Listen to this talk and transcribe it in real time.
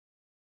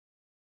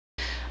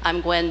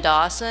I'm Gwen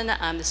Dawson.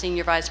 I'm the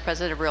Senior Vice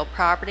President of Real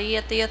Property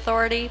at the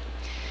Authority.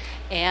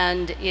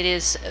 And it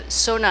is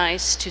so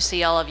nice to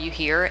see all of you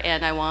here,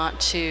 and I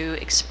want to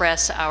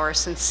express our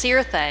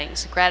sincere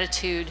thanks,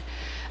 gratitude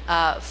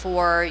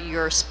for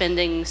your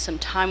spending some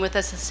time with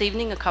us this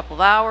evening, a couple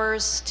of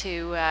hours,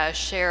 to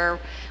share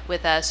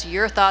with us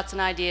your thoughts and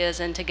ideas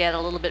and to get a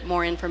little bit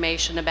more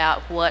information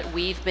about what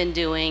we've been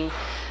doing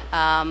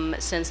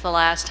since the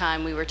last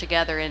time we were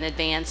together in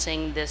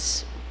advancing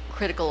this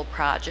critical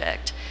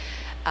project.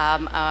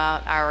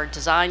 Our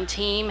design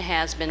team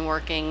has been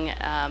working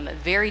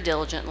very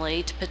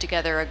diligently to put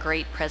together a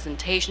great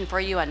presentation for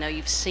you. I know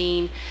you've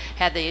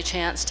had the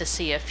chance to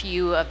see a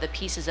few of the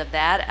pieces of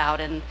that out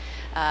in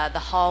the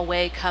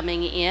hallway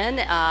coming in.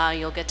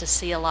 You'll get to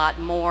see a lot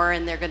more,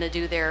 and they're going to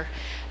do their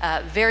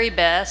very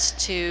best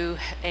to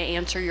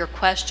answer your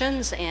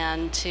questions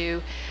and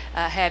to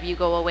have you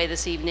go away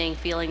this evening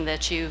feeling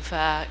that you've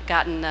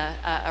gotten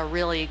a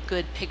really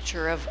good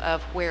picture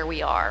of where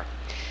we are.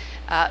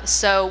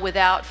 So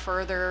without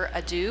further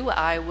ado,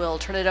 I will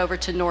turn it over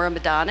to Nora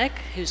Madonic,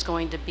 who's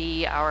going to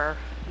be our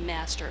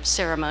Master of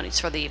Ceremonies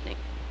for the evening.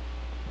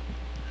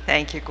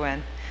 Thank you,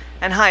 Gwen.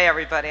 And hi,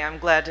 everybody. I'm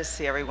glad to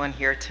see everyone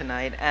here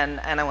tonight. And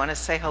I want to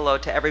say hello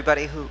to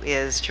everybody who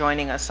is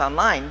joining us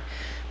online.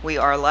 We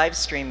are live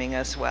streaming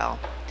as well.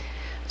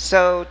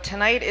 So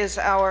tonight is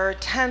our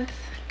 10th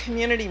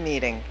community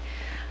meeting.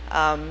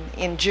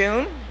 In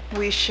June,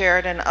 we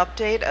shared an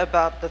update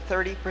about the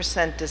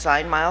 30%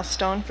 design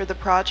milestone for the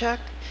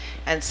project.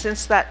 And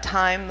since that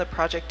time, the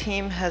project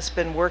team has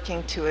been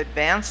working to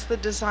advance the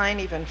design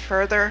even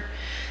further.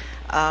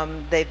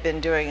 They've been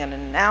doing an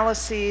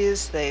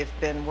analysis, they've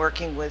been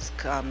working with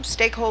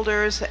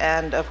stakeholders,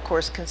 and of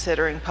course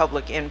considering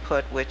public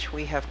input, which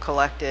we have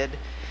collected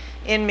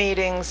in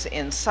meetings,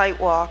 in site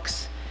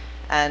walks,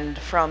 and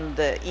from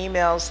the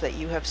emails that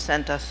you have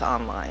sent us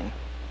online.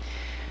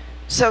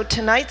 So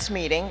tonight's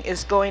meeting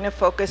is going to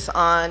focus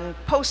on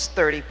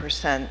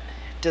post-30%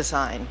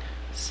 design.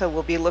 So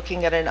we'll be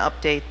looking at an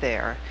update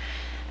there.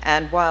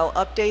 And while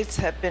updates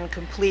have been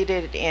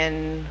completed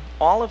in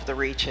all of the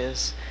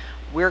reaches,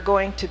 we're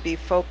going to be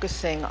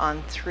focusing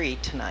on 3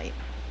 tonight.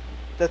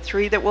 The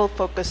 3 that we'll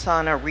focus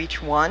on are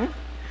Reach 1,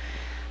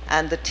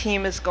 and the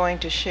team is going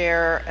to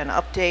share an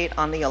update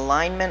on the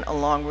alignment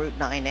along Route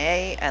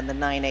 9A and the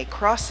 9A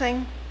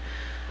crossing.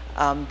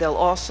 They'll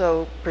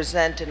also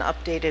present an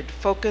updated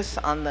focus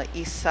on the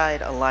east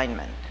side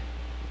alignment.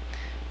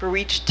 For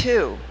Reach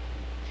 2,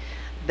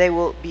 they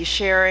will be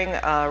sharing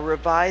a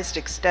revised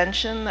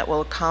extension that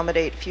will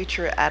accommodate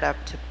future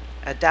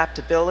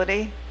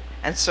adaptability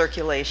and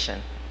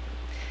circulation.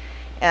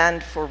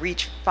 And for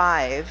Reach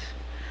 5,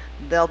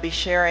 they'll be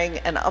sharing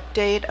an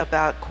update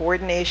about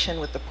coordination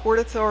with the Port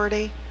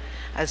Authority,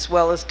 as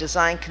well as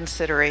design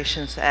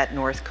considerations at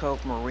North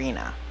Cove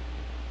Marina.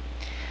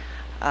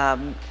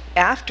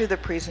 After the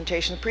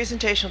presentation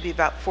will be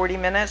about 40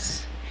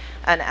 minutes,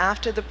 and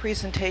after the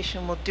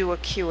presentation we'll do a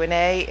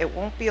Q&A. It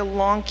won't be a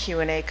long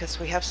Q&A because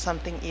we have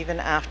something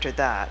even after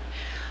that.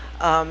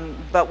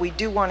 But we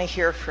do want to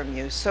hear from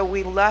you. So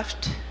we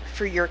left,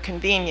 for your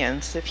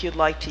convenience, if you'd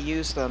like to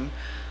use them,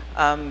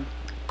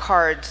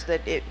 cards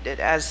that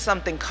as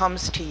something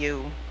comes to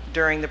you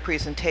during the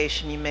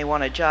presentation, you may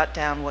want to jot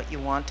down what you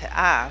want to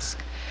ask.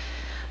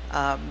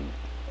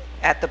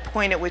 At the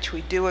point at which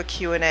we do a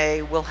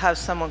Q&A, we'll have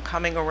someone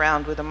coming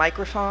around with a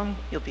microphone.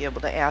 You'll be able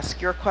to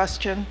ask your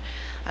question,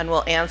 and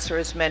we'll answer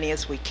as many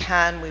as we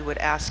can. We would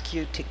ask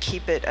you to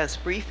keep it as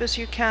brief as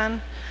you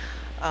can,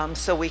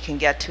 so we can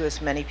get to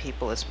as many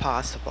people as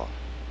possible.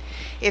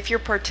 If you're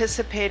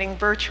participating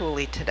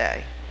virtually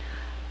today,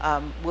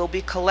 we'll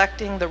be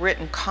collecting the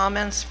written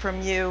comments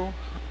from you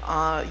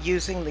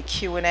using the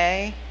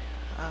Q&A.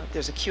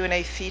 There's a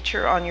Q&A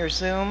feature on your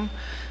Zoom,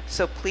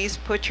 so please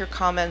put your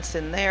comments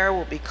in there.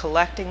 We'll be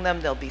collecting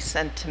them. They'll be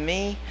sent to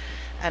me,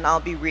 and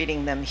I'll be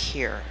reading them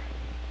here.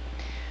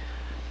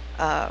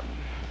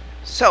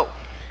 So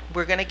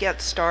we're going to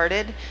get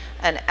started,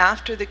 and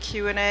after the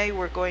Q&A,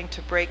 we're going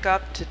to break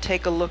up to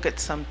take a look at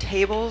some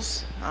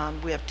tables.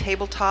 We have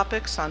table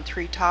topics on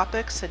 3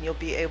 topics, and you'll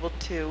be able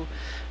to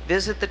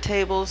visit the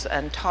tables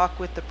and talk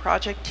with the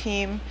project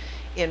team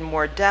in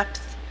more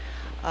depth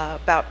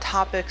about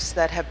topics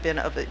that have been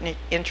of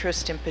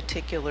interest in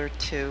particular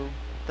to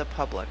the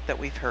public that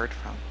we've heard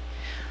from.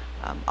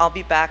 I'll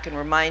be back and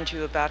remind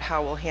you about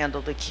how we'll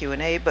handle the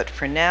Q&A, but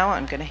for now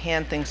I'm going to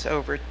hand things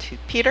over to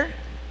Peter.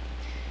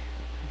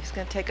 He's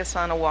going to take us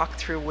on a walk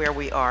through where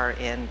we are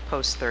in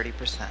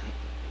post-30%.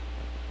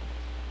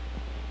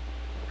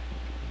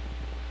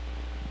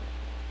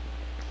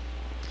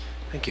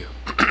 Thank you.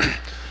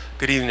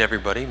 Good evening,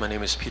 everybody. My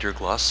name is Peter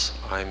Gluss.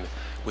 I'm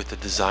with the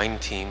design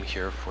team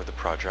here for the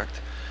project.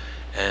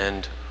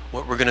 And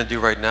what we're going to do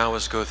right now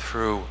is go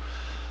through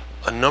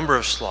a number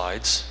of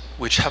slides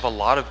which have a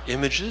lot of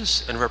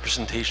images and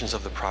representations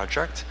of the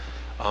project.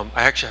 I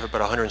actually have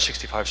about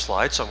 165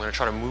 slides, so I'm going to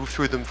try to move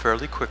through them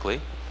fairly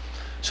quickly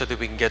so that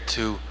we can get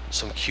to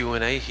some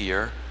Q&A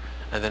here,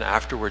 and then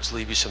afterwards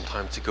leave you some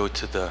time to go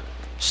to the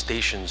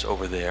stations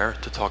over there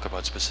to talk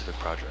about specific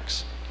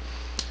projects.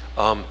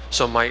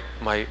 So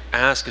my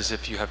ask is,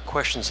 if you have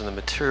questions on the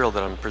material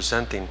that I'm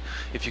presenting,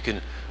 if you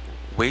can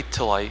wait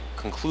till I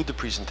conclude the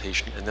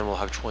presentation, and then we'll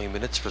have 20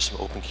 minutes for some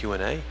open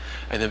Q&A,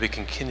 and then we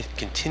can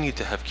continue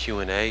to have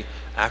Q&A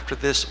after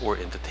this or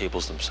in the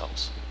tables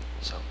themselves.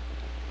 So.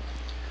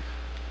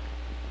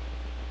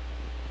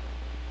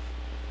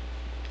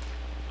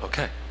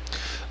 Okay.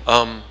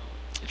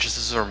 Just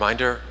as a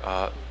reminder,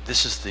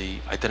 this is the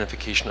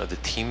identification of the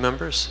team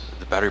members,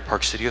 the Battery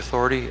Park City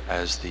Authority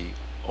as the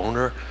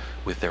owner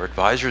with their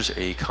advisors,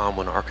 AECOM,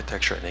 One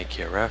Architecture, and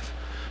AKRF.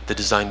 The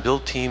design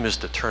build team is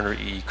the Turner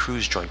EE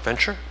Cruise joint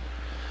venture,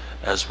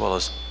 as well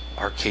as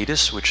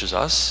Arcadis, which is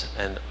us,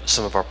 and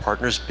some of our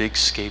partners, Big,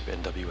 Scape,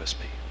 and WSP.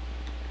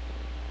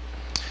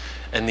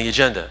 And the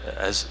agenda,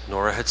 as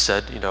Nora had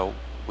said,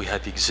 we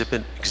had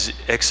the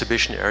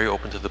exhibition area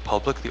open to the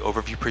public, the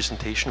overview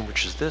presentation,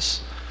 which is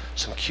this,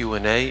 some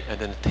Q&A, and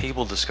then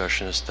table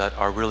discussions that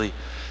are really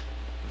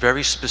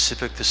very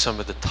specific to some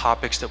of the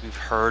topics that we've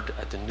heard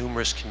at the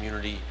numerous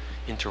community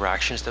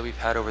interactions that we've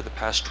had over the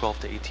past 12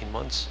 to 18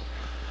 months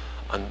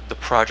on the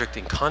project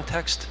in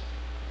context,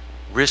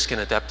 risk and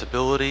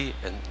adaptability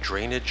and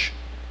drainage,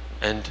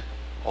 and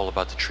all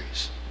about the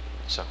trees.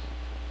 So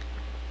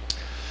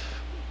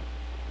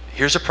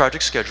here's a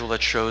project schedule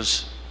that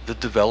shows the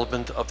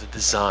development of the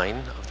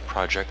design of the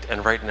project,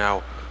 and right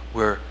now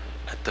we're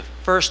at the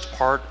first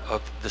part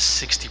of the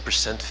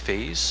 60%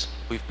 phase.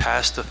 We've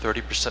passed the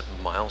 30%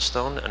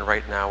 milestone, and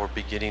right now we're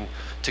beginning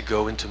to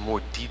go into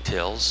more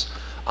details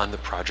on the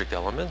project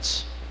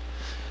elements,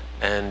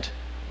 and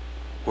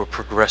we're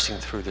progressing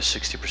through the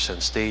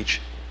 60%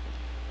 stage.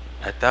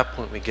 At that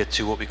point, we get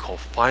to what we call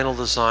final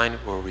design,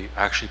 where we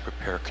actually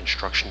prepare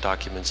construction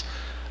documents,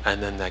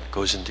 and then that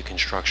goes into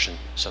construction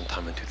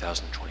sometime in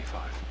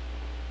 2025.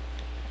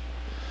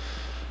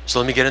 So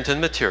let me get into the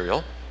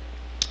material.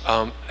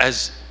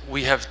 As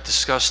we have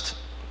discussed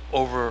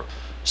over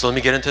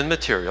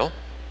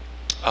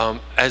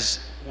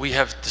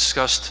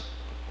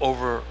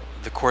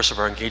the course of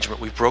our engagement,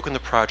 we've broken the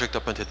project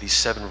up into these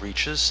 7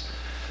 reaches.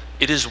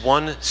 It is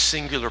one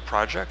singular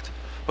project,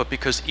 but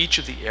because each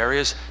of the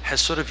areas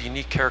has sort of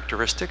unique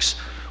characteristics,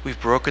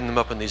 we've broken them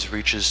up in these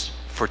reaches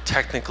for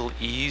technical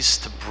ease,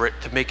 to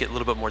make it a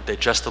little bit more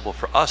digestible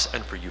for us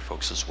and for you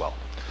folks as well.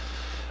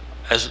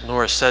 As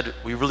Nora said,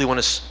 we really want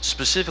to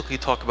specifically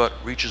talk about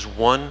reaches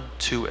 1,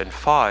 2, and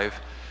 5,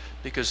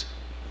 because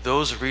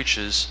those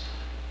reaches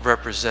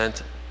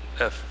represent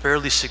a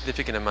fairly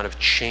significant amount of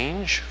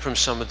change from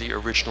some of the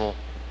original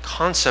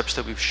concepts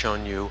that we've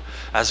shown you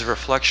as a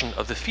reflection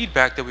of the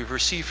feedback that we've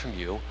received from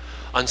you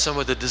on some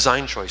of the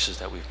design choices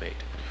that we've made.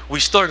 We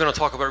still are going to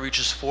talk about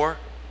reaches 4,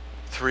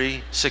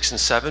 3, 6, and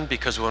 7,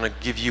 because we want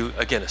to give you,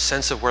 again, a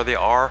sense of where they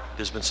are.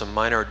 There's been some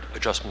minor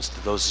adjustments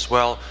to those as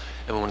well,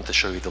 and we wanted to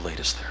show you the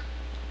latest there.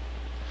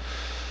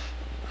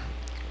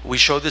 We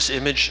show this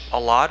image a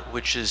lot,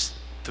 which is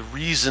the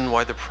reason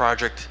why the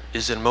project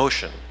is in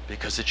motion,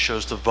 because it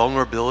shows the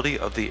vulnerability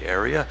of the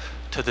area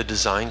to the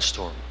design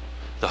storm,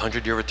 the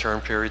 100-year return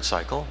period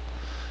cycle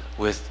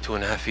with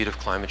 2.5 feet of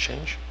climate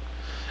change.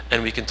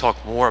 And we can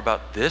talk more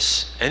about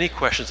this. Any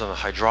questions on the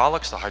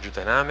hydraulics, the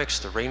hydrodynamics,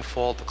 the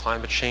rainfall, the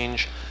climate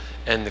change,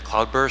 and the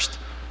cloudburst,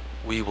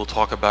 we will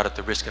talk about at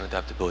the risk and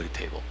adaptability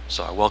table.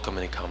 So I welcome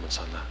any comments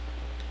on that.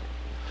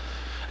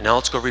 And now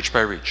let's go reach by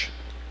reach.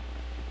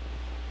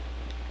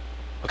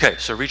 Okay,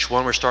 so reach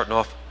 1, we're starting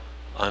off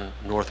on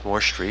North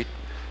Moore Street,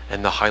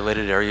 and the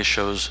highlighted area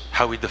shows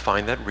how we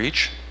define that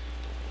reach.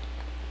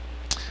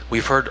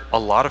 We've heard a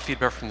lot of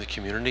feedback from the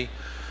community.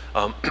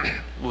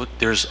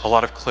 There's a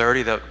lot of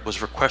clarity that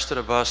was requested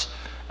of us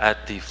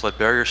at the flood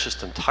barrier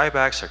system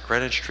tiebacks at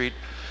Greenwich Street.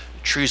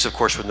 Trees, of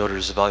course, were noted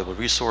as a valuable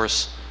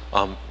resource.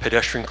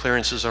 Pedestrian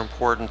clearances are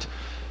important.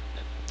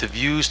 The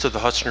views to the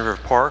Hudson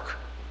River Park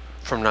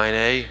from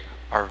 9A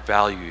are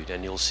valued,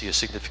 and you'll see a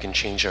significant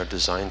change in our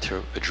design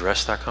to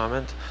address that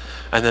comment.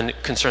 And then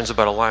concerns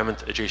about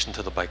alignment adjacent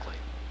to the bike lane.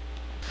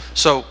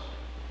 So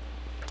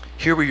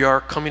here we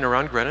are coming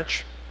around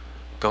Greenwich,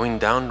 going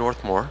down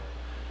North Moore,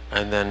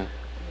 and then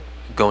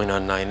going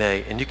on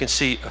 9A, and you can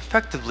see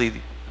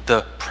effectively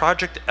the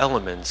project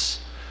elements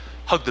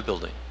hug the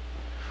building.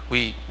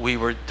 We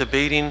were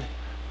debating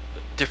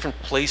different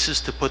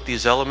places to put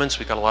these elements.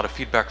 We got a lot of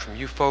feedback from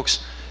you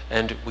folks,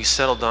 and we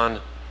settled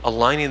on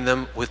aligning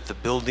them with the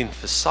building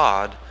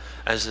facade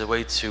as a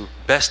way to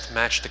best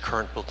match the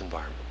current built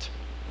environment.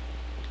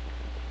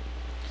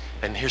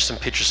 And here's some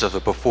pictures of the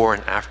before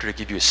and after to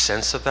give you a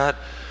sense of that.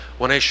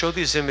 When I show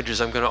these images,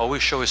 I'm going to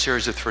always show a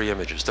series of 3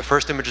 images. The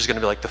first image is going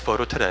to be like the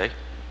photo today.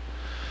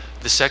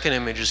 The second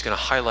image is going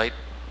to highlight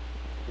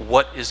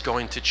what is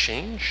going to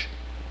change.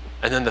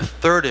 And then the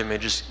third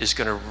image is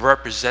going to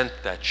represent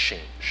that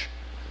change.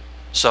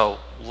 So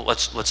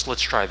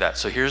let's try that.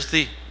 So here's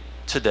the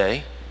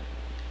today.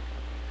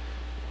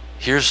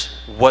 Here's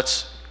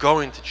what's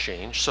going to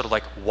change, sort of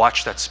like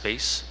watch that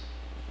space.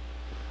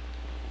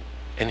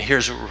 And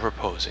here's what we're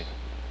proposing.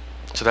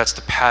 So that's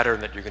the pattern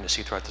that you're going to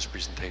see throughout this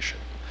presentation.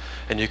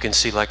 And you can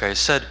see, like I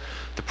said,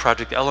 the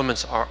project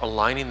elements are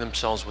aligning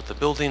themselves with the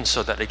building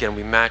so that, again,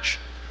 we match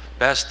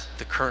best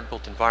the current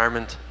built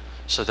environment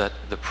so that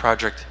the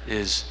project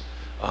is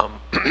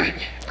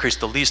creates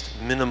the least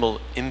minimal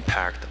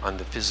impact on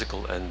the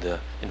physical and the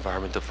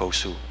environment of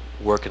folks who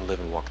work and live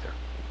and walk there.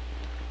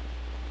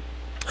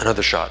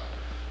 Another shot.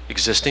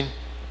 Existing.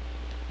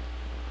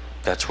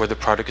 That's where the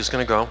product is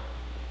going to go.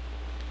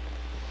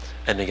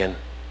 And again,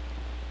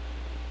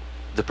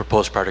 the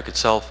proposed product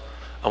itself.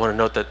 I want to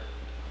note that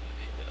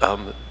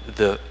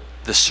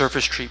the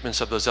surface treatments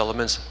of those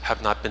elements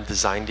have not been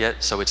designed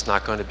yet, so it's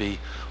not going to be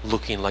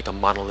looking like a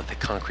monolithic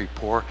concrete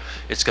pour.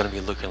 It's going to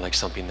be looking like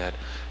something that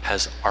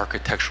has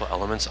architectural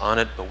elements on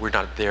it, but we're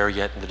not there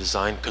yet in the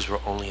design because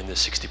we're only in the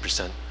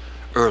 60%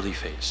 early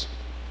phase.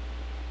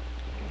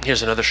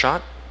 Here's another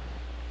shot.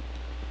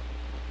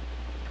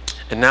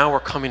 And now we're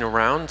coming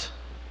around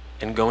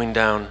and going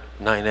down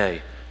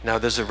 9A. Now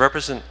there's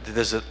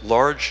a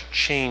large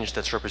change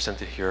that's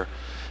represented here.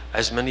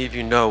 As many of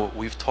you know,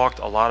 we've talked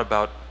a lot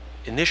about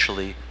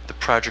initially the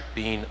project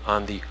being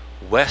on the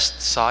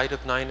west side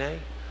of 9A,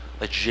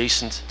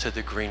 adjacent to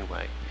the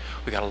Greenway.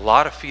 We got a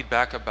lot of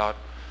feedback about,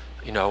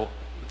 you know,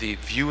 the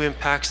view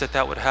impacts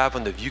that would have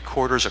on the view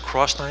corridors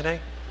across 9A,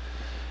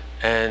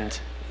 and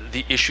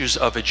the issues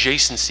of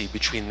adjacency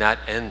between that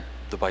and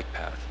the bike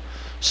path.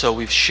 So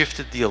we've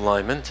shifted the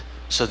alignment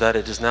so that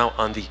it is now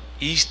on the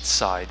east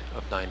side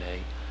of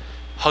 9A,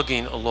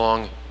 hugging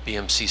along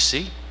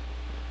BMCC,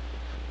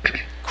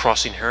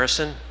 crossing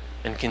Harrison,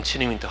 and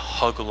continuing to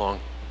hug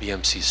along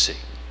BMCC.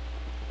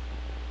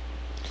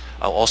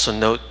 I'll also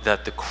note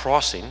that the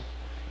crossing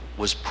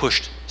was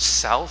pushed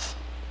south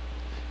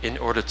in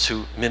order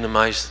to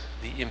minimize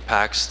the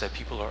impacts that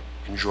people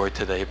enjoy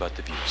today about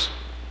the views.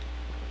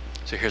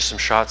 So here's some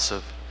shots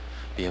of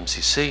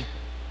BMCC,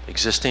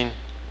 existing.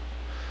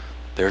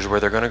 There's where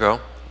they're going to go,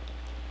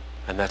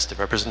 and that's the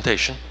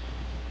representation.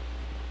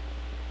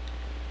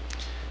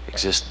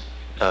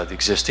 The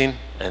existing,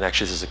 and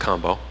actually this is a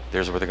combo.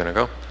 There's where they're going to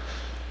go.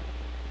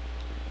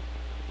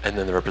 And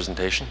then the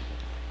representation.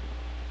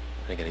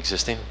 And again,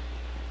 existing.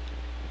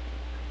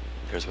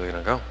 There's where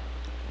they're going to go.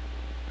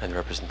 And the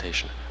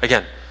representation.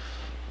 Again,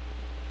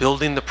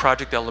 building the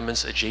project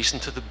elements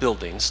adjacent to the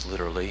buildings,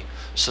 literally,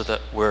 so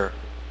that we're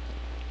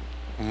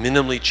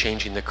minimally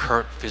changing the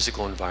current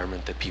physical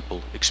environment that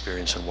people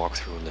experience and walk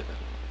through and live in.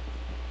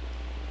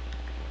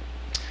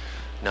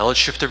 Now let's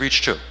shift to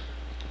Reach 2.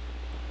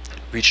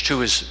 Reach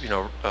 2 is, you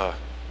know,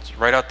 it's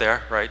right out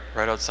there, right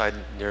outside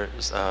near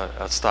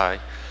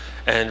outside.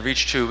 And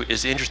Reach 2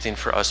 is interesting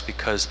for us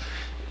because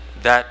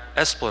that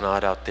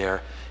esplanade out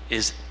there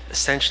is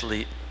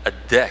essentially a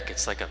deck.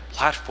 It's like a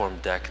platform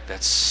deck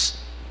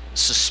that's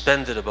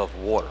suspended above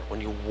water.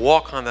 When you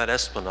walk on that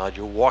esplanade,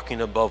 you're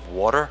walking above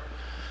water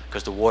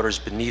because the water is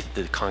beneath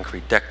the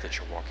concrete deck that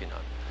you're walking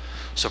on.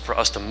 So for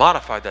us to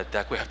modify that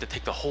deck, we have to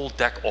take the whole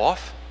deck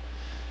off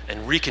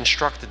and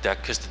reconstruct the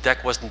deck because the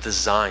deck wasn't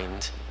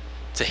designed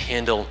to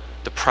handle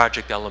the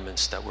project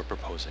elements that we're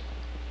proposing.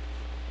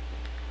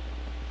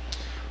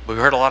 But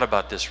we heard a lot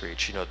about this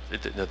Reach. You know,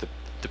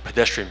 the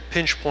pedestrian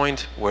pinch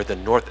point where the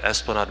North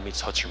Esplanade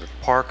meets Hudson River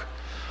Park.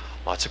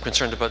 Lots of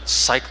concern about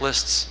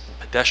cyclists, and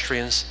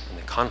pedestrians, and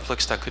the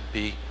conflicts that could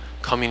be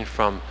coming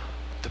from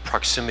the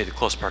proximity, the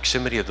close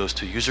proximity of those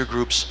two user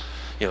groups.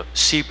 You know,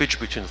 seepage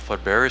between the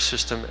flood barrier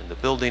system and the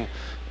building,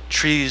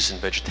 trees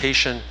and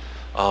vegetation,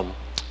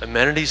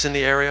 amenities in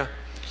the area,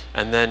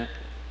 and then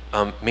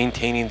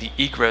maintaining the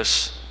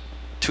egress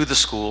to the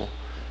school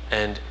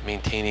and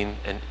maintaining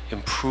and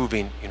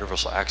improving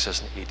universal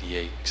access and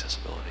ADA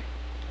accessibility.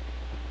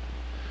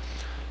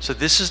 So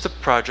this is the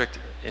project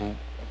in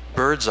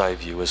bird's eye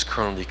view as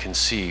currently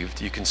conceived.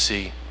 You can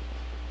see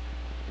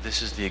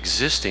this is the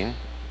existing,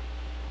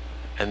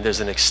 and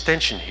there's an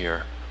extension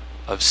here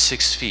of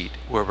 6 feet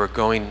where we're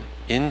going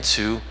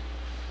into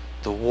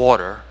the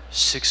water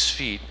 6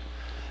 feet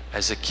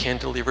as a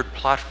cantilevered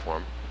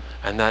platform,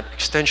 and that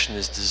extension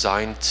is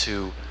designed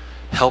to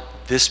help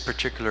this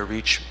particular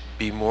Reach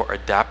be more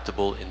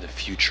adaptable in the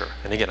future.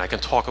 And again, I can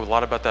talk a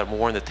lot about that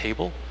more in the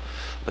table,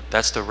 but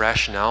that's the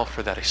rationale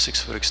for that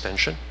 6-foot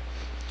extension.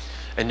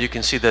 And you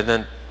can see that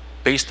then,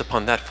 based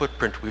upon that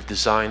footprint, we've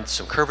designed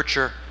some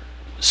curvature.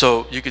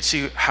 So you can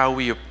see how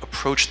we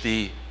approach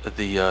the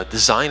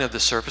design of the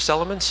surface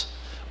elements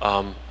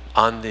on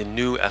the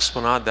new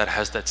esplanade that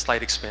has that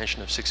slight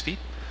expansion of 6 feet.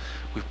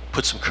 We've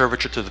put some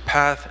curvature to the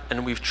path,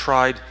 and we've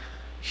tried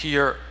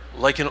here,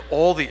 like in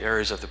all the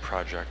areas of the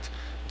project,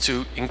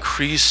 to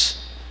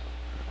increase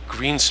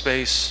green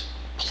space,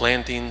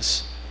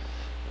 plantings,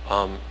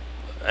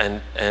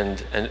 and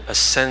a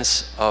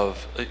sense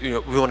of, you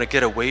know, we want to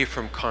get away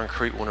from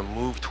concrete, we want to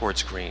move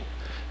towards green.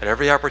 At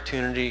every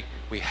opportunity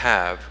we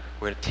have,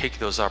 we're going to take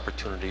those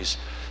opportunities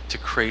to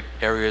create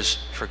areas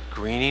for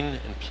greening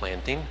and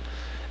planting.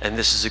 And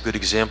this is a good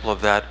example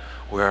of that,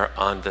 where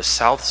on the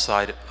south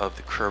side of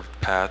the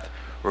curved path,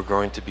 we're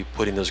going to be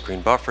putting those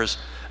green buffers,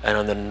 and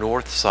on the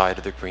north side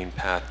of the green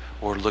path,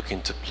 we're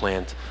looking to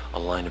plant a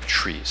line of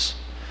trees.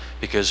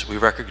 because we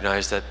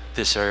recognize that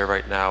this area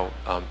right now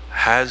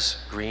has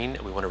green,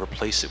 and we want to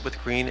replace it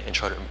with green and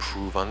try to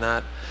improve on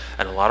that.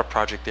 And a lot of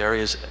project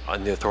areas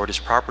on the authority's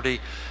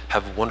property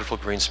have wonderful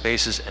green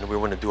spaces, and we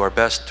want to do our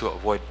best to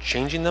avoid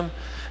changing them,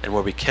 and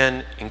where we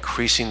can,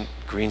 increasing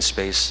green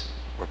space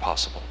where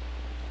possible.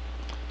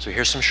 So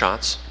here's some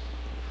shots.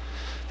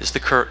 This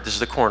is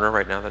the corner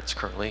right now that's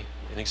currently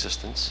in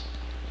existence.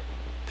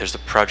 There's the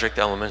project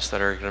elements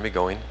that are going to be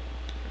going,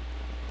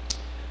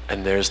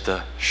 and there's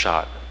the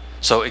shot.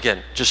 So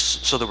again,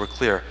 just so that we're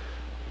clear,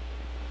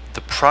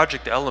 the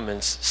project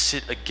elements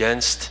sit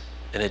against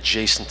and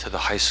adjacent to the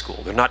high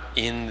school. They're not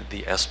in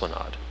the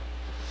esplanade.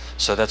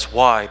 So that's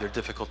why they're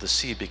difficult to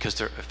see, because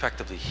they're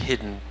effectively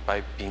hidden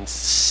by being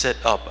set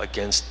up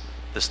against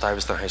the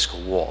Stuyvesant High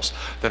School walls.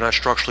 They're not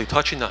structurally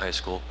touching the high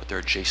school, but they're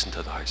adjacent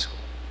to the high school.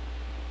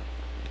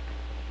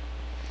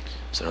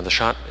 So another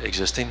shot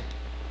existing.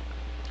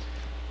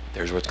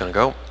 There's where it's going to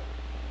go.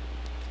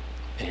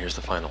 And here's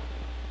the final.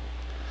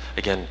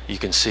 Again, you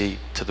can see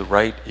to the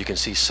right, you can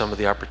see some of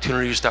the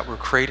opportunities that we're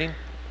creating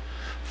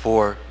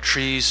for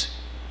trees,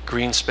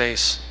 green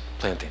space,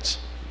 plantings.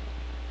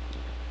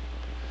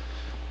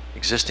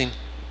 Existing,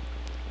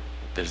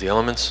 there's the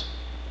elements.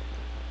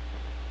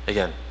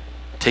 Again,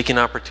 taking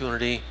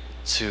opportunity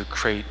to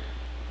create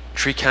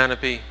tree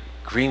canopy,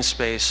 green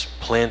space,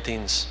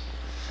 plantings,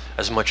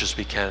 as much as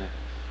we can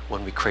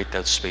when we create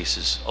those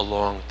spaces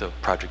along the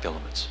project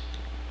elements.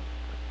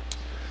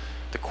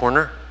 The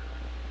corner,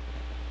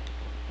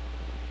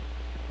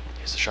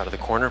 here's the shot of the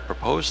corner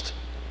proposed.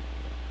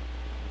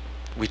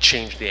 We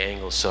changed the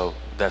angle, so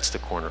that's the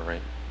corner,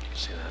 right? You can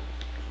see that.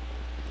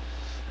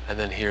 And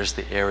then here's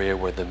the area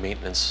where the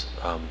maintenance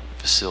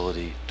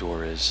facility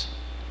door is.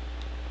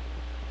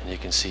 And you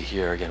can see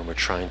here, again, we're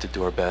trying to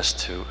do our best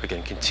to,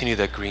 again, continue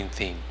that green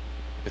theme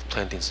with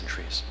plantings and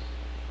trees.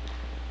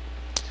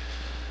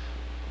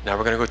 Now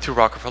we're going to go through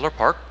Rockefeller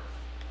Park.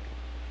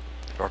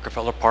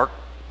 Rockefeller Park,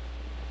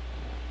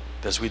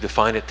 as we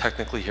define it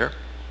technically here.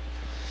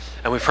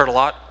 And we've heard a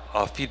lot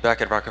of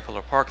feedback at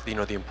Rockefeller Park, you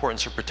know, the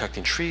importance of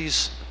protecting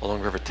trees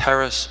along River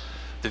Terrace,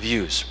 the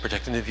views,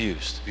 protecting the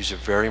views. The views are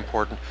very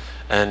important,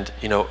 and,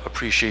 you know,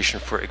 appreciation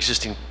for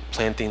existing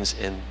plantings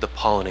in the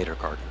pollinator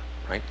garden,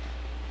 right?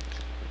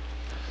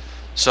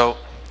 So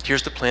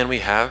here's the plan we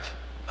have,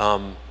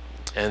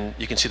 and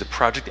you can see the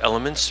project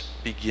elements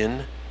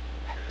begin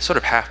sort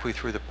of halfway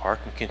through the park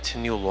and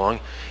continue along,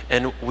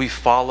 and we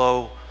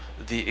follow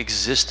the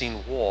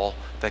existing wall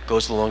that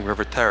goes along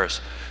River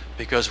Terrace,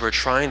 because we're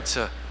trying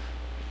to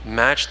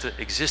match the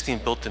existing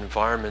built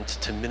environment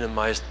to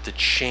minimize the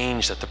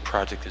change that the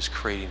project is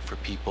creating for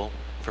people,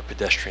 for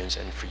pedestrians,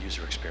 and for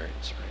user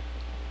experience.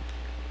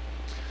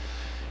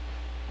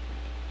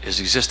 Right? Is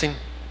existing,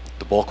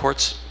 the ball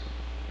courts.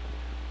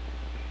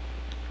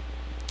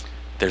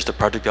 There's the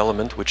project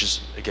element, which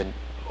is, again,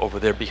 over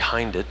there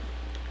behind it.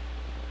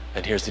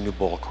 And here's the new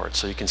ball court.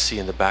 So you can see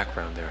in the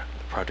background there,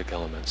 the project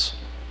elements.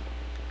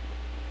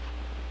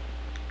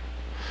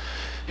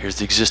 Here's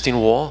the existing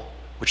wall,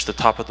 which the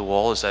top of the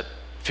wall is at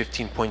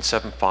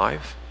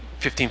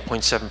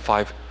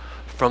 15.75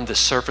 from the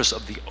surface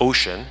of the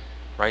ocean,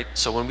 right?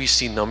 So when we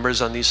see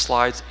numbers on these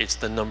slides, it's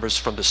the numbers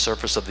from the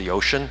surface of the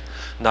ocean,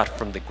 not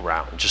from the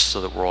ground, just so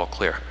that we're all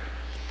clear.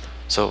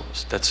 So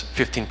that's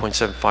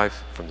 15.75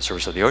 from the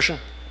surface of the ocean.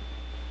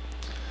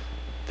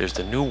 There's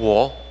the new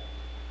wall,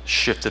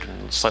 shifted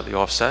and slightly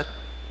offset.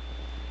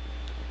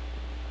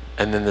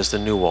 And then there's the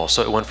new wall.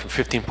 So it went from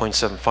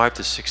 15.75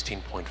 to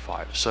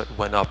 16.5. So it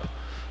went up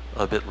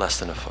a bit less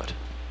than a foot.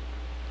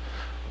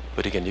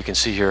 But again, you can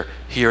see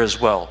here as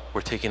well,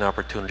 we're taking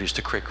opportunities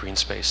to create green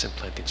space and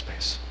planting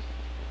space.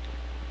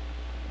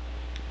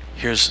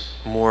 Here's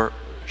more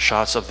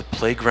shots of the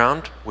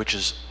playground, which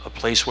is a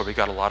place where we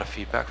got a lot of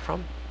feedback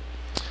from.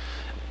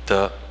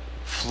 The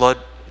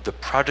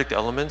project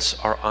elements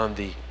are on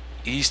the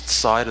east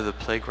side of the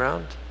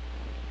playground.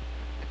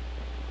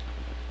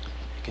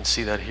 You can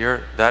see that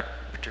here. That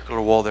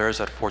particular wall there is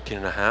at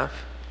 14.5.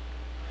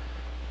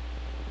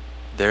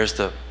 There's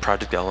the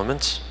project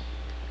elements.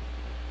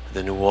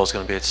 The new wall is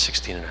going to be at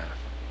 16.5.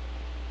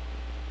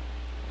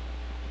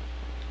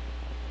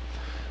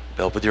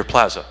 Belvedere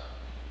Plaza.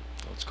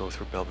 Let's go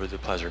through Belvedere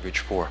Plaza, Reach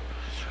 4.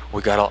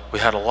 We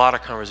had a lot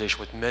of conversation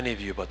with many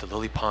of you about the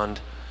Lily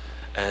Pond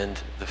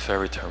and the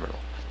ferry terminal.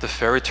 The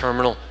ferry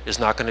terminal is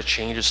not going to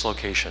change its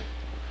location.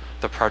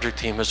 The project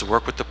team has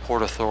worked with the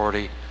Port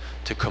Authority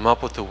to come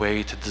up with a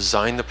way to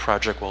design the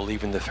project while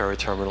leaving the ferry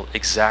terminal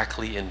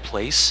exactly in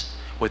place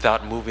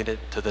without moving it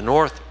to the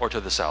north or to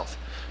the south.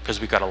 Because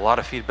we got a lot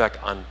of feedback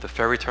on the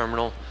ferry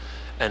terminal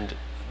and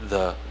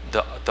the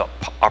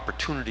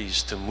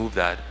opportunities to move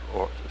that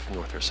or from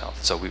north or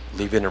south. So we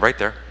leave it right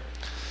there.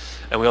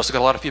 And we also got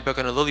a lot of feedback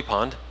on the Lily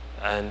Pond,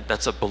 and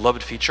that's a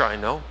beloved feature, I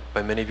know,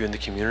 by many of you in the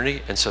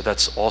community, and so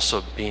that's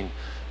also being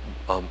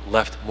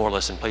left more or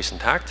less in place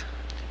intact,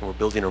 and we're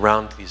building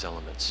around these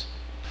elements.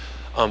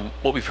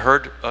 What we've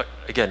heard,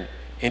 again,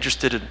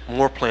 interested in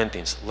more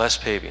plantings, less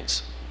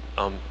pavings,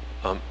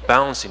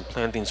 balancing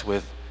plantings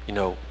with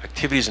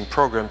activities and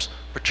programs,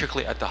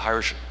 particularly at the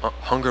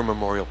Hunger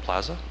Memorial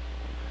Plaza.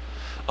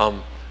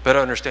 Better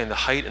understand the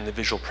height and the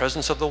visual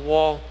presence of the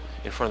wall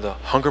in front of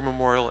the Hunger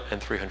Memorial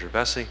and 300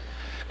 Vesey,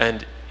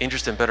 and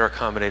interest in better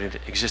accommodating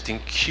existing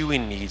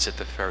queuing needs at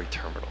the ferry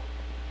terminal.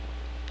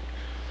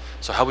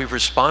 So how we've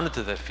responded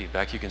to that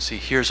feedback, you can see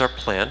here's our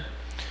plan,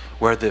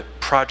 where the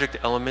project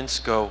elements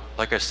go,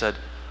 like I said,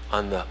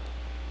 on the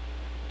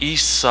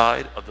east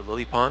side of the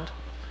lily pond,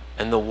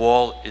 and the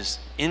wall is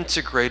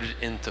integrated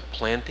into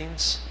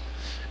plantings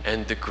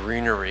and the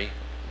greenery,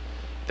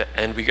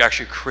 and we're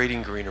actually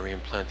creating greenery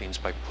and plantings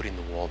by putting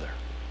the wall there.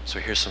 So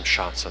here's some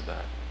shots of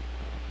that.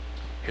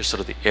 Here's sort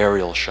of the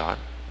aerial shot.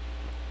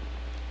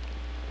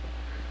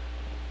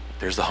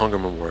 There's the Hunger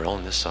Memorial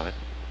on this side.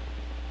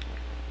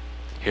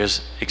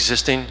 Here's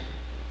existing,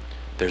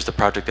 there's the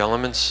project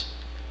elements,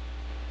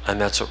 and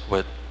that's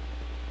what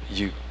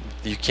you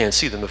can't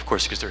see them, of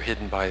course, because they're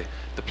hidden by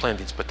the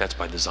plantings, but that's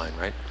by design,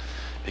 right?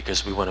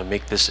 Because we want to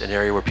make this an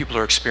area where people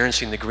are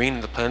experiencing the green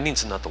and the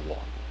plantings and not the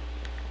wall.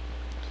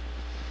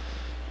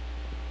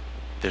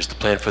 There's the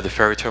plan for the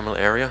ferry terminal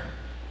area.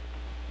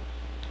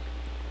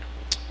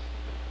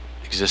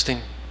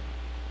 Existing.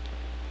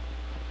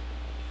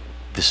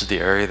 This is the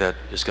area that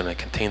is going to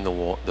contain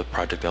the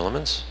project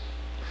elements.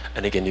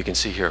 And again, you can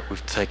see here,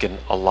 we've put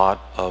a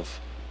lot of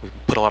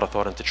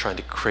thought into trying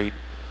to create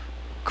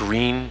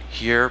green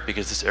here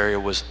because this area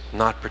was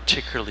not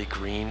particularly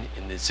green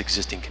in its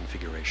existing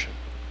configuration.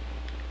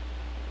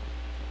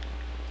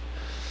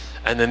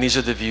 And then these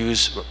are the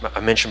views.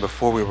 I mentioned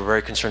before we were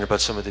very concerned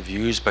about some of the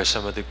views by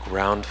some of the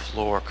ground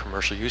floor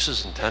commercial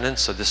uses and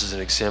tenants. So this is an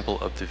example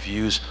of the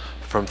views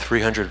from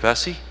 300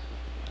 Vesey.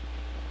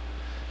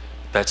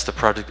 That's the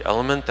project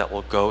element that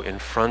will go in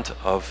front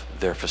of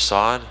their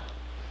facade.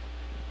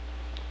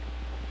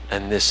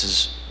 And this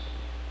is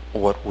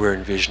what we're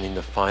envisioning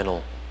the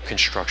final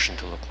construction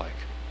to look like.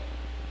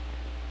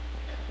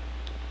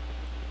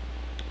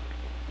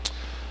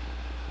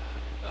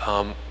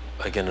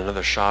 Again,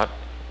 another shot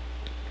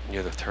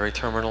near the ferry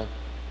terminal.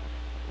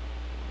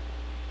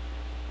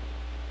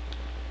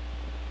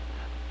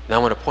 Now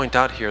I want to point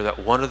out here that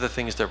one of the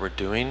things that we're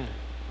doing,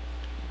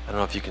 I don't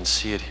know if you can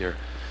see it here,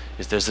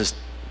 is there's this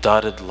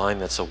dotted line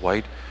that's a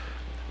white.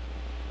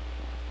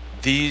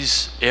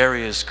 These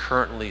areas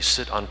currently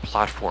sit on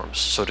platforms.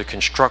 So to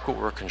construct what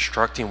we're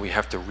constructing, we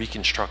have to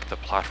reconstruct the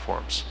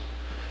platforms.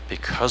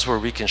 Because we're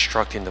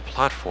reconstructing the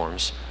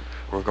platforms,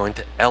 we're going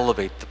to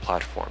elevate the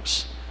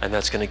platforms. And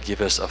that's going to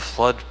give us a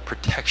flood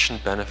protection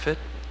benefit.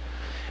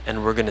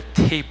 And we're going to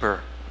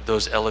taper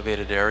those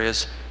elevated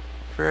areas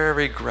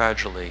very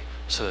gradually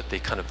so that they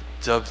kind of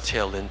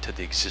dovetail into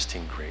the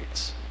existing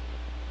grades.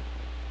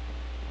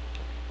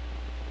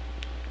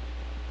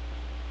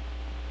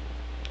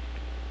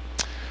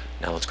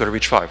 Now let's go to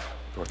Reach 5,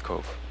 North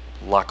Cove.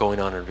 A lot going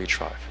on in Reach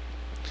 5.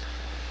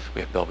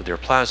 We have Belvedere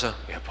Plaza,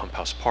 we have Pump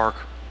House Park.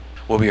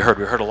 What we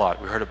heard a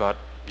lot. We heard about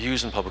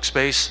views in public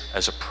space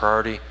as a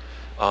priority,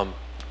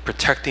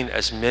 protecting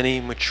as many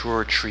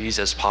mature trees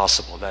as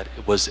possible. That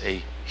was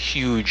a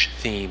huge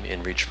theme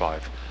in Reach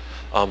 5.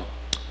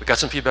 We got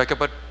some feedback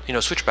about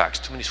switchbacks,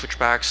 too many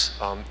switchbacks,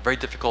 very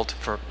difficult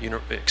for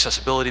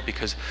accessibility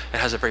because it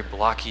has a very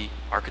blocky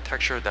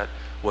architecture that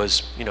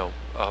was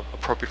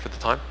appropriate for the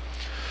time.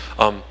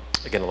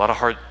 Again, a lot of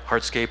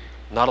hardscape,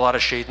 not a lot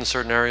of shade in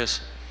certain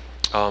areas,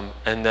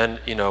 and then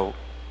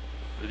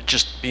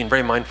just being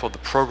very mindful of the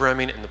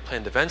programming and the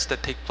planned events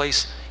that take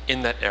place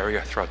in that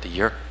area throughout the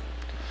year,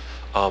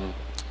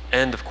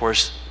 and of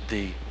course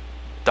the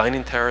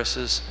dining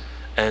terraces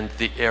and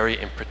the area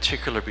in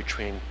particular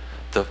between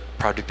the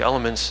project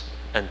elements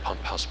and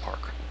Pump House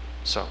Park.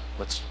 So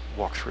let's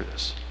walk through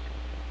this.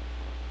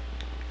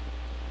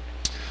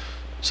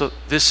 So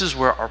this is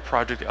where our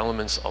project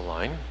elements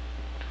align.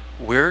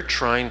 We're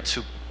trying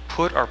to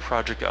put our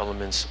project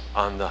elements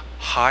on the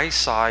high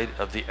side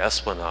of the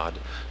esplanade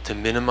to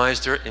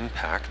minimize their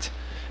impact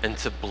and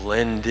to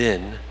blend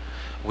in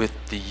with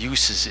the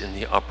uses in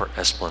the upper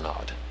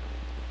esplanade.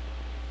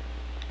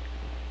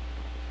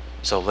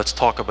 So let's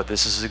talk about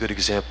this. This is a good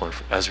example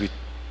as we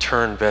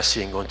turn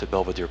Vesey and go into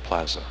Belvedere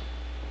Plaza.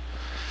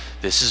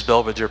 This is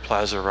Belvedere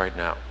Plaza right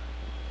now.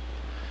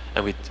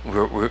 And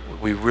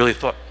we really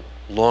thought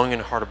long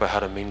and hard about how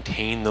to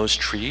maintain those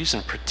trees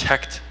and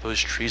protect those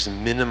trees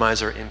and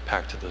minimize our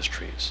impact to those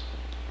trees.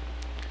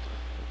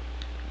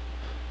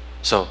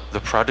 So the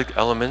project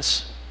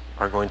elements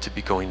are going to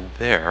be going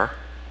there.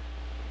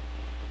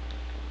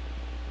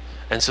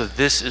 And so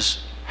this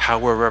is how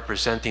we're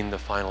representing the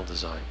final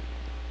design.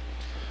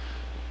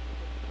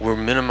 We're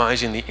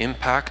minimizing the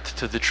impact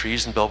to the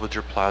trees in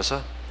Belvedere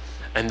Plaza,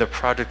 and the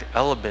project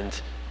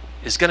element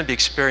is going to be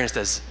experienced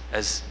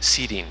as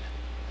seating.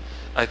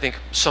 I think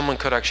someone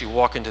could actually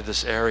walk into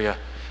this area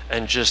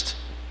and just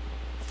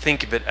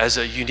think of it as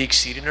a unique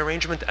seating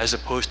arrangement as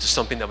opposed to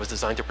something that was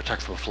designed to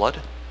protect from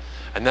flood.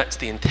 And that's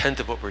the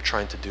intent of what we're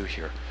trying to do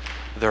here.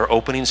 There are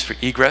openings for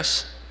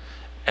egress,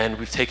 and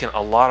we've taken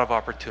a lot of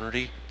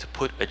opportunity to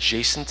put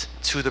adjacent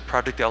to the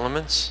project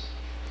elements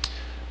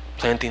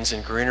plantings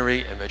and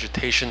greenery and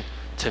vegetation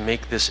to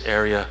make this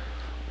area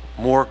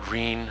more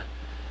green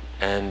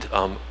and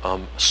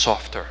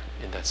softer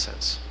in that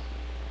sense.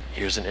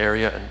 Here's an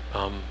area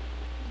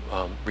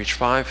in Reach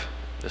 5,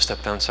 the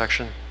step down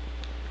section.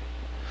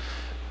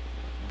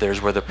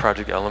 There's where the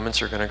project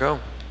elements are going to go.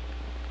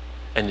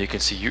 And you can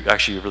see, you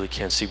really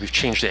can't see. We've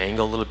changed the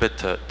angle a little bit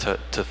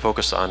to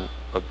focus on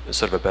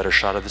sort of a better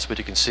shot of this, but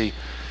you can see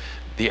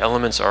the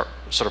elements are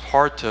sort of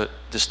hard to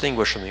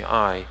distinguish from the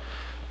eye,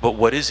 but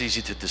what is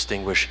easy to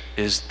distinguish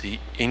is the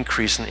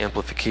increase in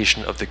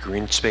amplification of the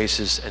green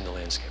spaces and the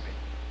landscaping.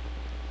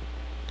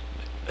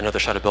 Another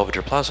shot of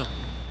Belvedere Plaza.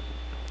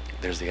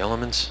 There's the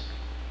elements.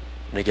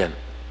 And again,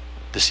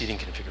 the seating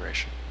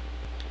configuration.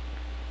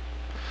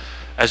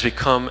 As we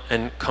come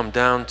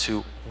down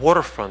to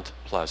Waterfront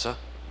Plaza,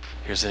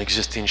 here's an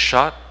existing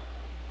shot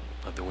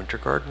of the Winter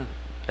Garden.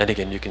 And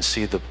again, you can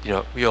see the,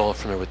 we all are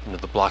familiar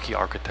with the blocky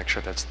architecture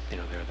that's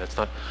there. That's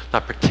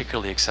not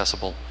particularly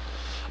accessible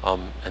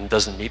and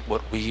doesn't meet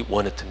what we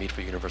want it to meet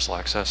for universal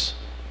access.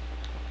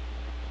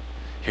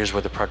 Here's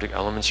where the project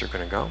elements are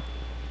going to go.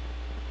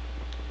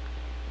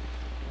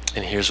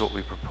 And here's what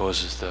we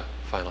propose as the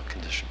final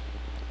condition.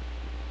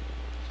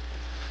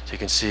 So you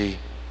can see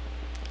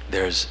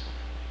there's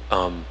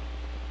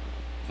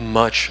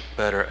much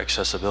better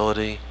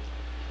accessibility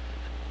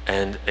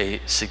and a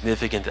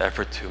significant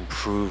effort to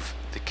improve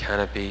the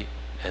canopy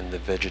and the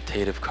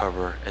vegetative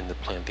cover and the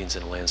plantings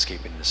and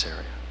landscaping in this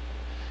area,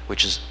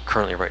 which is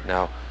currently right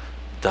now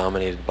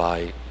dominated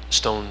by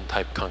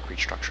stone-type concrete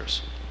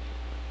structures.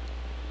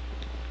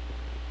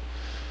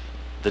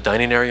 The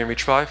dining area in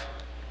Reach 5,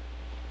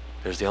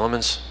 there's the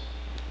elements,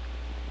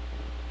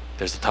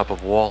 there's the top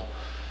of wall.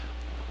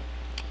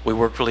 We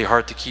worked really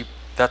hard to keep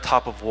that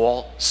top of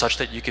wall such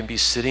that you can be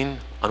sitting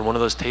on one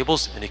of those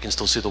tables and you can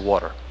still see the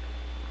water.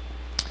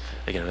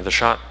 Again, another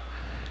shot.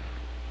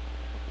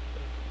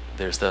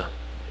 There's the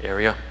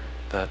area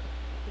that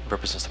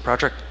represents the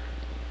project.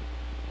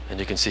 And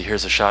you can see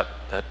here's a shot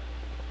that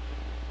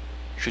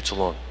shoots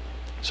along.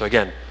 So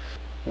again,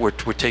 we're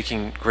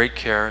taking great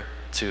care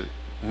to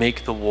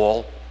make the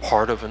wall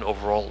part of an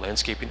overall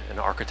landscaping and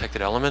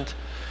architected element.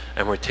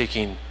 And we're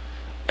taking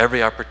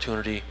every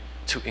opportunity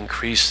to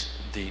increase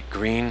the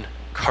green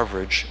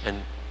coverage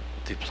and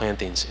the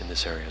plantings in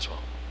this area as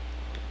well.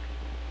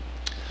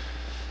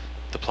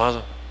 The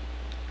plaza,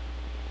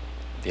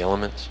 the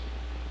elements,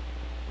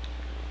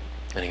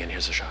 and again,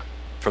 here's a shot.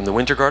 From the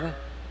Winter Garden,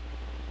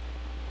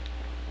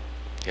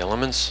 the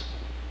elements,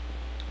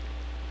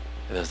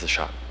 and there's the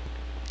shot.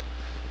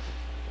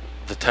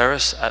 The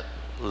terrace at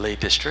Lake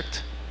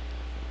District,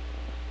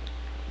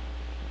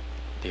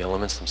 the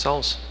elements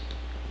themselves,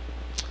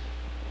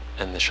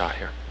 and the shot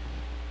here.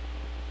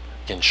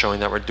 Again, showing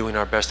that we're doing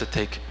our best to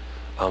take,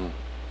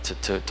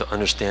 to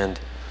understand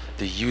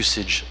the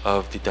usage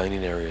of the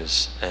dining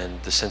areas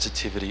and the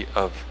sensitivity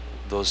of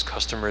those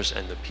customers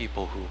and the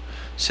people who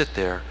sit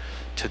there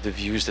to the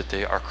views that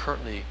they are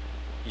currently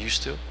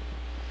used to,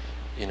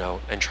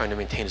 and trying to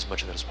maintain as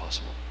much of that as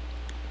possible.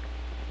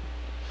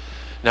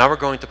 Now we're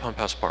going to Pump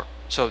House Park.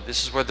 So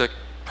this is where the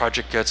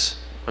project gets,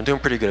 I'm doing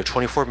pretty good at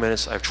 24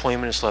 minutes. I have 20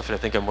 minutes left and I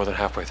think I'm more than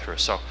halfway through.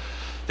 So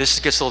this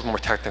gets a little more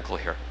technical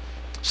here.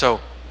 So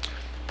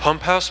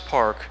Pump House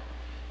Park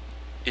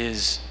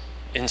is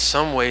in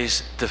some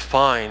ways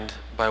defined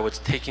by what's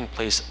taking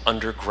place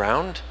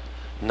underground,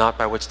 not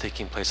by what's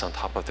taking place on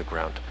top of the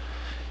ground.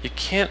 You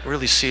can't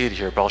really see it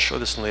here, but I'll show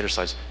this in later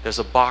slides. There's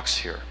a box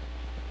here.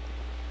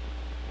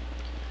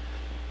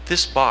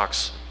 This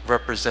box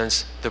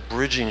represents the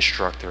bridging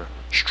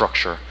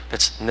structure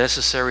that's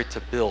necessary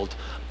to build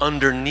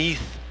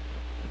underneath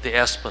the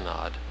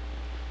esplanade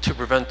to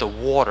prevent the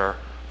water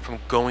from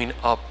going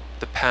up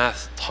the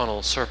path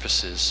tunnel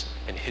surfaces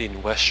and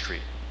hitting West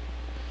Street.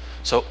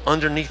 So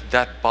underneath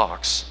that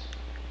box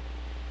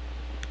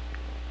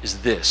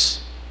is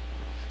this.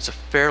 It's a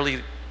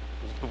fairly,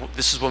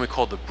 this is what we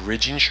call the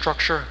bridging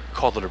structure. We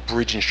call it a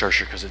bridging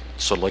structure because it's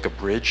sort of like a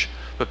bridge,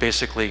 but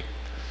basically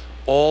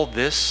all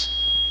this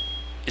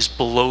is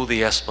below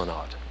the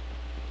esplanade.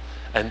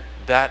 And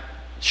that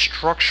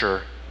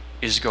structure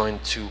is going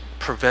to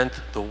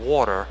prevent the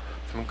water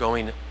from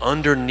going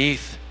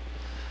underneath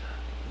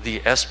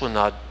the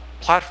esplanade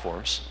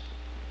platforms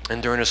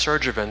and during a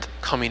surge event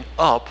coming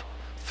up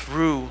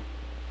through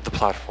the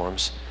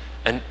platforms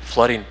and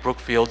flooding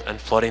Brookfield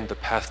and flooding the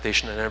path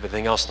station and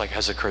everything else like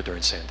has occurred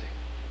during Sandy.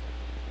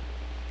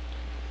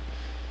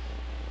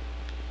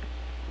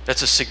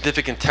 That's a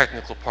significant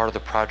technical part of the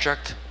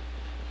project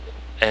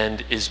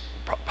and is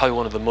probably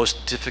one of the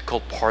most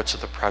difficult parts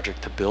of the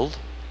project to build.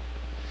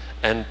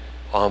 And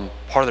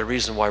part of the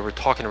reason why we're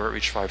talking about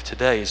Reach 5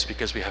 today is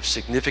because we have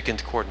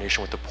significant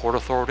coordination with the Port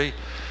Authority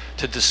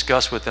to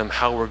discuss with them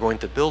how we're going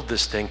to build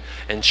this thing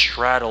and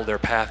straddle their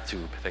path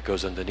tube that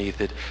goes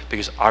underneath it,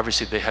 because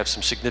obviously they have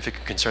some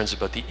significant concerns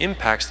about the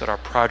impacts that our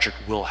project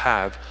will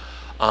have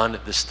on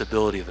the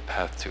stability of the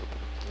path tube.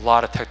 A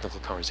lot of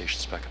technical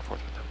conversations back and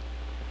forth with them.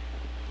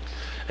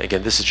 And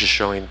again, this is just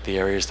showing the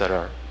areas that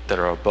are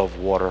above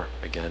water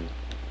again.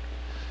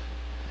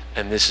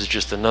 And this is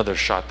just another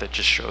shot that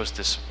just shows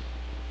this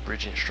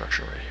bridging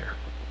structure right here.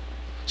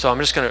 So I'm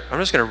just gonna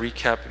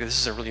recap, because this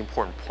is a really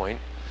important point.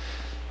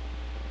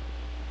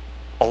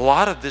 A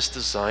lot of this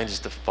design is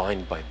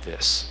defined by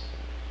this.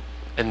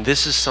 And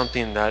this is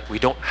something that we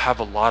don't have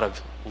a lot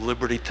of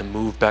liberty to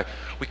move back.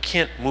 We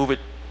can't move it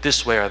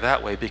this way or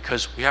that way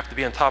because we have to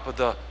be on top of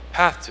the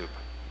path tube.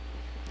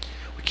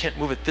 We can't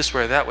move it this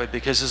way or that way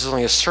because there's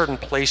only a certain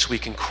place we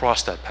can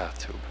cross that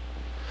path tube.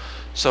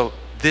 So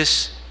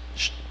this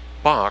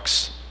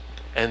box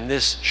and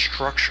this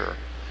structure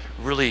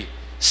really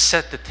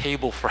set the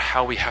table for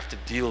how we have to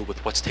deal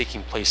with what's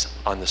taking place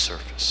on the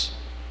surface.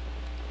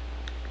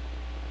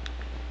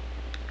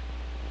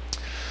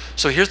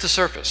 So here's the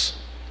surface.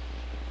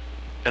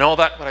 And all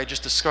that what I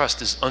just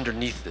discussed is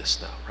underneath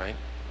this now, right?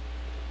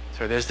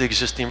 So there's the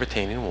existing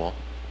retaining wall.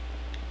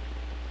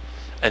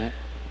 And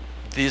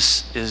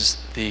this is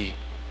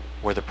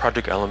where the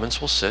project elements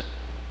will sit.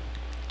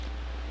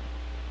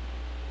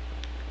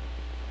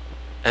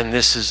 And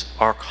this is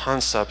our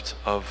concept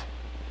of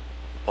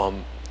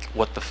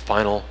what the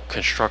final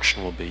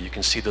construction will be. You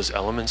can see those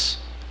elements.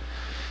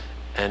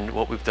 And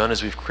what we've done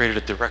is we've created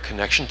a direct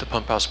connection to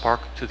Pump House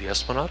Park to the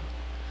Esplanade.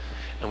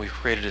 And we've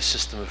created a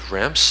system of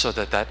ramps so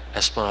that that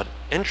Esplanade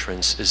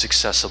entrance is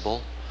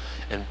accessible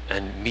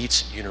and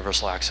meets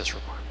universal access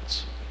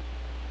requirements.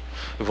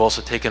 We've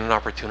also taken an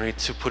opportunity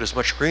to put as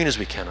much green as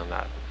we can on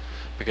that,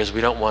 because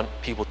we don't want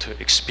people to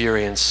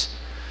experience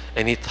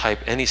any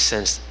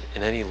sense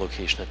in any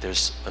location that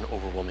there's an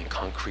overwhelming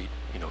concrete,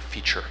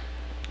 feature.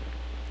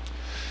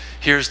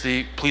 Here's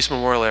the police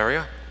memorial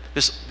area.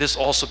 This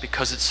also,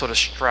 because it sort of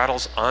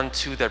straddles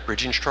onto that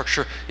bridging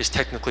structure, is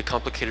technically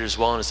complicated as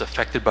well and is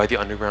affected by the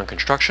underground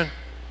construction.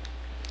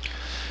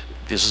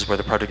 This is where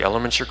the project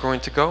elements are going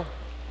to go.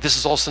 This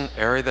is also an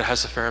area that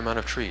has a fair amount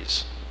of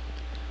trees.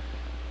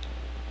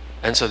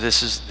 And so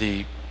this is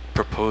the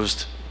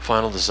proposed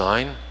final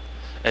design.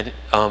 And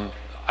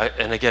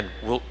again,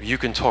 you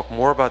can talk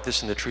more about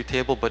this in the tree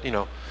table, but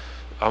I'm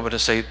going to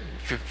say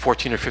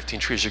 14 or 15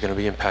 trees are going to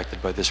be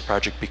impacted by this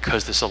project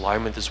because this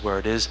alignment is where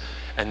it is,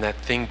 and that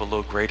thing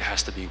below grade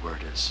has to be where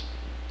it is.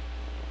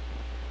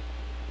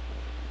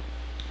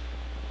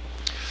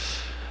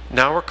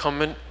 Now we're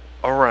coming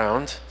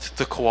around to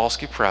the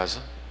Kowalski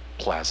Plaza,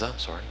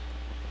 sorry.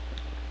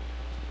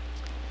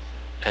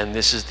 And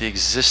this is the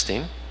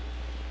existing.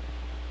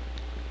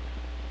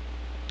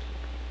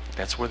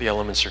 That's where the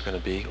elements are going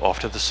to be, off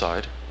to the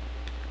side.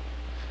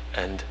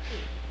 And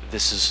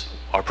this is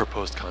our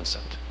proposed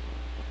concept,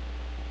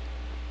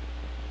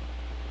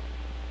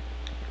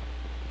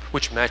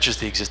 which matches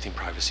the existing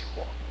privacy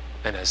wall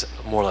and is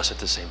more or less at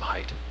the same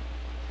height.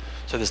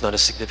 So there's not a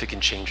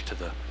significant change to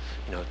the,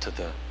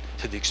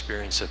 to the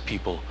experience of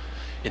people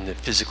in the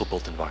physical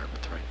built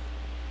environment, right?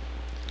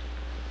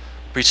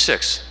 Breach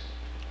 6.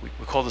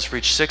 We call this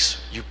Breach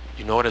 6.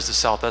 You know it as the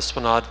South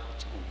Esplanade.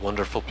 It's a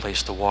wonderful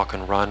place to walk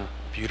and run,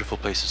 beautiful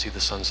place to see the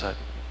sunset.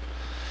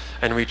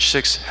 And Breach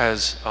 6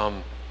 has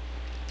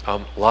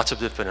lots of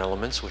different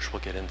elements, which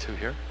we'll get into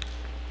here.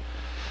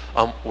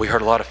 We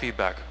heard a lot of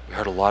feedback. We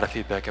heard a lot of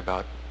feedback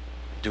about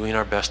doing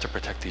our best to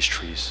protect these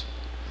trees,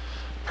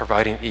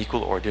 providing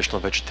equal or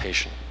additional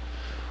vegetation.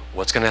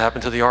 What's going to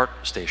happen to the art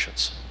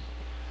stations?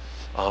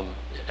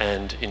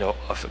 And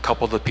a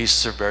couple of the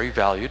pieces are very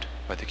valued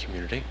by the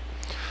community.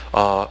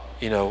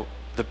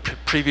 The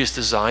previous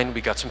design,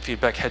 we got some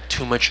feedback, had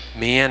too much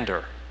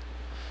meander.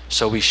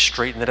 So we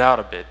straightened it out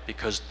a bit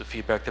because the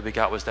feedback that we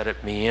got was that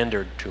it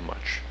meandered too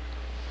much.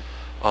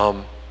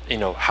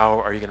 How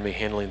are you going to be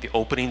handling the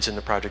openings in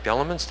the project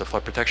elements, the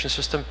flood protection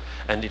system,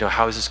 and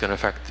how is this going to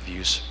affect the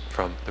views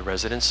from the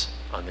residents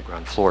on the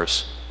ground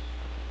floors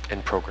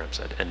and programs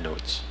and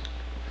nodes?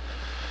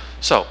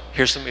 So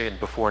here's some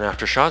before and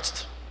after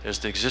shots. There's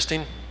the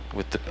existing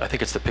with I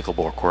think it's the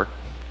pickleball court.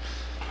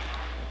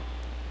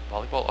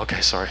 Volleyball?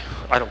 Okay, sorry.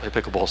 I don't play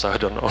pickleball, so I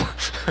don't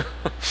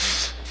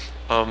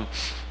know.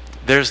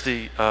 There's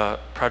the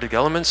project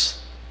elements.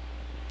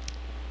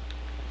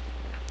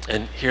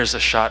 And here's a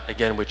shot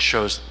again which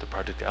shows the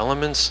project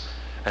elements,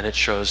 and it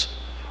shows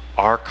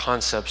our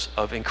concepts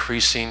of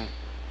increasing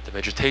the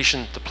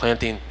vegetation, the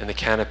planting, and the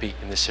canopy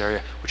in this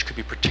area, which could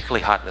be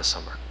particularly hot in the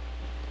summer.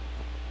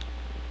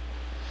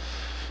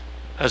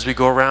 As we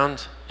go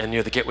around and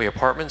near the Gateway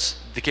Apartments,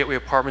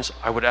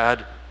 I would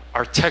add,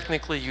 are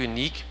technically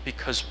unique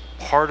because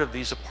part of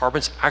these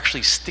apartments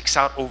actually sticks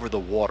out over the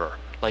water.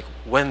 Like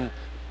when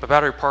the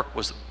Battery Park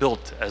was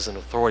built as an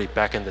authority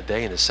back in the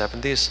day in the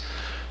 70s,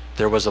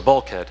 there was a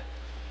bulkhead.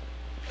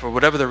 For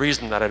whatever the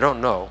reason that I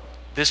don't know,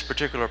 this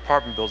particular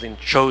apartment building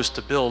chose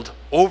to build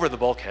over the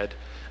bulkhead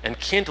and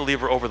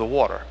cantilever over the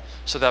water.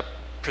 So that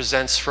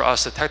presents for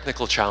us a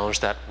technical challenge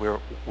that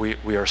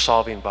we are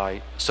solving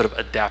by sort of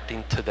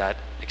adapting to that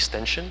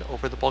extension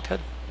over the bulkhead.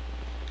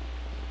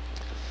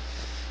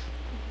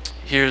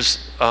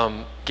 Here's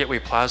Gateway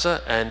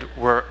Plaza, and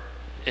we're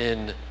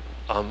in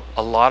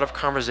a lot of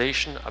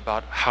conversation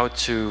about how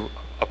to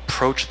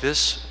approach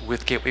this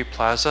with Gateway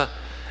Plaza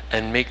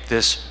and make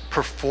this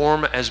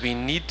perform as we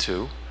need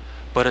to,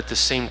 but at the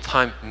same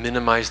time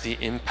minimize the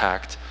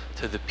impact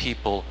to the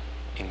people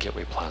in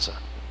Gateway Plaza.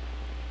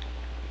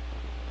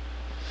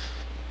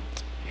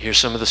 Here's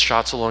some of the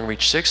shots along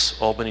Reach 6,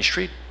 Albany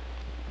Street,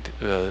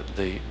 the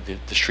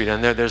street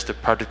end there. There's the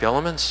project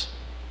elements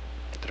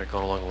that are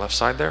going along the left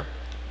side there.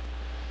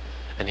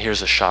 And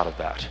here's a shot of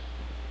that.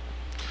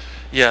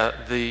 Yeah,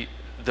 the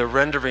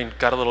rendering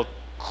got a little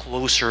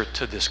closer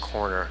to this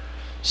corner,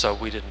 so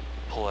we didn't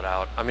pull it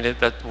out. I mean,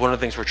 one of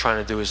the things we're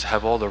trying to do is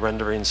have all the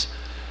renderings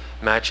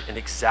match an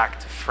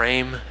exact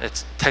frame.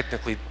 It's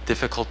technically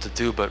difficult to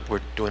do, but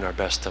we're doing our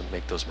best to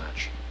make those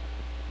match.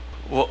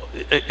 Well,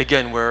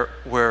 again,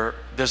 where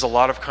there's a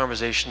lot of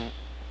conversation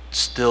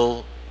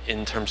still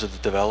in terms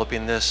of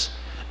developing this,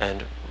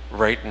 and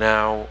right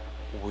now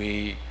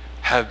we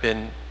have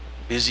been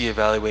busy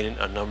evaluating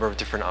a number of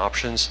different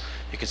options.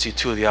 You can see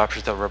two of the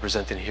options that we're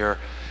representing here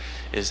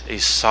is a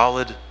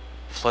solid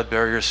flood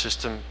barrier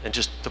system, and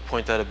just to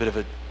point out a bit of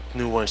a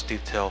nuanced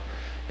detail,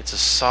 it's a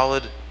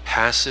solid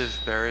passive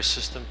barrier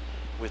system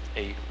with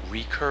a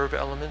recurve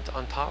element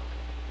on top.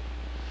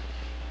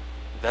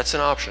 That's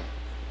an option.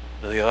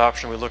 The other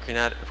option we're looking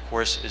at, of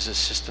course, is a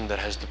system that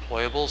has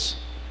deployables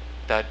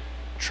that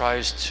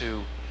tries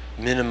to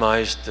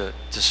minimize the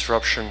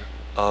disruption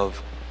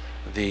of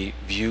the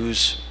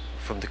views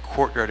from the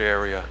courtyard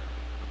area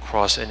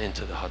across and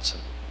into the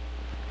Hudson.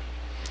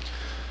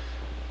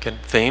 Again,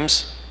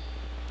 themes.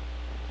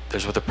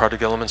 There's what the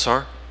project elements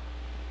are.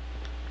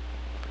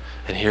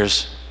 And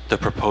here's the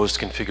proposed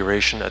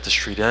configuration at the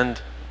street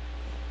end.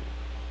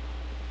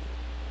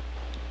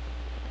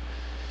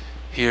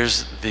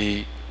 Here's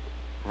the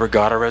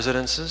regatta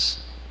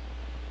residences.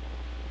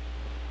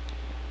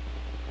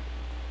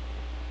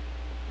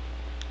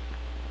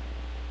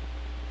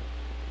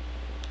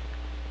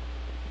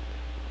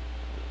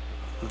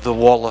 The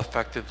wall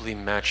effectively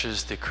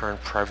matches the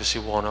current privacy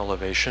wall and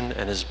elevation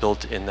and is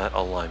built in that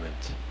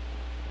alignment.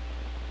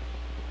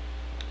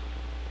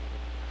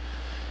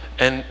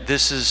 And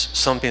this is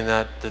something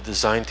that the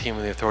design team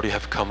and the authority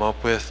have come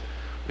up with.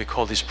 We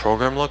call these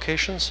program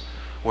locations,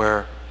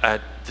 where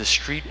at the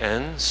street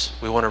ends,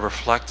 we want to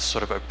reflect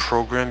sort of a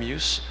program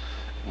use,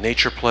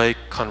 nature play,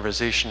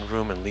 conversation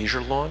room, and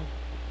leisure lawn.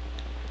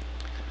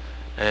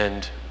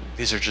 And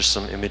these are just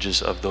some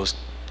images of those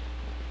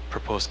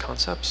proposed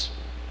concepts.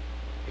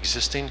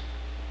 Existing,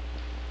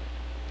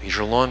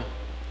 leisure lawn,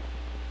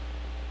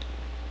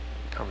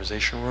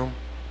 conversation room,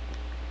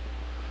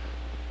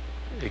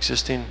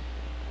 existing,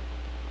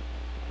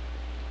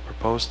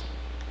 proposed,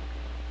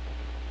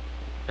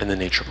 and the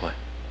nature play.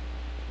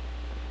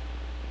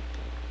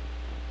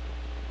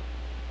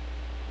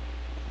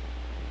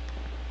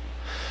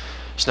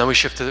 So now we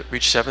shift to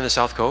Reach 7, the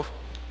South Cove.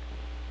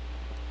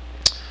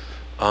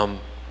 The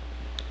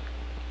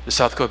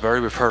South Cove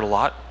area, we've heard a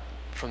lot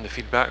from the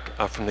feedback,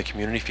 from the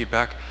community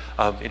feedback,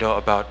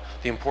 about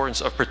the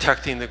importance of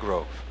protecting the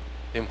grove.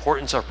 The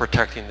importance of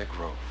protecting the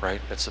grove,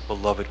 right? That's a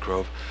beloved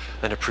grove.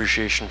 An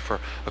appreciation for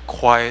a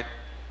quiet,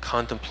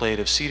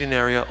 contemplative seating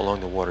area along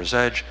the water's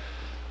edge.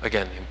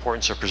 Again, the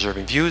importance of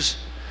preserving views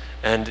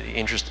and the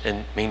interest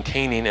in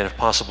maintaining and, if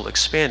possible,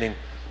 expanding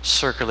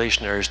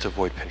circulation areas to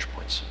avoid pinch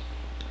points.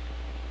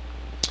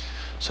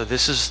 So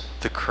this is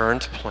the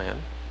current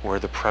plan where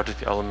the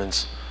project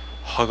elements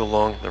hug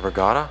along the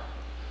regatta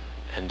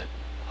and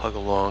hug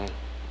along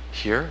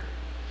here.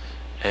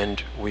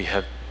 And we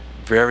have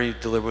very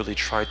deliberately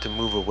tried to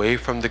move away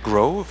from the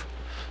grove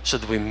so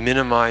that we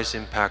minimize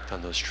impact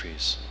on those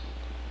trees.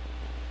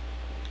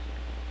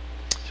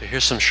 So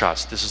here's some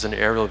shots. This is an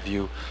aerial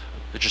view,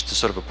 just a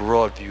sort of a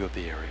broad view of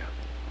the area.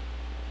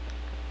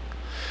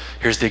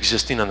 Here's the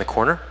existing on the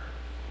corner.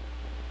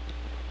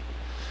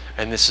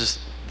 And this is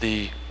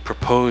the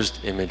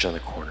proposed image on the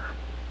corner.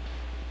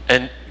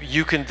 And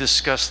you can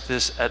discuss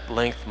this at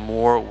length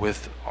more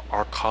with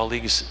our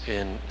colleagues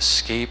in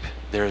SCAPE.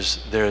 There's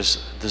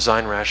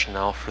design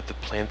rationale for the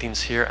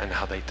plantings here and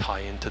how they tie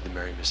into the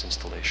Mary Miss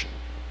installation.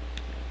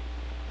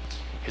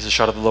 Here's a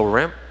shot of the lower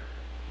ramp.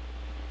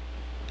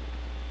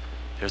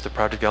 Here's the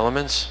project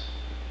elements.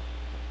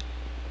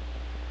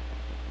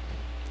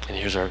 And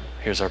here's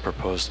our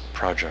proposed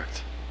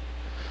project.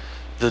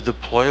 The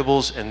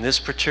deployables in this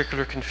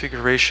particular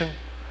configuration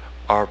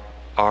are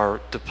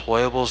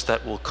deployables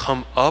that will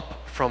come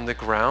up from the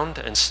ground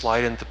and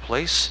slide into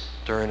place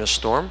during a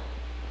storm.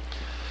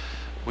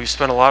 We've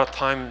spent a lot of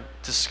time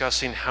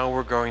discussing how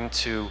we're going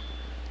to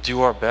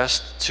do our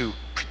best to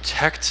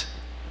protect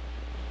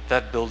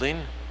that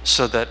building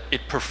so that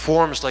it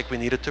performs like we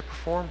need it to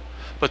perform,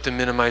 but to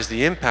minimize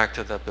the impact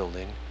of that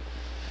building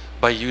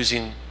by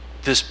using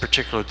this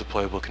particular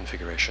deployable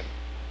configuration.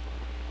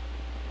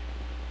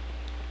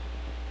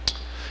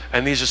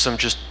 And these are some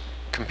just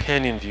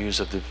companion views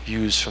of the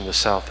views from the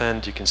south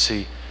end. You can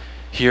see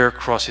here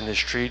crossing the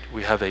street,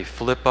 we have a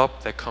flip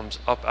up that comes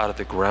up out of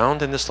the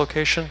ground in this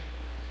location.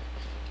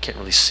 You can't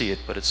really see it,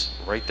 but it's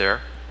right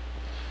there.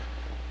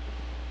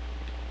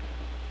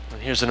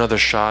 And here's another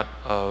shot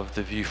of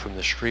the view from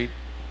the street,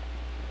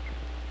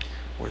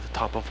 where the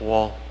top of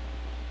wall,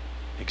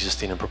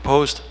 existing and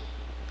proposed.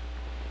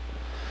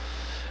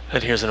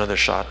 And here's another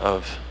shot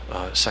of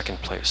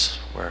second place,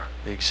 where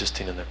the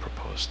existing and the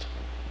proposed.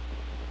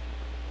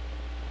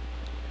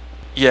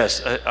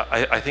 Yes,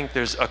 I think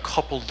there's a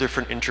couple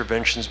different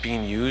interventions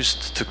being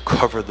used to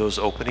cover those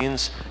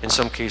openings. In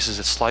some cases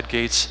it's slide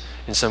gates,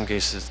 in some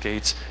cases it's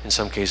gates, in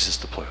some cases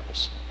it's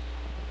deployables.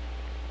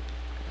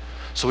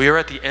 So we are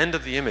at the end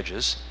of the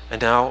images,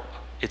 and now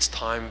it's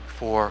time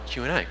for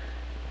Q&A.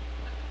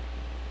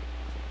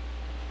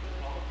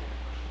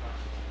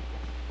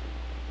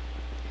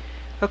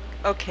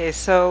 Okay,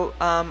 so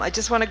I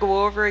just want to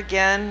go over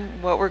again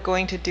what we're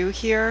going to do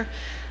here.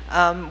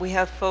 We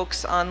have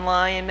folks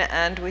online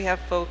and we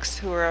have folks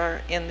who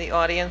are in the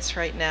audience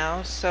right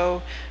now.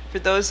 So for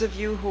those of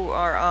you who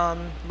are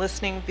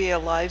listening via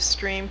live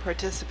stream,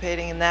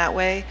 participating in that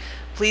way,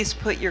 please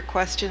put your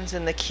questions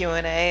in the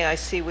Q&A. I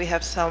see we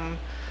have some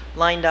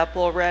lined up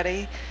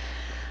already.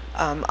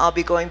 I'll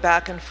be going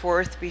back and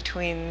forth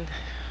between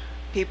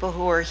people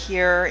who are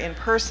here in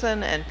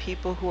person and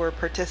people who are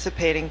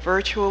participating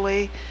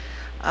virtually.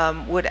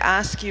 Would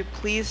ask you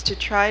please to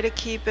try to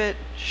keep it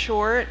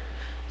short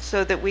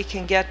so that we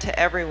can get to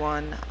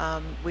everyone.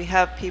 We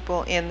have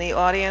people in the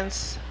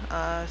audience,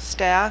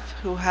 staff,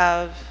 who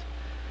have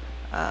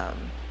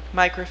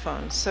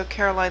microphones. So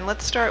Caroline,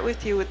 let's start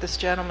with you with this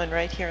gentleman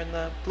right here in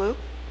the blue.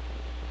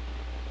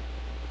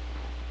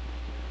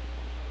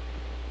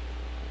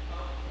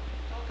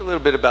 Talk a little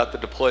bit about the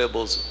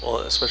deployables,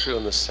 especially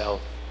on the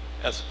South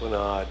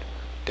Esplanade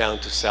down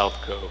to South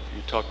Cove.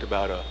 You talked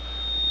about a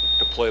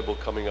deployable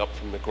coming up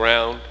from the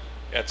ground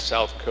at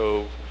South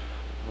Cove.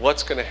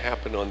 What's going to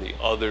happen on the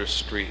other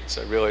streets?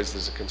 I realize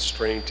there's a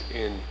constraint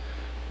in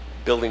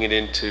building it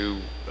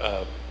into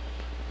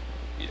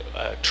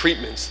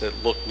treatments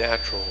that look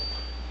natural,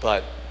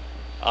 but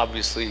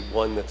obviously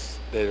one that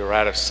are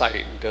out of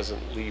sight and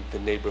doesn't leave the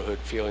neighborhood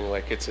feeling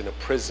like it's in a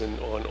prison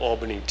on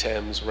Albany,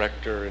 Thames,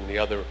 Rector, and the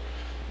other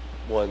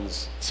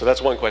ones. So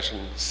that's one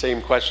question.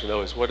 Same question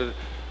though is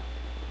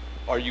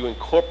are you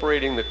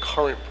incorporating the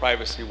current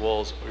privacy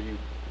walls, or are you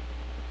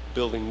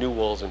building new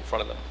walls in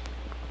front of them?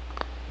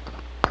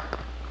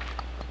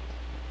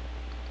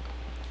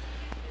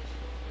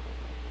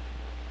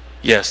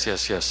 Yes.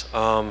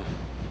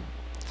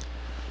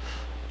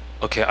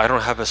 Okay, I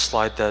don't have a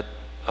slide that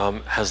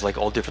has like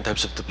all different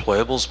types of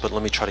deployables, but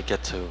let me try to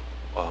get to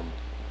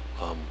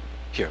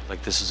here.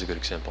 Like this is a good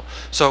example.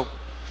 So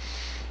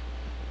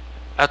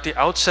at the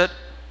outset,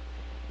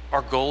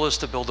 our goal is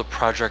to build a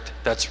project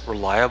that's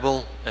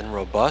reliable and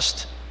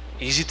robust,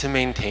 easy to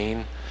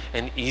maintain,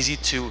 and easy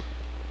to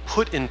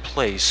put in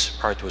place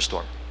prior to a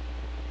storm.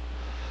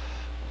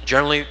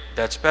 Generally,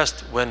 that's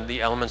best when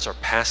the elements are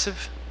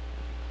passive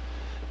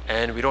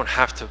and we don't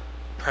have to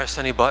press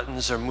any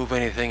buttons or move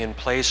anything in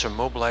place or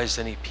mobilize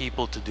any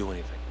people to do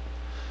anything.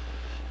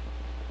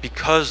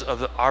 Because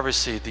of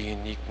obviously the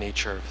unique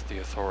nature of the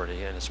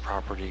authority and its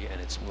property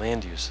and its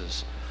land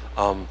uses,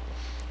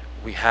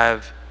 we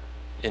have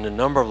in a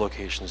number of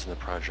locations in the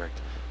project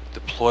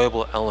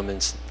deployable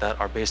elements that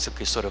are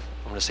basically sort of,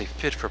 I'm going to say,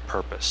 fit for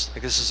purpose.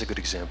 Like this is a good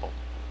example.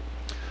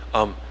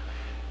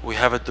 We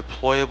have a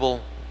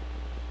deployable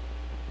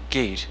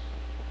gate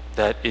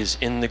that is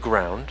in the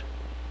ground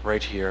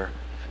right here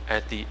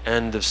at the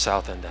end of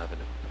South End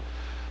Avenue.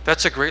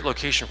 That's a great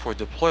location for a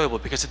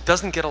deployable because it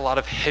doesn't get a lot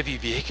of heavy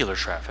vehicular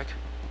traffic.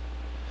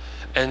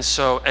 And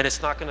so, and it's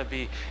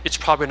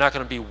probably not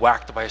going to be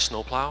whacked by a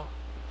snowplow.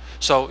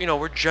 So, you know,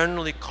 we're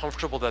generally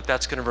comfortable that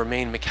that's going to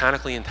remain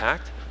mechanically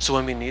intact. So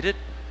when we need it,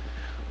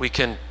 we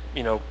can,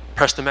 you know,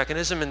 press the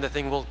mechanism and the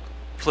thing will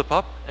flip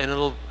up and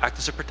it'll act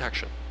as a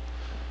protection.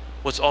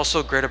 What's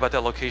also great about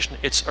that location,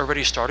 it's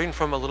already starting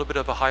from a little bit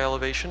of a high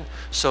elevation.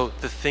 So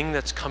the thing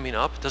that's coming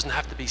up doesn't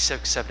have to be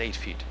 6, 7, 8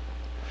 feet.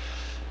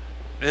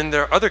 Then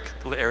there are other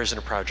areas in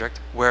the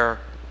project where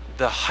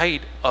the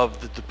height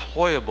of the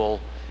deployable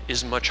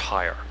is much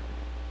higher.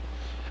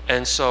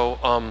 And so,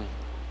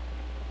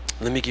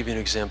 let me give you an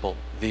example.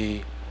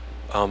 The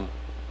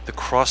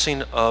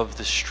crossing of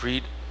the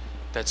street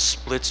that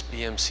splits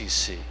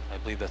BMCC, I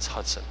believe that's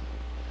Hudson.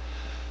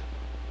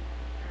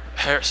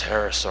 Harris,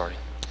 sorry.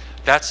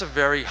 That's a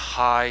very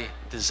high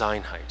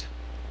design height.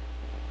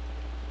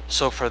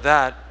 So for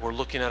that, we're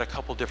looking at a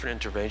couple different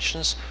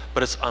interventions,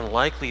 but it's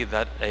unlikely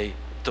that a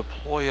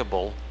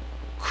deployable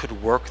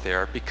could work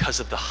there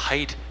because of the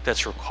height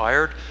that's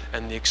required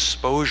and the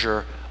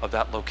exposure of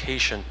that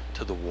location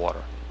to the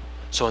water.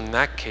 So in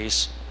that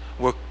case,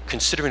 we're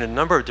considering a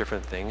number of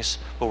different things,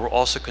 but we're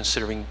also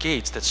considering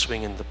gates that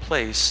swing into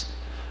place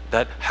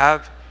that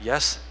have,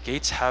 yes,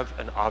 gates have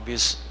an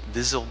obvious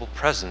visible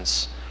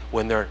presence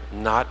when they're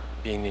not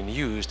being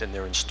used and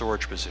they're in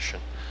storage position.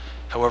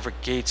 However,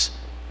 gates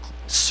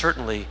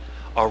certainly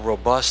are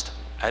robust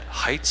at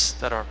heights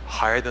that are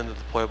higher than the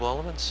deployable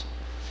elements,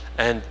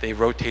 and they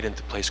rotate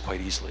into place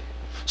quite easily.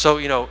 So,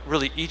 you know,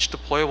 really each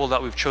deployable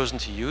that we've chosen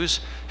to use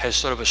has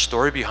sort of a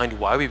story behind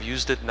why we've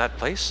used it in that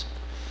place.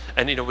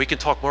 And, you know, we can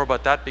talk more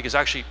about that because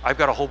actually I've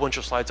got a whole bunch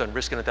of slides on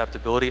risk and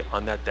adaptability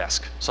on that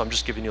desk. So I'm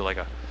just giving you like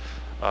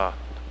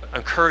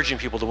encouraging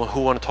people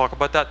who want to talk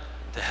about that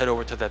to head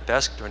over to that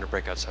desk during the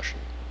breakout session.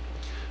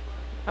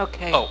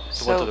 Okay. Oh,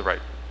 the one to the right.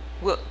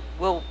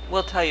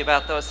 We'll tell you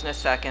about those in a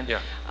second.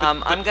 Yeah.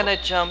 I'm going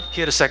to jump.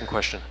 He had a second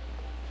question.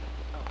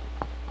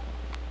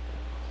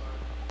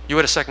 You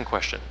had a second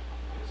question.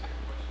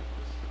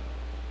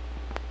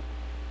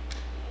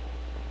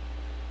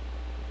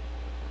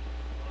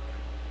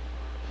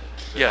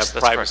 Yes,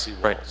 that's privacy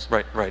correct.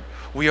 walls. Right.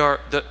 We are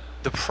the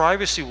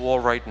privacy wall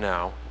right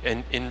now,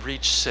 and in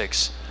Reach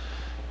 6,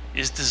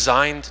 is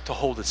designed to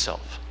hold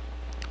itself,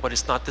 but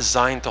it's not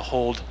designed to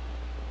hold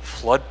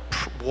flood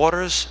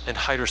waters and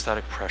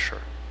hydrostatic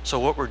pressure. So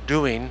what we're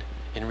doing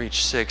in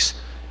Reach 6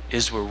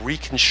 is we're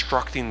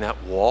reconstructing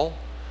that wall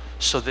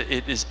so that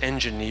it is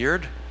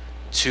engineered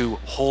to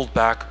hold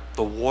back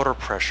the water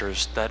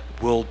pressures that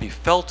will be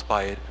felt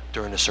by it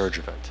during a surge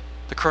event.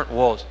 The current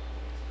wall is,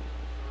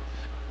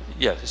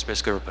 yeah, it's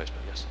basically a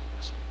replacement, yes.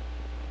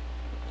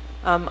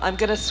 I'm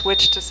going to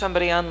switch to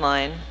somebody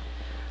online.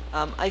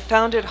 I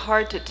found it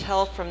hard to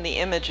tell from the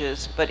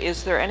images, but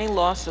is there any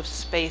loss of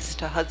space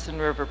to Hudson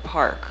River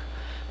Park?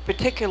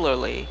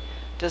 Particularly,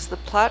 does the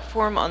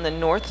platform on the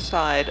north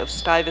side of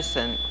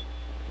Stuyvesant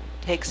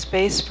take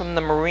space from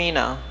the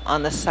marina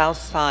on the south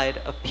side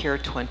of Pier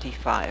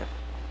 25?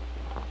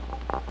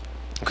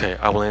 Okay,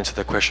 I will answer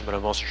that question, but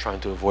I'm also trying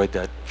to avoid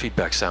that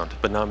feedback sound,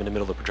 but now I'm in the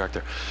middle of the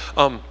projector.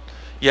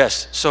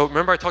 Yes, so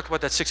remember I talked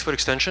about that 6-foot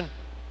extension?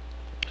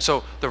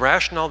 So the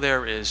rationale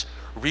there is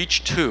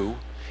Reach 2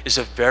 is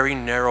a very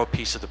narrow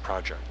piece of the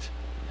project,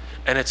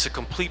 and it's a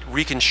complete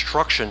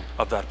reconstruction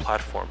of that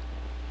platform.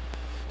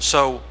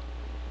 So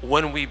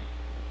when we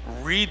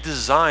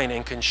redesign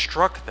and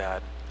construct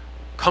that,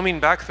 coming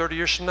back 30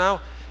 years from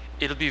now,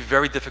 it'll be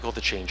very difficult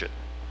to change it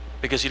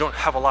because you don't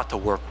have a lot to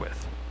work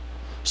with.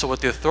 So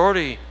what the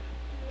authority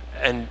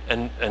and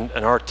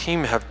our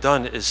team have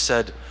done is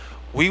said,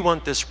 we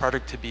want this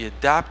product to be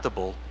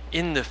adaptable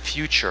in the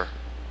future.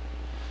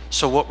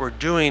 So what we're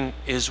doing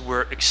is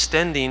we're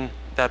extending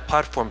that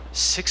platform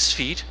 6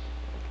 feet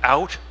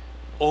out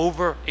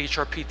over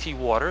HRPT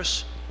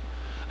waters,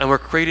 and we're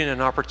creating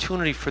an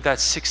opportunity for that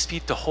 6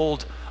 feet to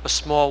hold a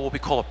small, what we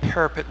call a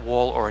parapet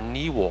wall or a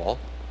knee wall,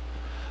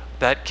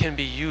 that can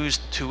be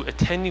used to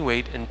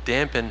attenuate and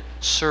dampen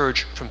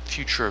surge from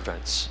future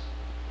events.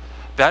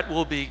 That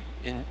will be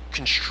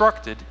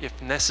constructed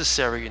if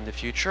necessary in the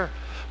future,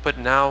 but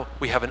now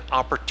we have an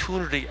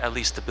opportunity at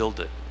least to build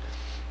it.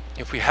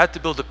 If we had to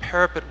build a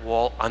parapet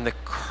wall on the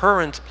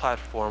current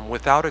platform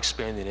without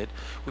expanding it,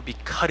 we'd be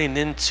cutting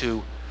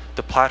into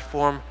the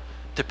platform,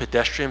 the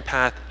pedestrian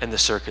path, and the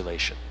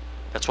circulation.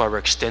 That's why we're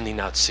extending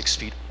out 6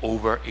 feet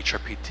over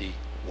HRPT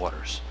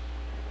waters.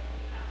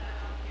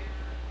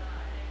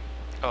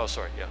 Oh,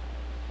 sorry, yeah.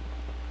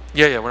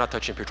 Yeah, we're not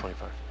touching Pier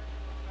 25.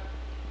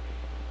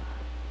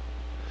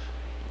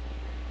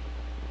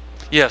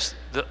 Yes,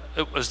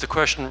 it was the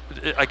question,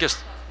 I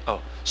guess,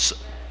 so,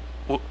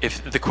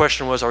 if the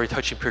question was, are we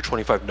touching Pier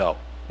 25? No,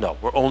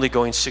 we're only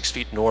going 6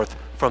 feet north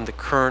from the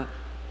current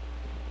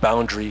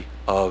boundary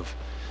of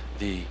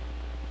the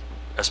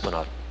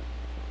Esplanade.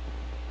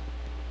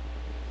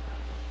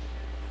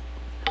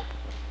 Let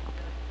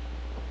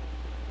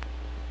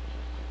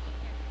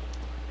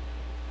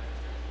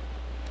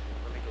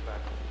me go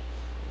back.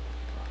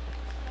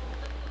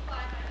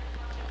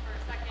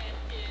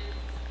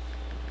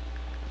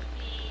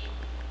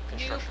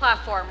 New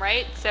platform,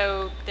 right?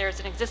 So there's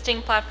an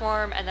existing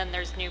platform and then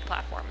there's new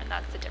platform, and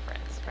that's the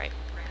difference, right?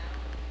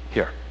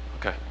 Here,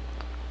 okay.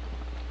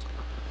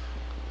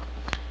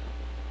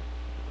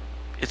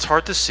 It's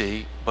hard to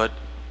see, but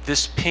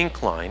this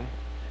pink line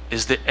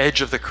is the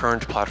edge of the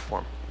current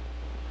platform.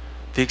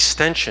 The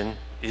extension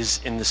is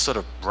in this sort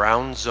of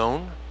brown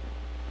zone.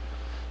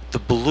 The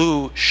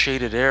blue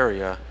shaded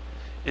area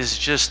is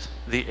just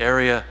the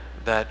area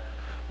that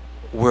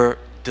we're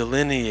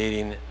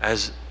delineating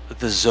as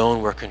the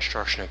zone where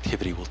construction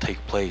activity will take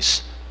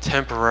place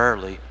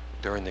temporarily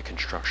during the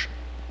construction.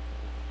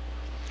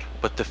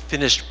 But the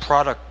finished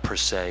product per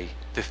se,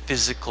 the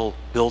physical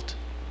built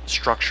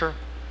structure,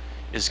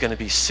 is going to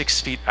be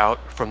 6 feet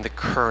out from the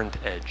current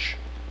edge.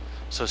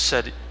 So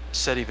said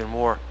even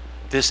more,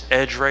 this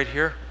edge right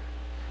here,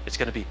 it's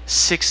going to be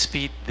 6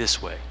 feet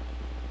this way.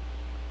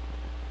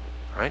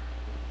 All right?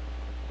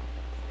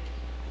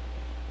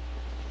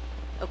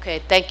 Okay,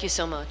 thank you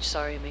so much.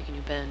 Sorry I'm making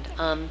you bend.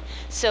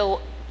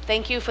 So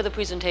thank you for the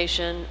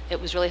presentation.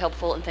 It was really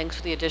helpful, and thanks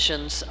for the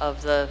additions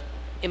of the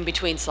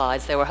in-between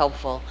slides. They were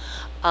helpful.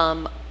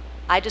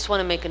 I just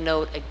want to make a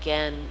note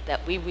again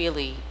that we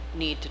really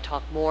need to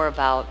talk more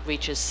about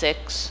reaches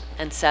 6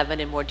 and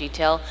 7 in more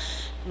detail.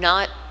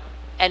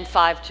 And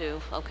 5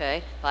 too,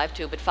 okay, 5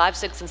 too, but 5,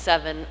 6, and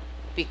 7,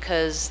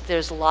 because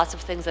there's lots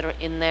of things that are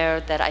in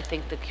there that I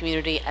think the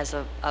community, as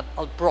a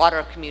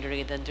broader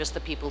community than just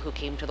the people who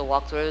came to the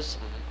walkthroughs,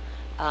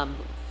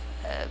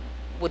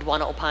 would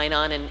want to opine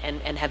on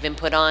and have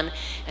input on.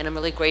 And I'm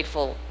really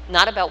grateful,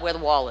 not about where the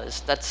wall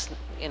is, that's,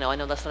 I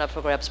know that's not up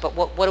for grabs, but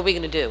what are we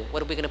going to do?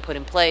 What are we going to put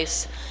in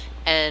place?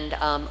 And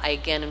I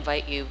again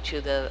invite you to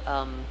the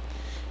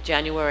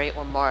January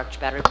or March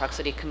Battery Park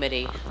City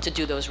Committee to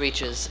do those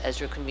reaches as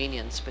your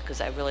convenience,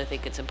 because I really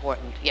think it's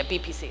important. Yeah,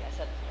 BPC, I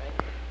said that,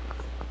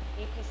 right?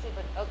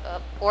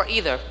 Or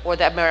either, or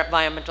the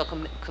environmental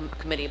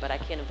committee, but I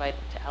can't invite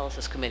to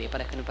Alice's committee,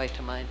 but I can invite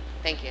to mine.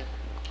 Thank you.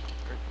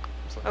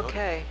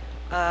 Okay,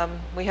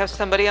 we have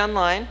somebody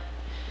online.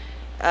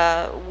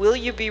 Will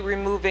you be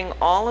removing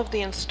all of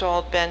the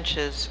installed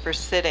benches for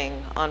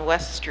sitting on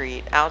West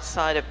Street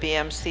outside of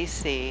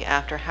BMCC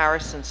after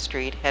Harrison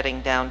Street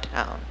heading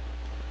downtown?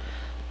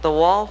 The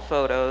wall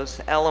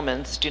photos,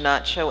 elements, do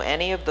not show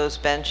any of those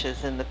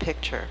benches in the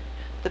picture.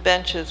 The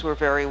benches were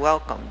very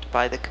welcomed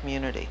by the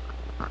community.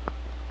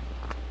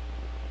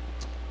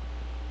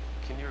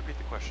 Can you repeat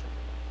the question?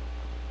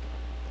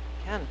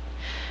 Ken,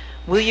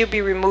 will you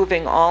be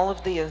removing all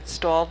of the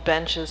installed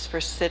benches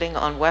for sitting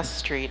on West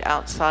Street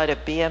outside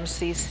of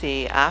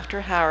BMCC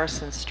after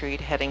Harrison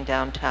Street heading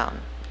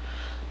downtown?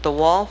 The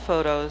wall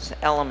photos,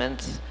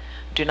 elements,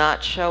 do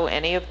not show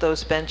any of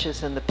those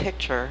benches in the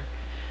picture.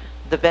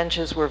 The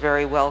benches were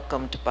very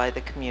welcomed by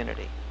the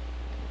community.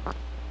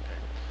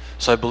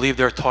 So I believe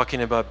they're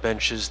talking about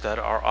benches that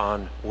are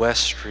on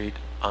West Street,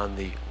 on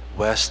the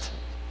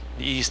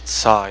east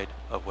side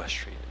of West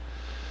Street.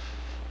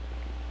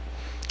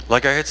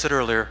 Like I had said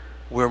earlier,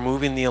 we're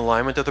moving the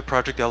alignment of the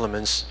project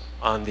elements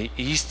on the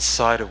east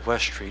side of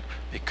West Street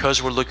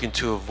because we're looking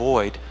to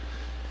avoid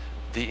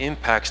the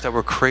impacts that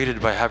were created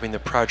by having the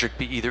project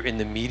be either in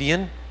the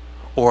median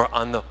or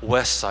on the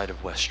west side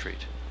of West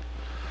Street.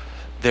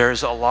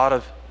 There's a lot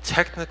of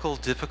technical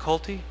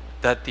difficulty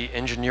that the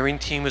engineering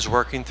team is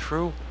working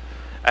through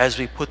as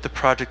we put the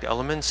project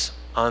elements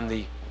on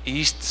the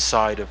east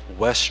side of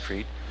West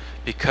Street,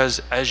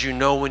 because as you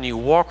know, when you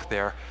walk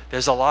there,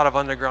 there's a lot of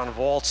underground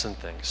vaults and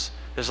things.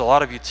 There's a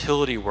lot of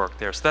utility work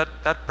there. So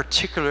that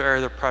particular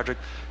area of the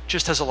project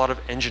just has a lot of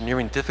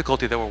engineering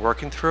difficulty that we're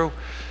working through,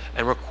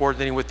 and we're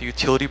coordinating with the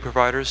utility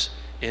providers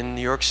in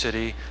New York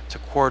City to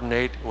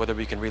coordinate whether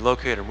we can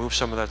relocate or move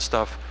some of that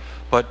stuff.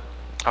 But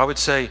I would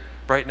say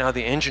right now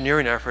the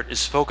engineering effort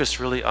is focused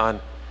really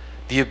on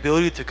the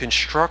ability to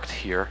construct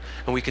here,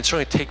 and we can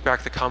certainly take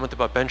back the comment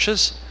about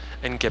benches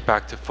and get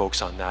back to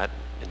folks on that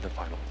in the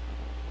final.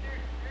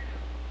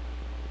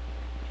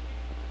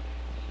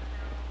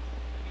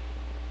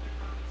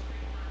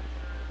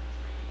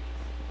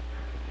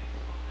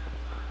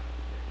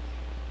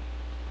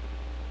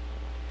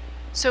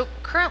 So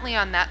currently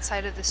on that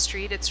side of the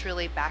street, it's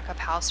really back of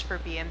house for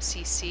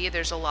BMCC.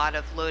 There's a lot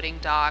of loading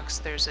docks,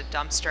 there's a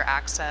dumpster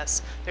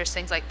access, there's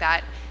things like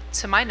that.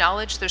 To my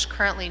knowledge, there's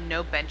currently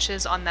no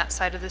benches on that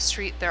side of the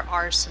street. There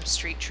are some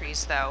street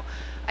trees though.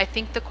 I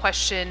think the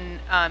question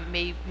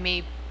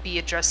may be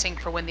addressing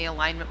for when the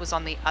alignment was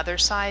on the other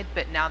side,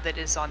 but now that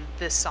it is on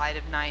this side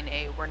of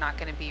 9A, we're not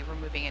going to be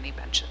removing any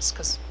benches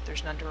because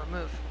there's none to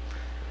remove.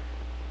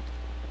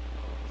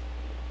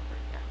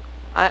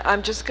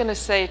 I'm just going to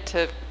say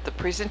to the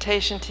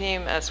presentation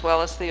team as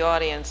well as the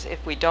audience,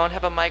 if we don't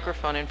have a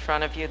microphone in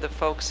front of you, the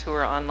folks who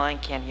are online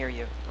can't hear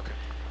you. Okay.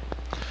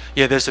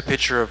 Yeah, there's a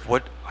picture of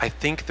what I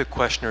think the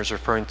questioner is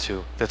referring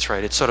to. That's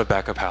right, it's sort of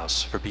back of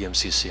house for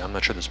BMCC. I'm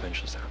not sure there's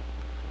benches there.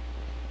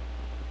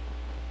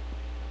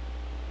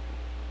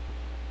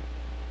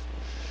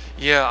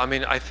 Yeah, I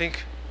mean, I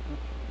think,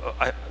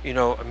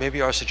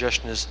 maybe our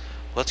suggestion is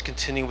let's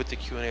continue with the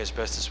Q&A as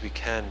best as we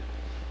can.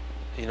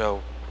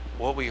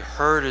 What we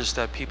heard is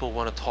that people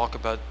want to talk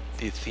about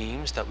the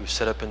themes that we've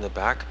set up in the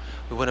back.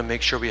 We want to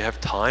make sure we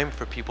have time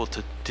for people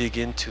to dig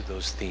into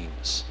those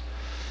themes.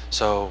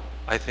 So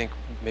I think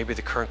maybe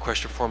the current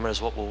question format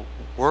is what we'll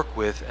work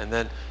with, and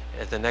then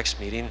at the next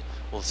meeting,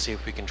 we'll see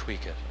if we can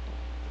tweak it.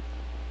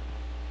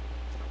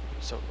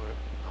 So.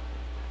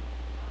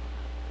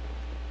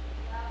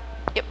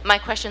 Yep, my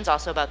question's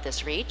also about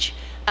this reach.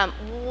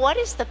 What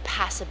is the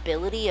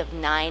passability of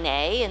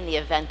 9A in the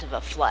event of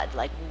a flood?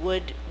 Like,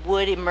 would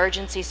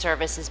emergency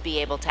services be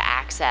able to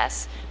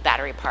access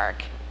Battery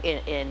Park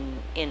in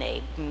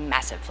a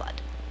massive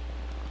flood?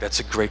 That's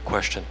a great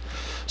question.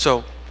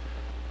 So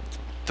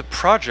the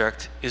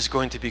project is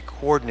going to be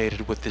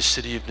coordinated with the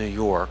City of New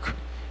York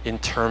in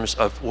terms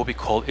of what we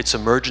call its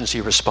emergency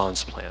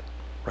response plan,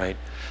 right?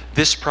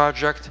 This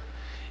project,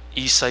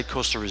 East Side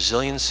Coastal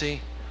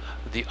Resiliency,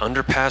 the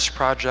underpass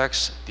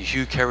projects, the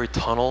Hugh Carey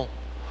Tunnel,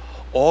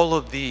 all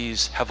of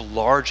these have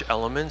large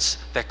elements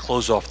that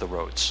close off the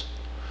roads.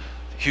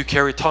 Hugh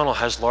Carey Tunnel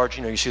has large,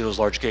 you see those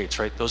large gates,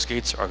 right? Those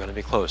gates are going to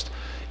be closed.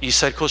 East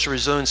Side Coastal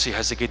Resiliency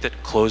has a gate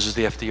that closes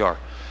the FDR.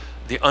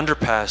 The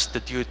underpass, the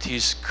DOT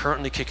is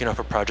currently kicking off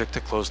a project to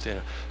close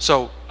the.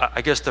 So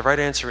I guess the right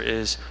answer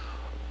is,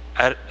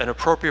 at an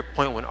appropriate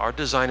point when our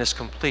design is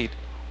complete,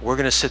 we're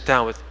going to sit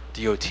down with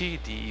DOT,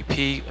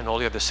 DEP, and all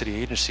the other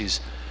city agencies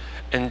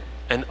and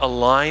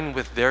align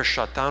with their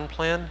shutdown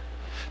plan,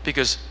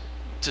 because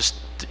just,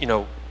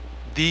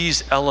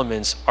 these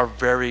elements are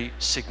very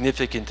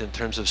significant in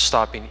terms of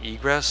stopping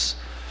egress.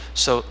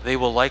 So they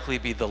will likely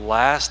be the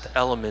last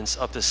elements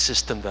of the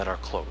system that are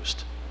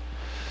closed.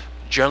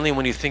 Generally,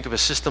 when you think of a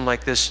system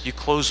like this, you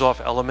close off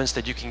elements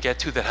that you can get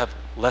to that have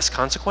less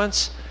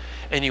consequence,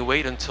 and you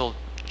wait until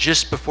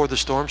just before the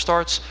storm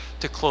starts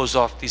to close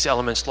off these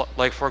elements.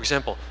 Like, for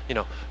example,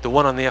 the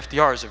one on the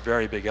FDR is a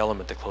very big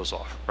element to close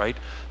off, right?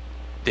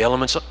 The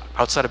elements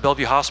outside of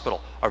Bellevue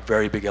Hospital are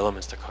very big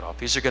elements to cut off.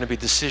 These are going to be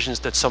decisions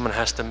that someone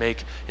has to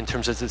make in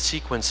terms of the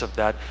sequence of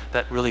that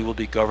really will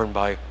be governed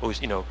by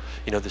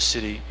the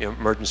city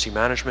emergency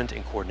management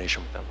in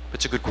coordination with them.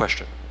 It's a good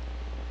question.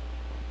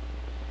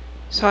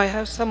 So I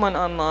have someone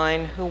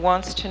online who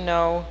wants to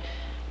know,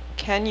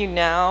 can you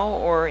now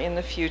or in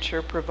the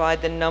future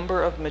provide the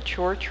number of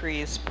mature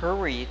trees per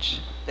reach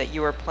that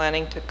you are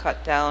planning to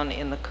cut down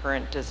in the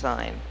current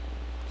design?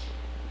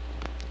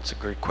 It's a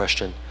great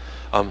question.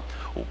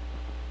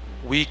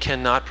 We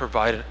cannot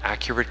provide an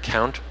accurate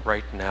count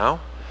right now,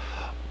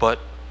 but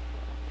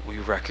we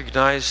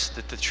recognize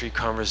that the tree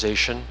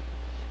conversation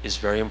is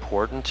very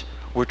important.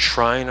 We're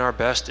trying our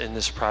best in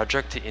this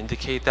project to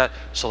indicate that.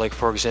 So like,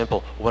 for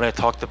example, when I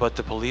talked about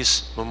the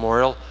police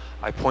memorial,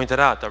 I pointed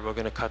out that we're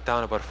going to cut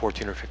down about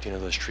 14 or 15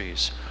 of those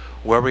trees.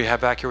 Where we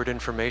have accurate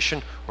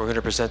information, we're going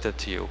to present it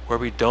to you. Where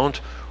we don't,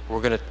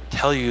 we're going to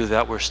tell you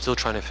that we're still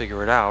trying to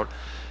figure it out.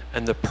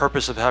 And the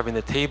purpose of having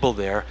the table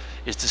there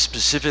is to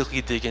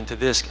specifically dig into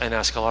this and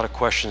ask a lot of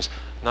questions,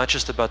 not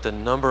just about the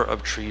number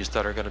of trees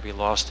that are going to be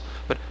lost,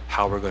 but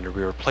how we're going to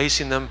be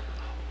replacing them,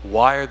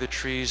 why are the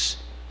trees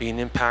being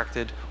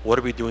impacted, what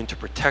are we doing to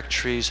protect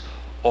trees.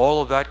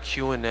 All of that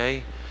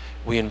Q&A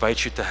we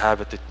invite you to have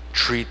at the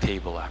tree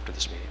table after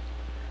this meeting.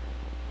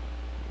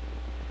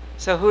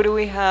 So who do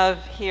we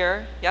have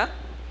here? Yeah?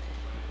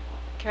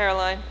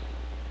 Caroline?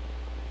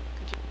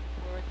 Could you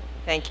come forward?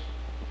 Thank you.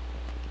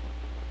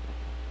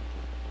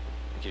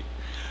 Thank you.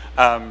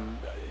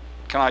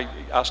 Can I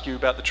ask you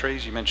about the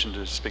trees? You mentioned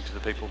to speak to the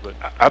people, but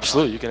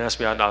Absolutely, you can ask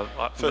me.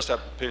 First up,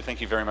 Peter,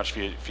 thank you very much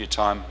for your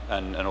time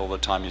and all the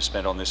time you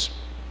spent on this.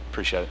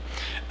 Appreciate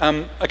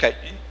it. Okay.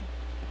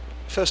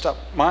 First up,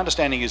 my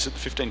understanding is that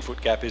the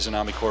 15-foot gap is an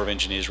Army Corps of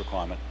Engineers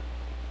requirement.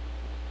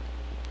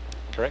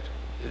 Correct?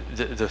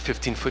 The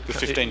 15-foot. The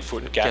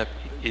 15-foot gap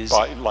is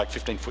by like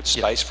 15-foot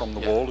space from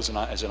the wall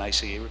as an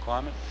ACE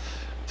requirement.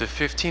 The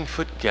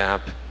 15-foot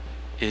gap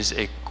is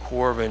a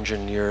Corps of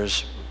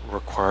Engineers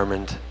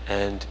requirement,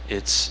 and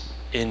it's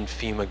in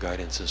FEMA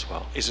guidance as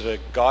well. Is it a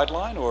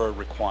guideline or a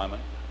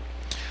requirement?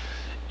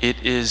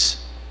 It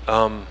is.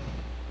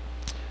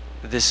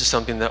 This is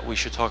something that we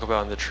should talk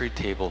about on the tree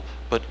table,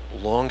 but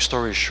long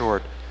story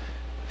short,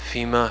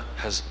 FEMA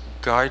has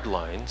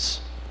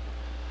guidelines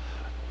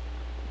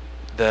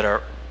that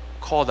are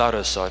called out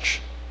as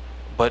such,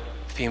 but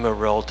FEMA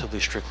relatively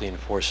strictly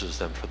enforces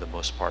them for the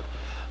most part.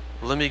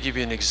 Let me give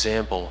you an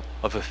example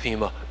of a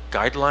FEMA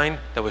guideline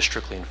that was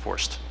strictly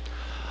enforced.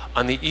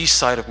 On the east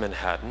side of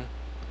Manhattan,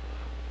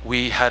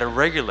 we had a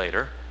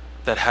regulator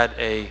that had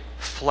a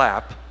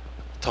flap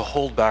to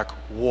hold back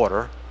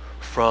water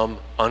from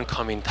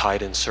oncoming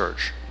tide and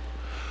surge.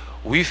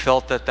 We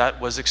felt that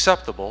that was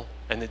acceptable,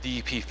 and the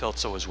DEP felt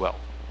so as well.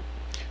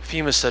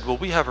 FEMA said, well,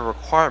 we have a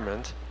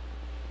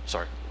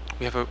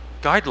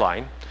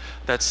guideline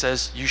that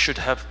says you should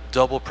have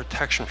double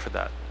protection for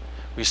that.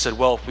 We said,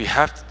 well, if we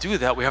have to do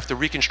that, we have to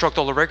reconstruct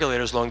all the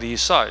regulators along the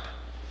east side.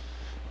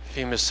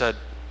 FEMA said,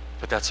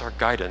 but that's our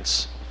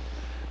guidance.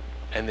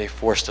 And they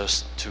forced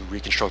us to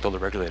reconstruct all the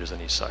regulators on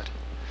the east side.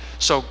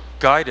 So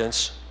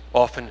guidance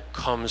often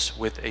comes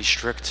with a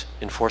strict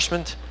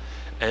enforcement,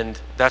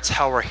 and that's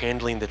how we're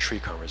handling the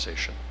tree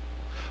conversation.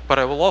 But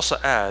I will also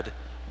add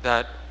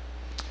that,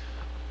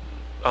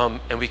 and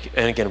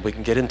again, we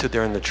can get into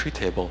there in the tree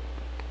table,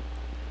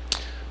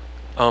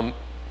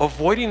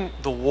 avoiding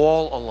the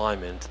wall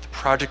alignment, the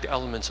project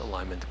elements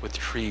alignment with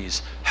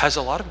trees has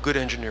a lot of good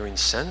engineering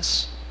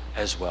sense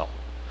as well.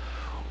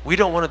 We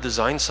don't want to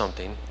design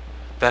something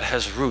that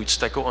has roots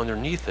that go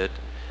underneath it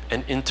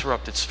and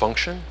interrupt its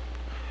function.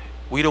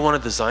 We don't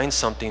want to design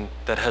something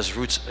that has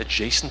roots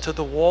adjacent to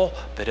the wall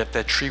that if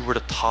that tree were to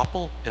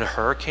topple in a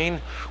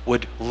hurricane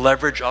would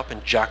leverage up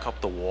and jack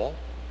up the wall.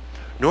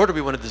 Nor do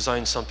we want to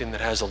design something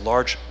that has a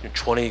large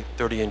 20,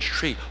 30-inch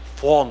tree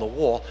fall on the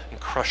wall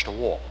and crush the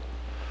wall.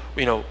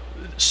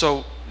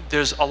 So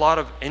there's a lot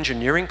of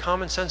engineering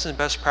common sense and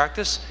best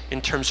practice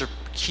in terms of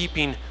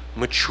keeping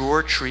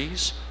mature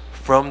trees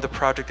from the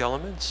project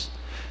elements.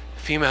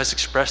 FEMA has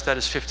expressed that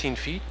as 15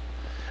 feet.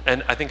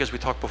 And I think as we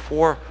talked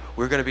before,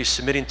 we're going to be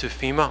submitting to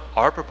FEMA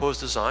our proposed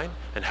design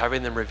and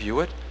having them review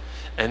it.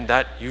 And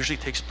that usually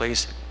takes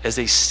place as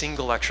a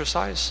single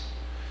exercise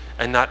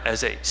and not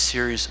as a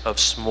series of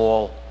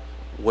small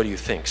what do you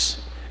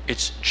thinks.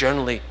 It's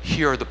generally,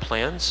 here are the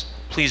plans,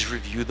 please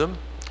review them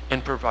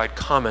and provide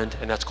comment,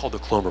 and that's called the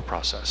CLOMR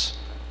process.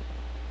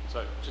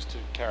 So just to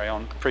carry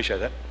on, appreciate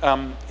that.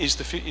 Is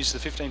the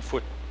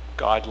 15-foot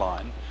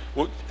guideline,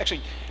 well,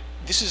 actually,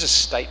 this is a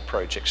state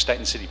project, state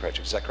and city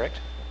project, is that correct?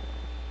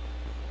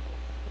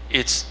 The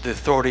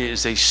authority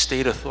is a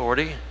state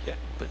authority. Yeah.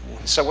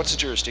 So what's the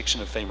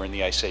jurisdiction of FEMA in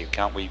the AC?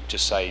 Can't we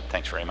just say,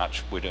 thanks very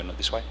much, we're doing it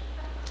this way?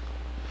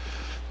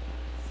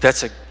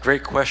 That's a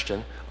great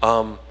question.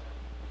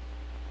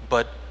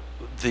 But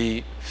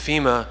the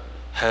FEMA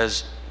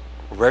has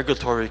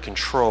regulatory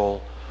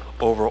control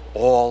over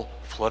all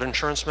flood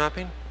insurance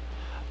mapping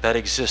that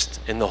exists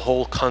in the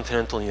whole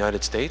continental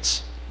United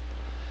States.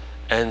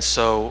 And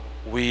so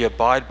we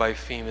abide by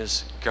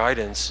FEMA's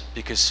guidance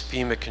because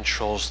FEMA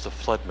controls the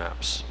flood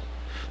maps.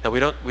 Now we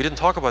didn't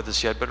talk about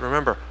this yet, but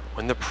remember,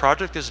 when the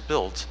project is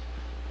built,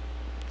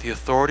 the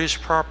authority's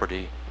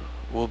property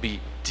will be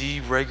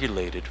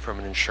deregulated from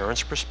an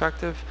insurance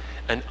perspective,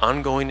 and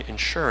ongoing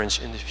insurance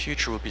in the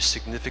future will be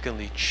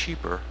significantly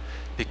cheaper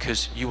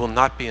because you will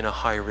not be in a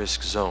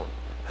high-risk zone.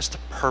 That's the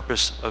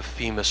purpose of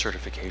FEMA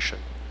certification.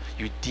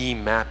 You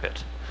demap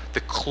it.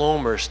 The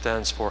CLOMR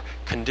stands for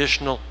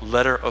Conditional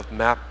Letter of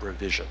Map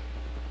Revision.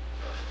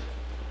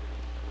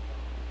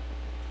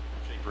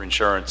 Cheaper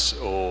insurance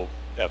or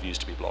our views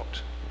to be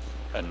blocked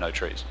and no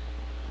trees.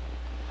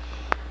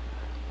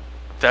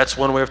 That's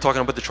one way of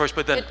talking about the choice,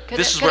 but then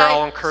this is where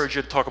I'll encourage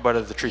you to talk about it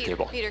at the tree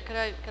table. Peter, could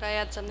I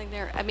add something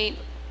there? I mean,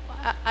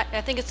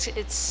 I think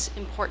it's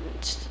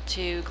important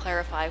to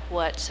clarify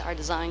what our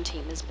design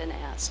team has been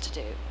asked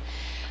to do.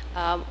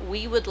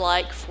 We would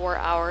like for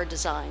our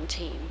design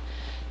team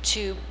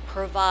to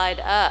provide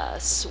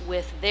us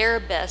with their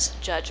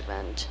best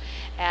judgment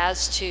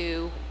as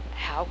to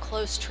how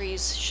close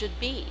trees should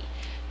be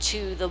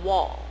to the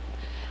wall.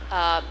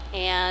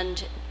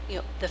 And you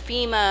know, the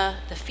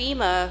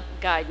FEMA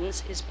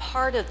guidance is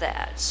part of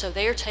that, so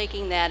they're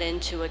taking that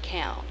into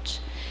account.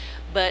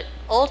 But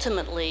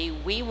ultimately,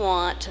 we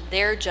want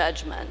their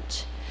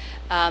judgment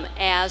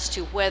as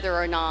to whether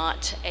or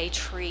not a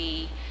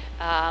tree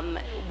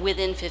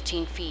within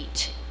 15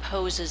 feet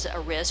poses a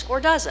risk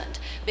or doesn't.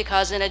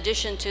 Because in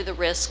addition to the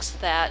risks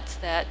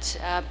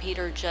that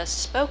Peter just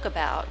spoke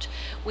about,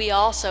 we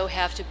also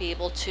have to be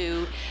able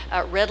to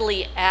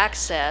readily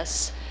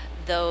access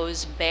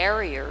those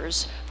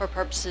barriers for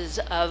purposes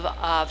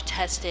of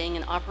testing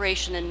and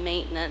operation and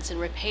maintenance and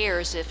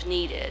repairs if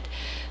needed.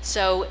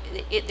 So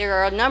there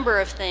are a number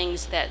of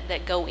things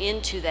that go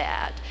into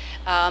that.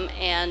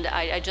 And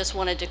I just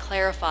wanted to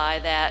clarify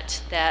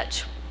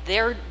that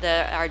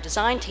our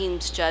design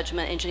team's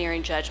judgment,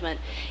 engineering judgment,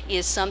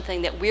 is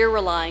something that we're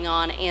relying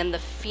on, and the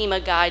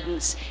FEMA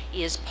guidance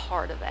is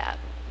part of that.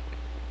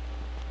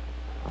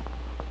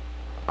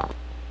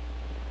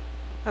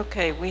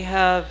 Okay, we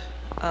have,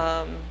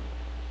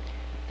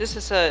 this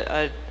is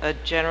a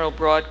general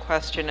broad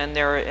question, and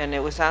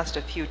it was asked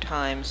a few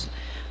times.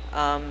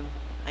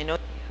 I know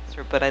the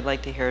answer, but I'd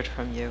like to hear it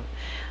from you.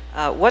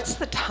 What's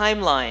the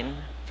timeline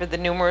for the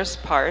numerous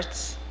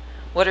parts?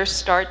 What are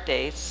start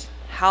dates?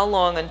 How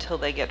long until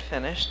they get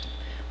finished?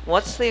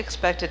 What's the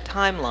expected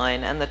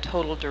timeline and the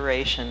total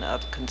duration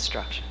of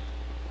construction?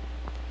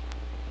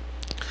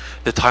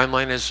 The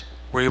timeline is,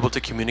 we're able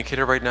to communicate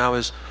it right now,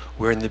 is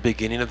we're in the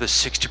beginning of the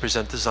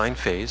 60% design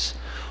phase.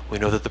 We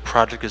know that the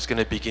project is going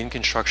to begin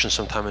construction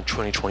sometime in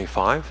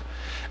 2025.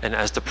 And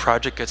as the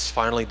project gets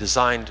finally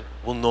designed,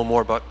 we'll know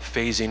more about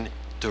phasing,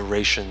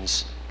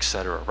 durations,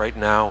 etc. Right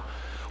now,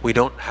 we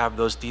don't have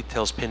those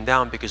details pinned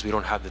down because we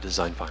don't have the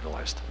design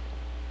finalized.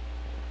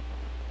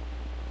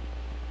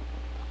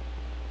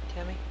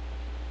 Tammy?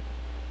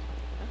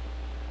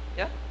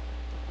 Yeah?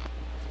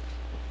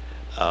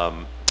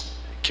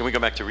 Can we go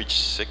back to Reach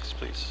 6,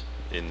 please,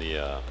 in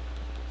the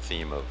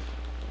theme of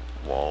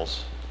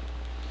walls?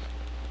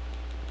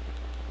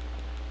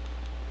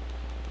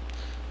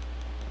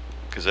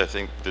 Because I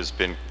think there's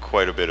been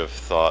quite a bit of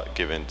thought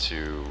given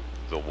to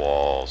the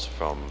walls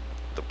from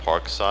the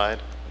park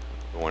side.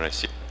 But when I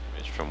see the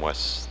image from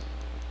West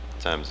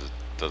Thames, it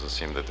doesn't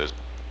seem that there's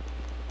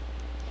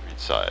street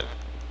side.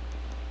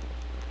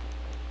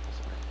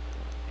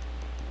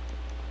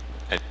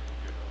 And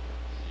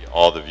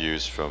all the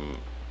views from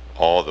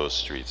all those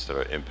streets that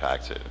are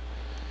impacted.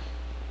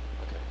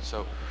 Okay,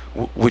 so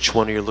which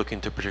one are you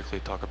looking to particularly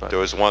talk about? There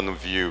was one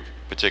view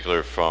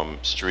particular from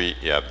street,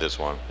 yeah, this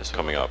one is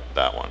coming up,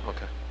 that one.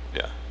 Okay.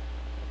 Yeah.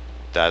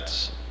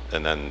 That's,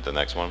 and then the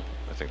next one,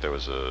 I think there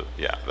was a,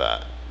 yeah,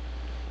 that.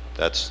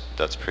 That's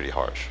pretty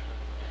harsh.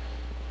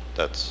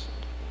 That's,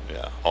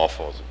 yeah,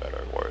 awful is a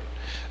better word.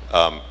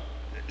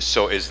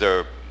 So is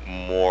there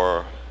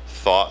more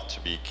thought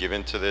to be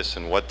given to this,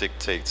 and what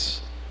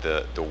dictates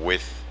the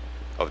width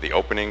of the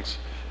openings?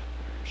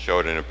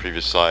 Showed in a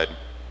previous slide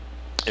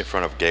in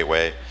front of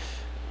Gateway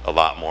a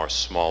lot more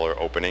smaller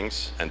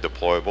openings and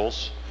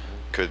deployables.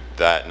 Could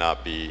that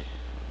not be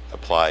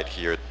applied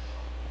here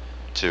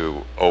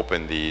to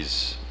open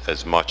these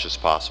as much as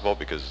possible,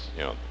 because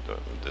you know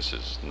this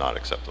is not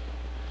acceptable?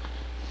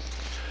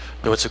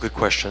 No, it's a good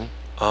question.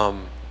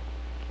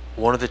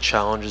 One of the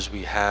challenges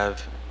we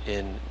have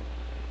in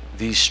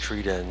these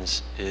street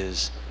ends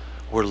is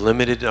we're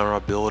limited in our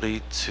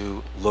ability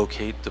to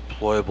locate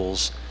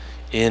deployables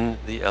in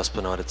the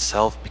esplanade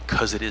itself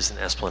because it is an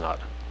esplanade,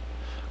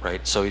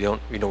 right? So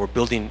we're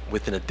building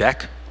within a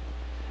deck,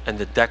 and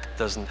the deck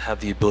doesn't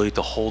have the ability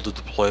to hold a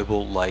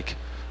deployable like,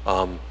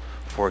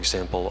 for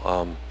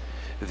example,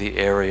 the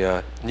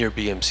area near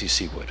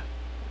BMCC would.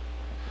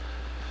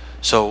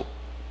 So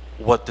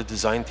what the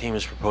design team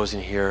is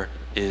proposing here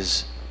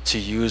is to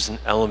use an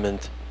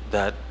element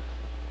that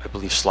I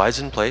believe slides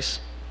in place,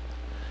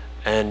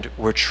 and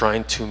we're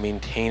trying to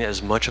maintain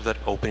as much of that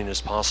opening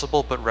as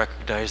possible, but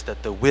recognize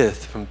that the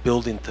width from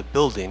building to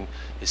building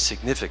is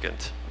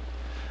significant.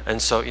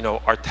 And so, you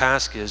know, our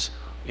task is,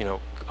 you know,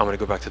 I'm going to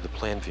go back to the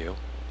plan view.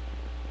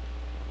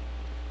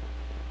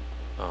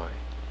 Oh,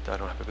 I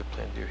don't have a good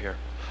plan view here.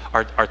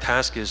 Our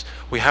task is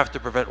we have to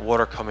prevent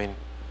water coming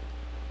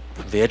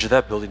from the edge of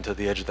that building to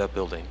the edge of that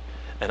building.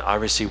 And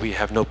obviously we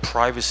have no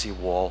privacy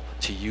wall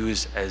to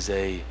use as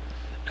a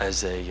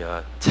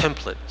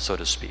template, so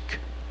to speak.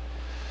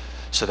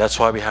 So that's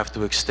why we have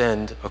to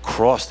extend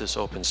across this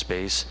open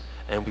space,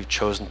 and we've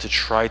chosen to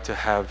try to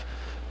have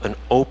an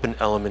open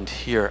element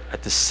here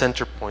at the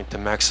center point to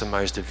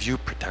maximize the view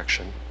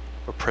protection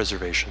or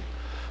preservation.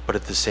 But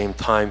at the same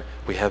time,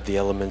 we have the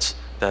elements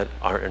that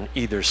are on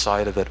either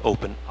side of that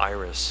open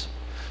iris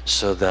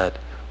so that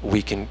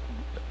we can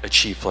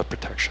achieve flood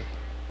protection.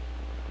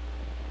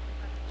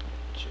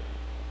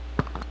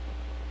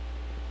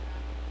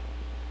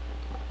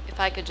 If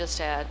I could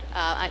just add,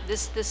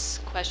 this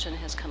question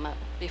has come up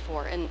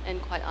before, and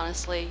quite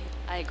honestly,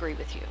 I agree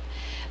with you.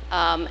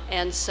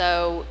 And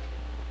so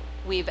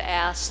we've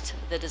asked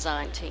the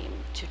design team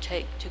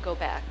to go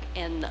back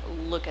and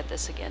look at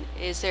this again.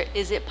 Is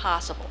it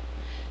possible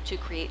to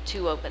create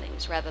 2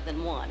 openings rather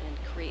than 1,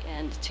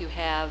 and to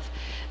have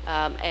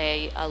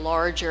a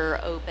larger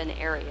open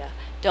area?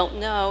 Don't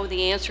know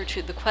the answer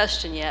to the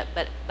question yet,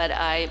 but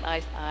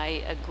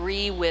I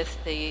agree with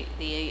the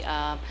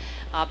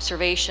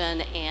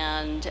observation,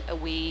 and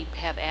we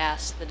have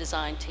asked the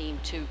design team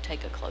to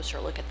take a closer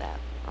look at that.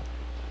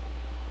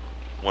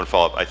 One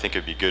follow-up, I think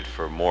it'd be good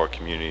for more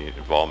community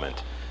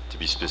involvement to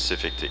be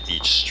specific to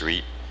each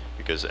street,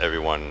 because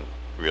everyone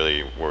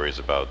really worries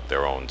about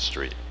their own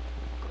street.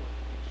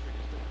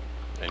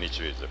 And each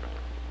street is different.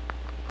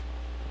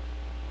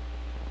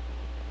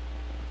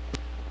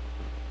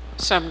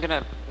 So I'm going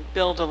to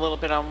build a little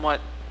bit on what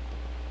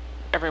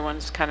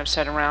everyone's kind of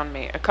said around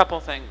me. A couple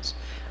things.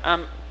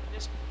 In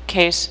this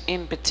case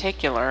in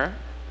particular,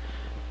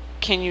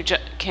 can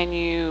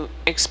you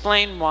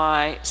explain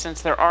why,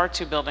 since there are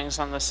 2 buildings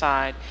on the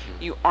side,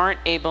 you aren't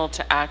able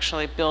to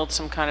actually build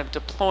some kind of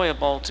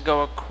deployable to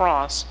go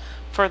across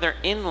further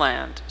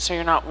inland, so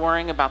you're not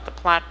worrying about the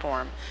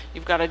platform?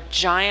 You've got a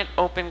giant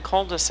open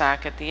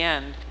cul-de-sac at the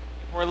end.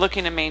 We're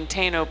looking to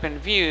maintain open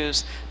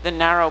views, the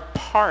narrow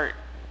part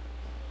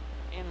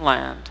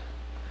inland.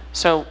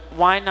 So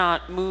why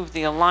not move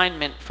the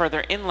alignment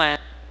further inland,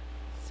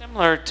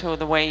 similar to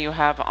the way you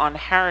have on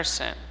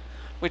Harrison,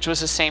 which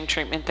was the same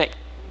treatment that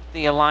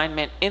the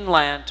alignment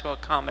inland to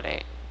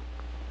accommodate?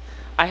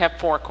 I have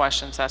 4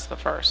 questions. That's the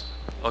first.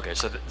 Okay,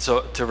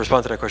 so to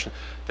respond to that question,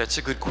 that's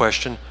a good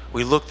question.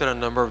 We looked at a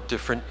number of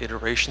different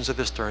iterations of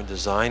this during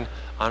design.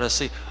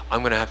 Honestly, I'm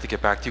going to have to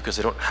get back to you because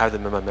I don't have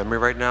them in my memory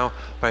right now.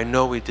 But I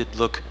know we didn't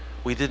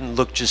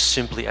look just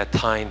simply at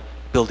tying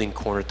building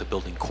corner to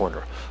building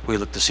corner. We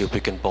looked to see if we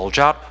can bulge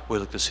out. We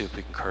looked to see if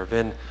we can curve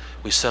in.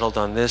 We settled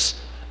on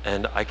this,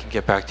 and I can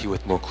get back to you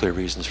with more clear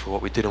reasons for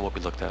what we did and what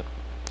we looked at.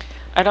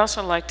 I'd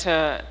also like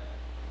to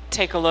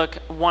take a look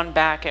one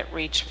back at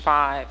Reach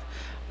 5.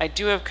 I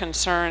do have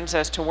concerns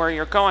as to where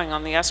you're going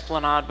on the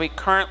Esplanade. We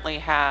currently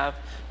have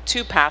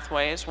 2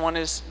 pathways. One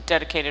is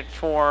dedicated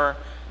for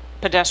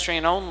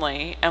pedestrian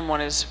only, and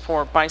one is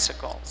for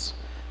bicycles.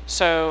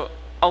 So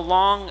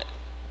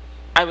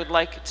I would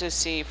like to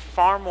see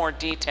far more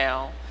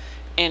detail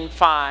in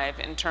 5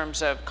 in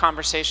terms of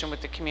conversation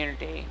with the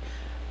community.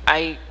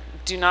 I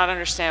do not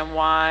understand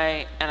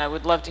why, and I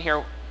would love to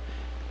hear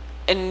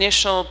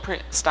initial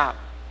stop,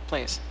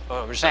 please.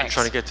 I'm just Thanks.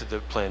 trying to get to the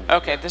plan.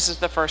 Okay, this is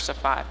the first of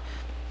 5.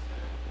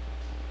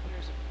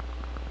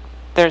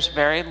 There's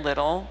very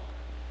little.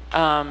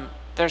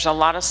 There's a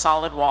lot of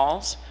solid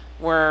walls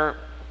where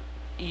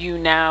you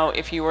now,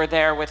 if you were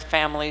there with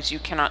families, you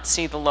cannot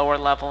see the lower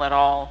level at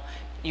all.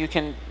 You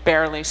can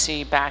barely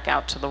see back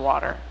out to the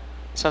water.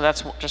 So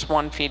that's just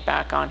one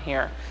feedback on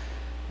here.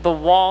 The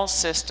wall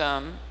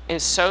system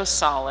is so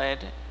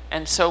solid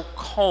and so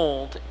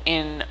cold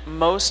in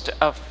most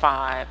of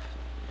 5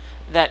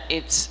 that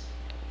it's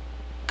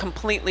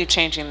completely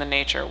changing the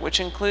nature, which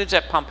includes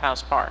at Pump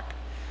House Park.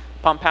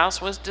 Pump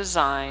House was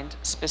designed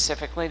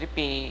specifically to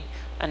be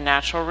a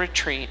natural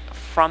retreat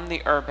from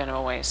the urban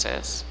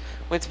oasis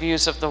with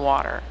views of the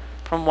water.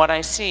 From what I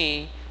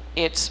see,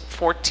 it's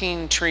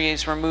 14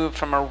 trees removed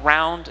from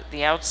around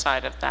the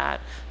outside of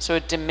that, so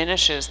it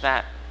diminishes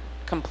that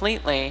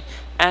completely,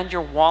 and you're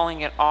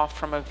walling it off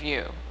from a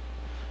view,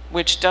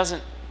 which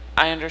doesn't,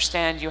 I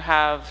understand you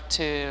have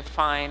to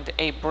find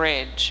a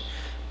bridge,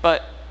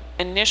 but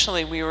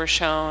initially we were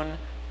shown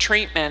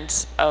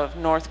treatments of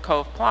North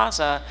Cove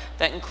Plaza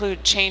that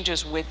include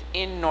changes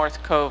within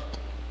North Cove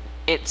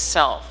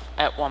itself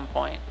at one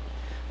point.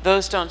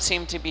 Those don't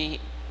seem to be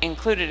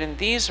included in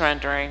these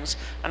renderings,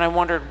 and I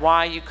wondered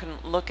why you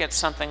couldn't look at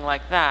something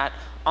like that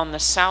on the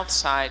south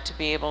side to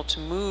be able to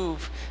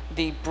move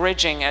the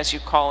bridging, as you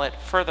call it,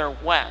 further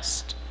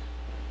west.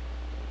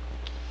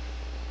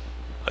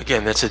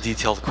 Again, that's a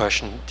detailed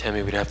question.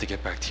 Tammy, we'd have to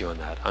get back to you on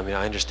that. I mean,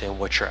 I understand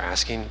what you're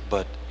asking,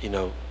 but, you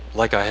know,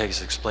 like I had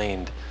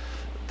explained,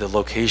 the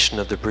location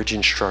of the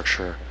bridging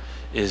structure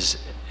is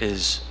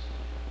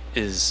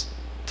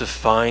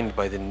defined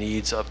by the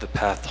needs of the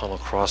path tunnel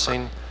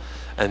crossing,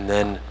 and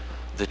then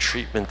the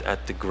treatment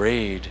at the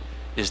grade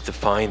is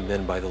defined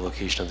then by the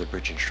location of the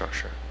bridging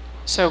structure.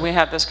 So we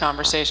had this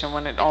conversation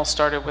when it all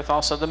started with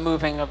also the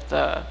moving of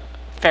the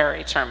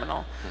ferry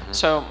terminal.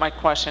 So my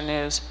question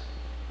is,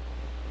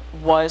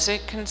 was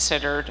it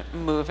considered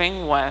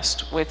moving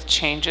west with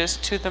changes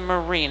to the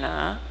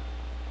marina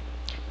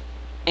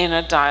in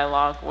a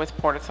dialogue with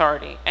Port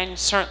Authority? And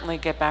certainly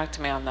get back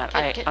to me on that.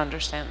 I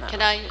understand that.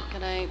 Can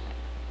I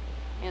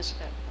answer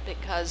that?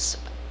 Because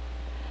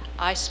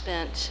I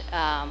spent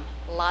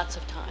lots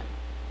of time,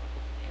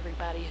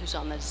 everybody who's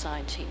on the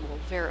design team will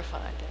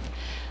verify that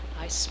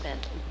I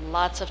spent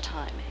lots of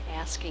time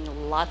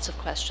asking lots of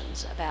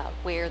questions about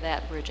where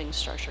that bridging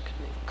structure could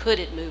move. Could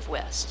it move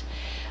west?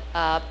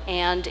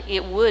 And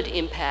it would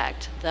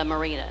impact the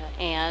marina.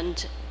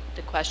 And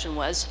the question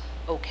was,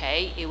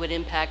 okay, it would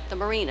impact the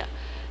marina.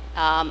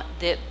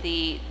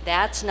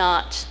 That's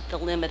not the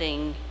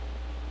limiting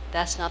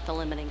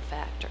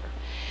factor.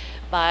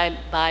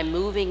 By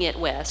moving it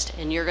west,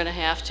 and you're going to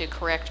have to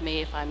correct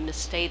me if I'm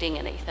misstating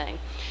anything,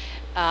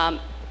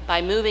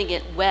 by moving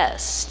it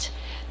west,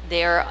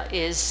 there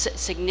is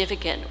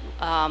significant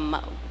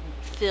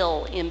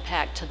fill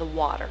impact to the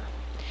water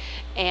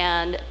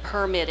and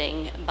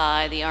permitting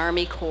by the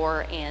Army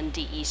Corps and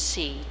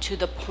DEC to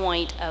the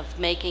point of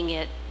making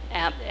it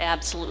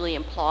absolutely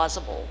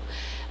implausible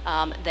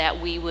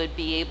that we would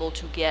be able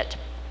to get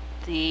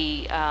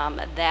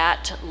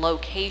that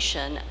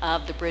location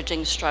of the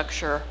bridging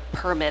structure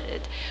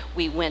permitted.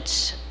 We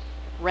went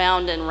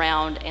round and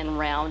round and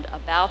round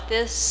about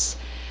this.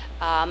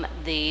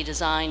 The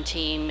design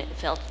team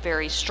felt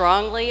very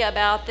strongly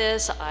about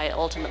this. I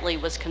ultimately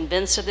was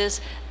convinced of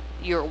this.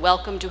 You're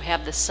welcome to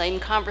have the same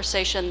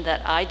conversation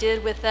that I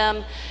did with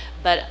them,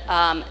 but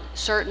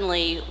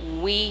certainly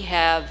we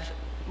have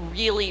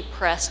really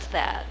pressed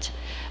that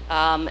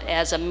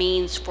as a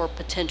means for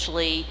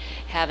potentially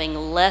having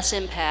less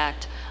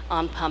impact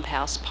on Pump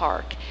House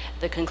Park.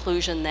 The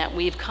conclusion that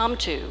we've come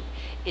to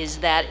is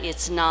that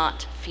it's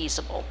not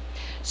feasible.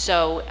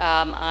 So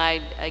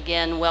I,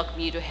 again, welcome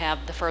you to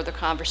have the further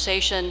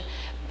conversation,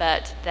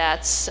 but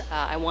that's,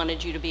 I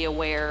wanted you to be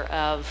aware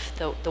of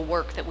the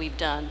work that we've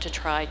done to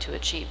try to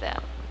achieve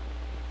that.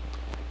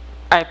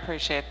 I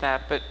appreciate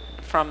that, but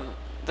from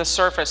the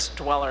surface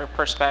dweller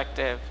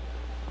perspective,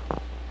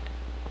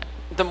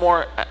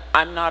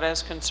 I'm not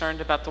as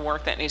concerned about the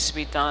work that needs to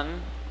be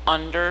done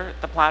under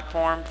the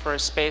platform for a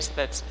space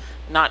that's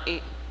not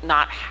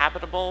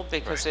habitable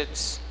because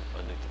it's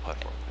Underneath the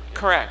platform.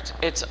 correct.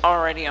 It's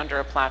already under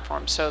a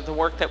platform. So the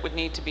work that would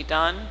need to be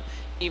done,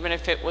 even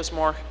if it was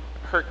more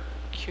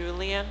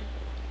Herculean,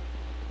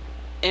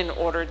 in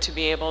order to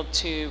be able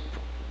to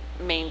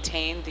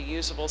maintain the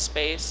usable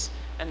space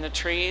and the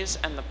trees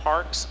and the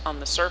parks on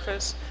the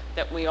surface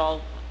that we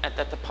all,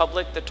 that the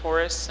public, the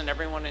tourists, and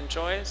everyone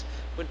enjoys,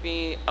 would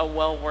be a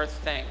well worth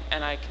thing.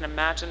 And I can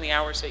imagine the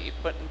hours that you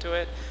put into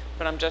it,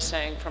 but I'm just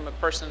saying from a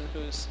person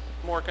who's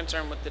more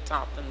concerned with the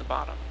top than the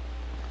bottom.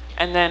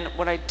 And then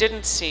what I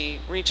didn't see,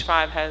 Reach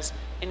 5 has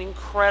an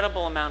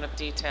incredible amount of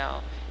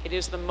detail. It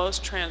is the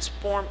most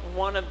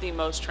one of the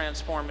most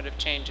transformative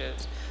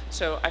changes.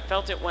 So I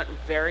felt it went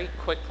very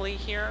quickly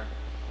here.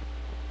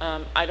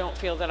 I don't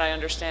feel that I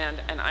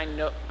understand, and I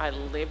know I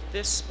live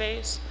this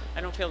space.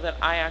 I don't feel that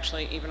I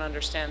actually even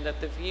understand that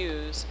the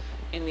views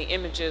in the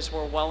images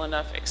were well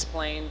enough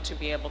explained to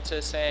be able to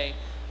say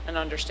an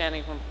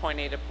understanding from point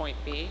A to point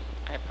B.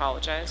 I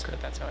apologize, but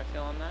that's how I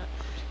feel on that.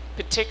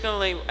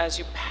 Particularly as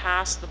you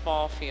pass the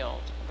ball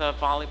field, the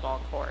volleyball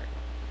court,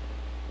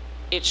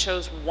 it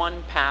shows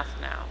one path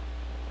now.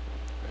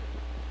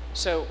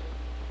 So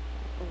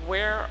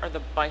where are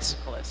the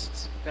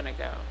bicyclists going to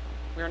go?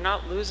 We're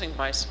not losing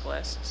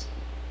bicyclists,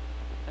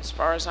 as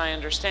far as I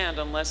understand,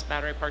 unless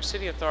Battery Park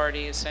City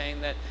Authority is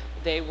saying that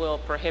they will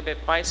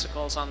prohibit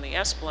bicycles on the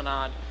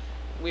Esplanade.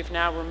 We've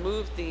now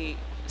removed the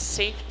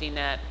safety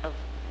net of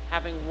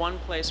having one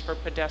place for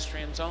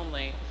pedestrians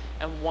only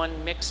and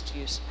one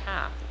mixed-use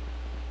path.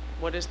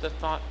 What is the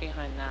thought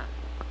behind that?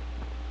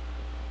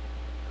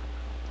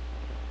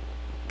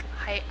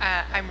 Hi,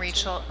 I'm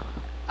Rachel.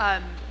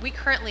 We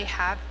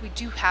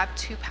do have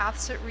two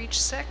paths at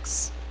Reach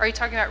 6. Are you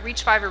talking about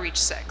Reach 5 or Reach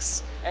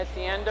 6? At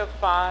the end of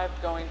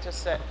 5 going to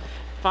 6.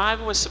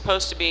 5 was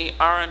supposed to be,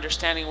 our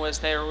understanding was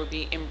there would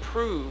be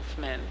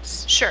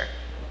improvements. Sure.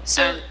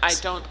 So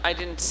and I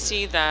didn't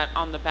see that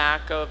on the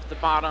back of the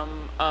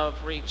bottom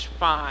of Reach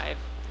 5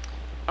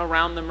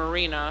 around the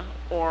marina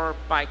or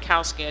by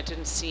Kowski. I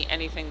didn't see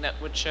anything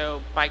that would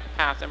show bike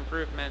path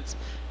improvements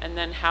and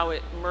then how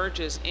it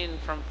merges in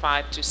from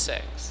 5 to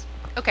 6.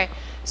 Okay,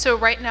 so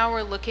right now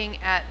we're looking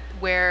at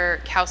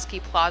where Kowski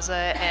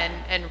Plaza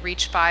and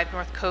Reach 5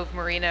 North Cove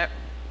Marina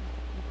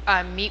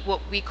meet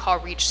what we call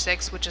Reach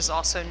 6, which is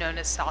also known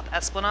as South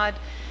Esplanade.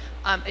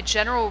 A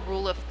general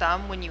rule of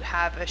thumb when you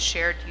have a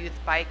shared youth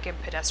bike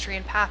and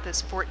pedestrian path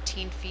is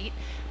 14 feet.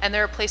 And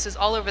there are places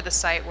all over the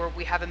site where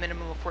we have a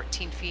minimum of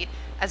 14 feet.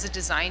 As a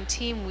design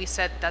team, we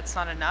said that's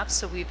not enough,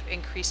 so we've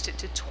increased it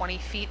to 20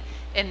 feet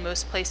in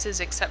most places,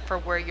 except for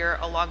where you're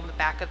along the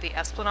back of the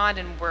esplanade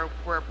and where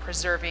we're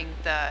preserving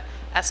the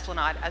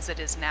esplanade as it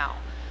is now.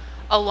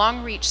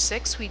 Along Reach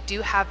 6, we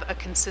do have a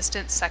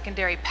consistent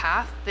secondary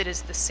path that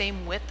is the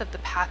same width of the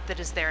path that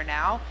is there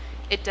now.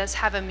 It does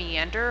have a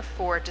meander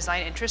for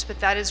design interest, but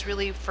that is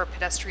really for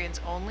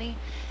pedestrians only.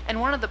 And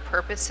one of the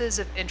purposes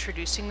of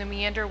introducing the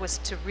meander was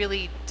to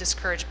really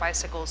discourage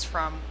bicycles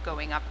from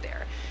going up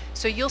there.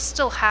 So you'll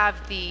still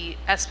have the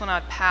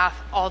esplanade path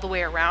all the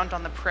way around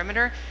on the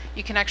perimeter.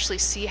 You can actually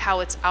see how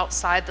it's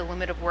outside the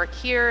limit of work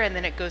here, and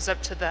then it goes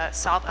up to the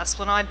south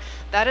esplanade.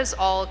 That is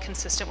all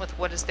consistent with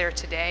what is there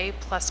today,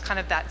 plus kind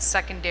of that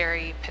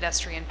secondary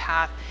pedestrian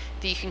path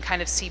that you can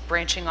kind of see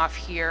branching off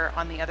here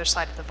on the other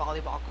side of the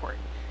volleyball court.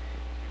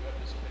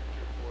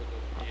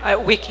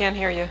 We can't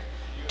hear you.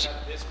 You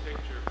have this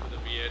picture for the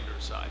meander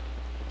side.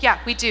 Yeah,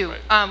 we do.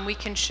 Right. We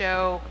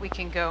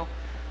can go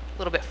a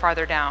little bit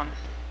farther down.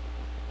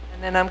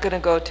 And then I'm going to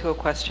go to a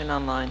question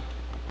online.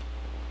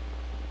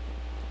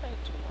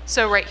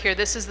 So right here,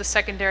 this is the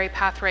secondary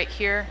path right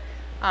here.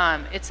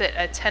 It's at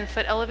a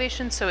 10-foot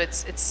elevation, so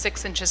it's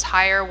 6 inches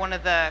higher. One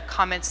of the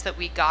comments that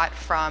we got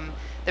from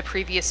the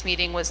previous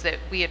meeting was that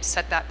we had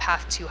set that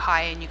path too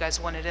high and you guys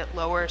wanted it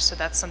lower, so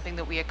that's something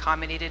that we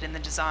accommodated in the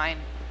design.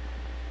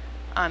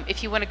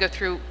 If you want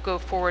to go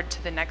forward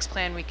to the next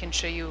plan, we can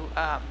show you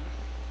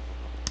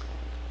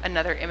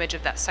another image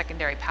of that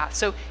secondary path.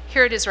 So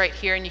here it is right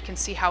here, and you can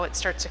see how it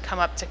starts to come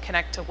up to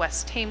connect to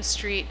West Thames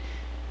Street.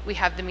 We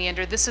have the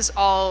meander. This is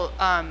all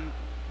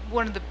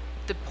one of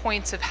the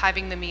points of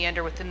having the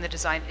meander within the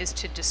design is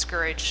to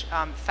discourage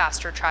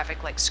faster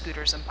traffic like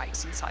scooters and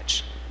bikes and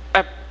such.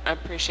 I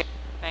appreciate it.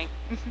 Thank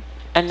you.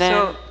 And then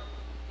the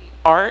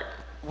art,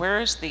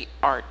 where is the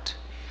art?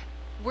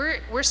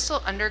 We're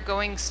still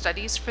undergoing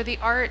studies for the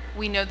art.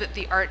 We know that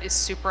the art is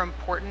super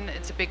important.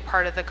 It's a big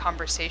part of the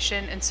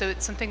conversation, and so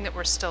it's something that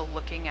we're still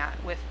looking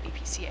at with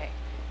BPCA.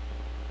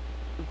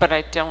 But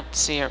I don't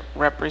see it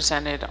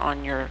represented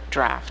on your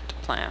draft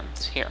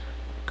plans here,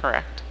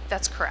 correct?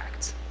 That's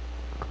correct.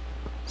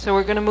 So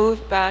we're going to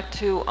move back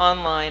to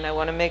online. I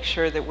want to make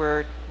sure that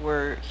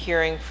we're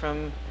hearing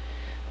from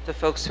the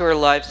folks who are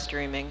live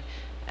streaming,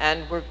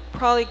 and we're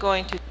probably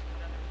going to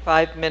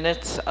 5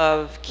 minutes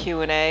of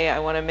Q&A. I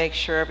want to make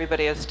sure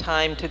everybody has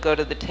time to go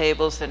to the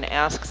tables and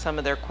ask some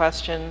of their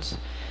questions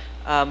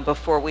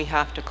before we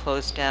have to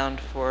close down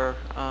for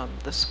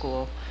the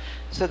school.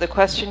 So the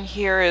question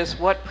here is,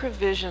 what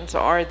provisions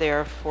are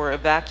there for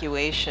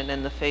evacuation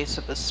in the face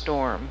of a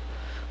storm?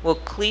 Will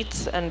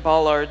cleats and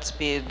bollards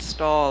be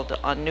installed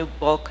on new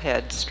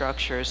bulkhead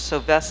structures so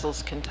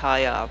vessels can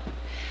tie up?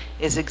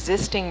 Is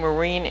existing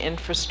marine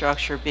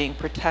infrastructure being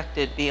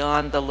protected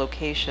beyond the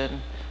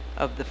location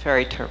of the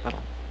ferry terminal?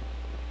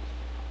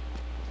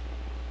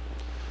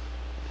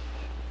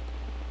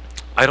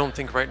 I don't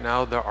think right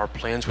now there are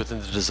plans within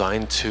the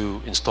design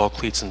to install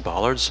cleats and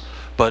bollards,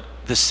 but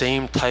the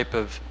same type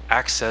of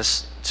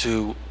access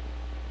to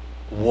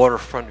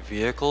waterfront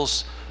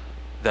vehicles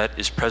that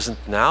is present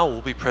now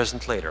will be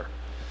present later.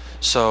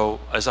 So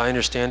as I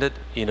understand it,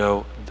 you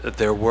know,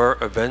 there were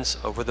events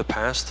over the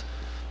past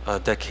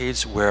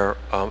decades where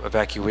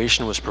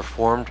evacuation was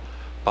performed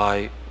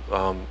by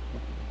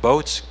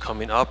boats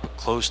coming up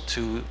close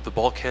to the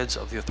bulkheads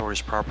of the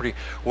authority's property.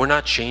 We're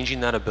not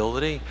changing that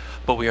ability,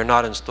 but we are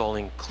not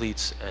installing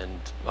cleats and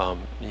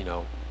you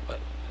know,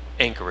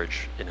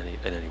 anchorage in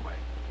any way.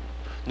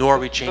 Nor are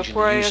we changing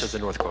the use of the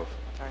North Cove.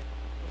 Sorry.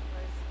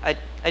 I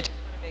just want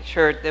to make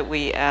sure that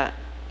we,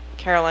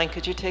 Caroline,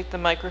 could you take the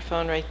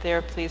microphone right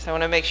there, please? I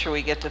want to make sure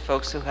we get to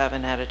folks who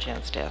haven't had a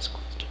chance to ask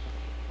questions.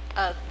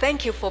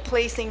 Thank you for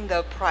placing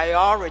the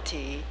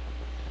priority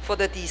for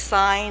the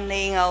design,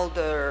 laying out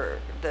the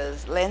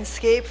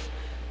landscape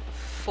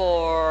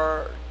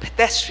for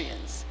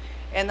pedestrians.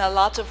 And a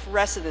lot of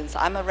residents,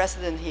 I'm a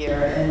resident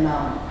here, and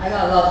I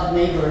got a lot of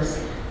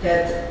neighbors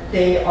that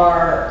they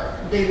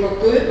look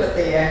good, but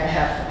they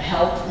have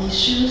health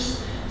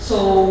issues.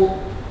 So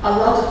a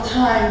lot of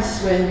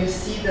times when you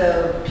see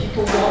the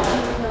people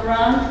walking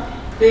around,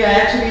 they are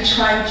actually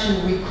trying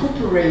to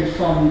recuperate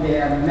from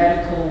their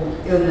medical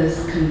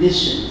illness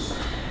conditions.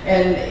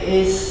 And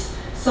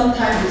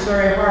sometimes it's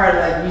very hard,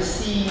 like you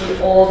see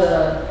all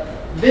the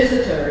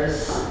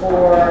visitors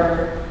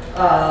or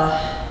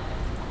that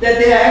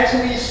they are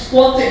actually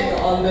squatting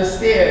on the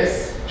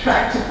stairs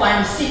trying to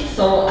find a seat.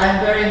 So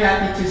I'm very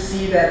happy to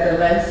see that the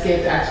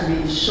landscape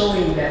actually is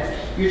showing that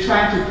you're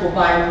trying to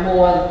provide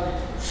more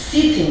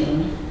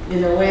seating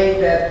in a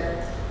way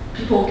that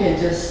people can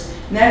just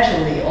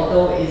naturally,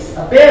 although it's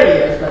a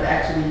barrier, but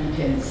actually you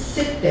can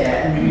sit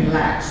there and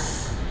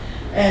relax.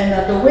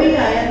 And the way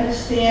I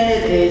understand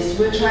it is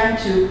we're trying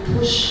to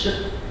push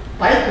the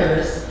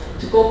bikers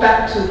to go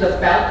back to the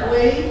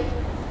Beltway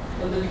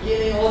from the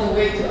beginning all the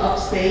way to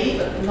upstate,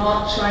 but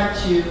not trying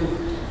to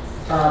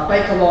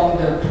bike along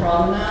the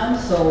promenade,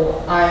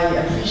 so I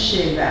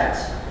appreciate that.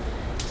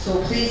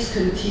 So please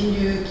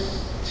continue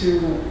to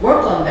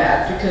work on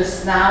that,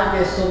 because now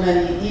there's so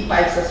many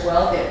e-bikes as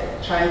well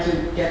that trying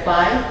to get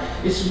by.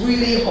 It's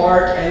really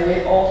hard, and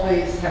we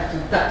always have to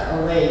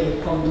duck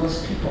away from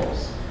those people.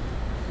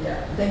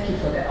 Yeah, thank you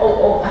for that.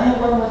 Oh, I have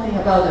one more thing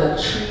about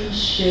the tree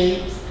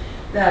shapes.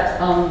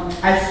 That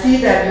I see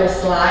that your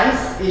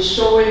slides is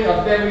showing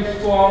a very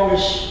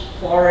flourish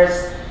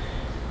forest.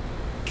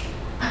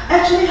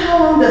 Actually,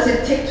 how long does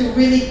it take to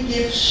really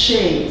give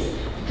shades?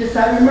 Because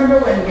I remember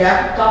when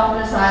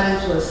Governor's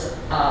Island was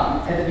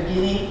at the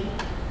beginning,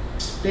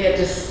 they had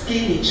just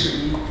skinny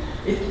tree.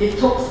 It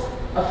took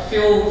a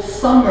few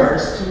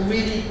summers to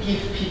really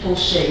give people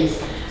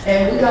shades.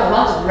 And we got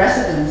lots of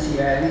residents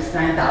here, at least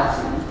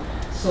 9,000.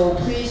 So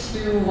please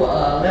do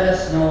let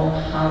us know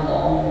how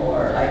long,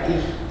 or like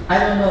if, I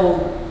don't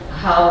know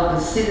how the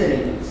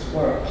seedlings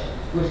work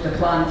with the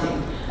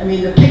planting. I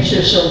mean, the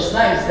picture shows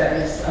nice that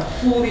it's a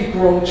fully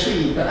grown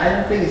tree, but I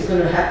don't think it's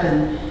going to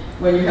happen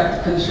when you have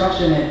the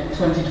construction in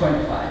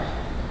 2025.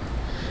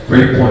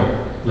 Great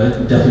point. Let's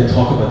definitely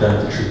talk about that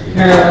at the tree table.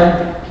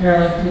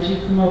 Caroline, could you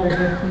come over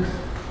here, please?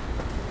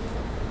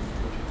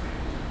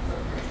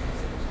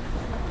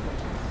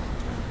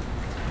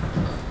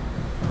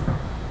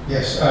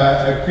 Yes,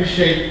 I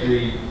appreciate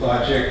the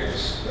logic,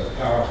 the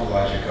powerful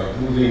logic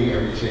of moving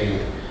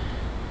everything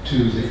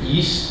to the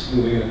east,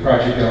 moving the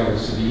project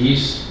elements to the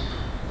east,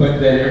 but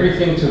then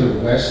everything to the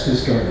west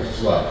is going to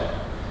flood.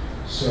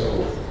 So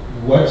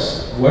what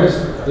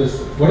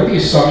are the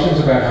assumptions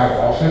about how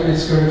often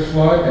it's going to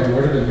flood, and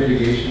what are the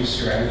mitigation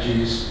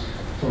strategies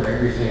for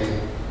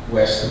everything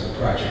west of the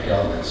project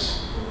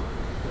elements?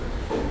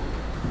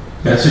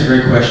 That's a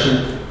great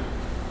question.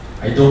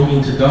 I don't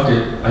mean to duck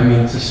it. I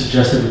mean to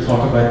suggest that we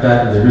talk about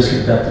that in the risk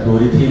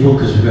adaptability table,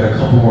 because we've got a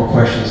couple more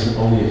questions and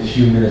only a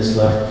few minutes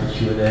left for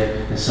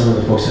Q&A, and some of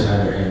the folks have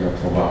had their hand up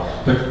for a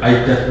while. But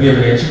we have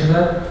an answer for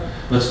that.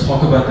 Let's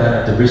talk about that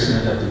at the risk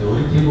and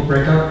adaptability table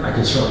breakout. I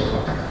can certainly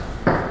talk to that.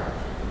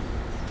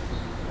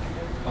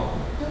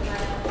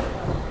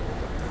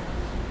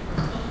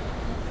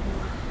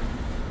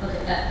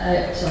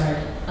 Okay, sorry.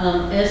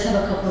 I just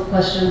have a couple of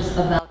questions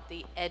about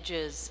the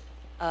edges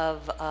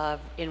of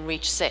in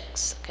Reach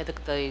 6. Okay,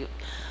 the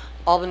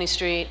Albany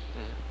Street,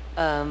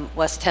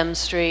 West Thames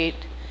Street,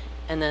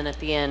 and then at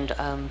the end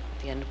of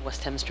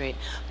West Thames Street,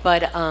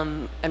 but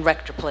and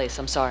Rector Place.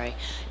 I'm sorry,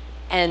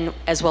 and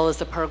as well as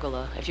the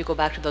pergola. If you go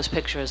back to those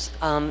pictures,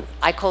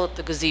 I call it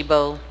the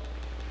gazebo.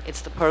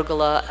 It's the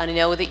pergola. And I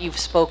know that you've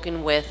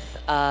spoken with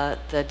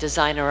the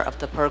designer of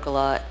the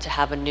pergola to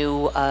have a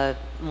new,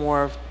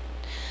 more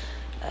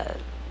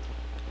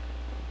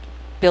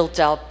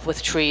built up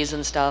with trees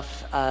and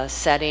stuff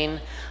setting.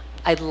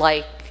 I'd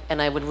like,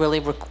 and I would really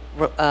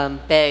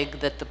beg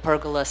that the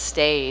pergola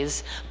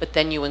stays, but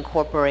then you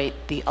incorporate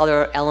the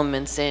other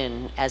elements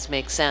in as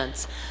makes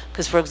sense.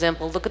 Because, for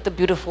example, look at the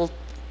beautiful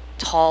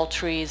tall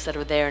trees that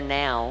are there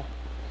now.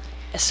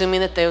 Assuming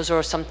that those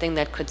are something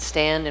that could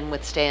stand and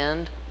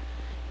withstand,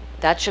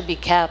 that should be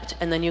kept,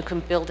 and then you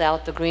can build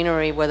out the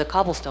greenery where the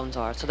cobblestones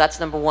are. So that's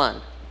number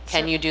one.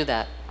 Can you do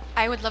that?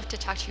 I would love to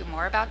talk to you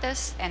more about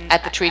this. And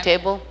at the tree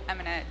table? I'm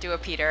going to do a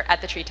Peter at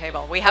the tree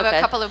table. We have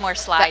a couple of more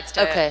slides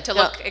to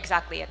look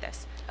exactly at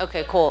this.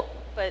 Okay, cool.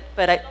 But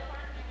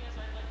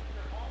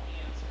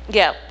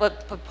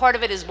part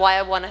of it is why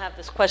I want to have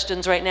these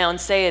questions right now and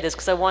say it is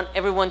because I want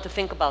everyone to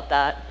think about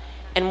that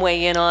and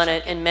weigh in on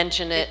it and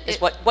mention it is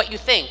what you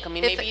think. I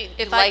mean, maybe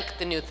you like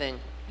the new thing.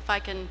 If I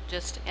can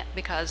just,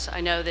 because I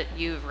know that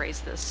you've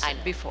raised this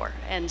before,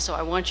 and so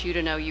I want you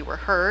to know you were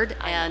heard,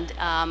 and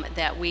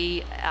that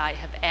I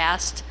have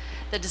asked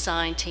the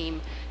design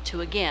team to,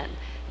 again,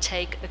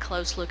 take a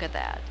close look at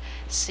that,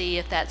 see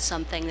if that's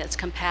something that's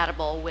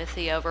compatible with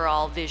the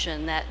overall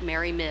vision that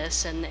Mary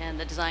Miss and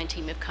the design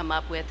team have come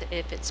up with,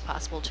 if it's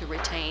possible to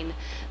retain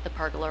the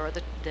pergola or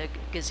the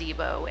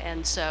gazebo.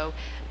 And so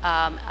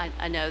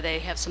I know they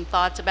have some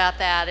thoughts about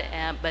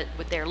that, but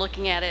they're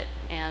looking at it,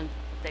 and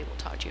they will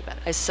talk to you about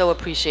it. I so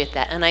appreciate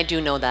that, and I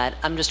do know that.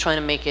 I'm just trying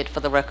to make it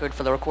for the record,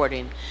 for the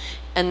recording.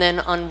 And then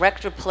on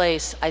Rector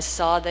Place, I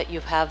saw that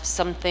you have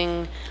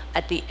something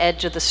at the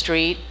edge of the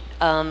street,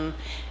 and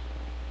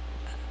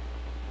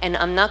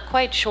I'm not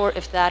quite sure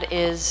if that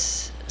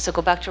is, so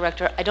go back to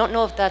Rector, I don't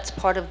know if that's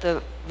part of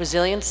the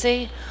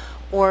resiliency,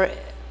 or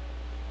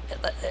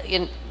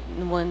in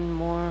one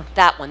more,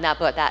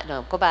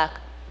 no, go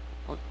back.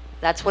 Well,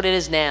 that's what it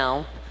is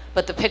now,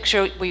 but the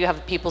picture where you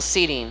have people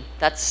seating,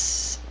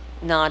 that's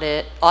not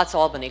it. Oh, it's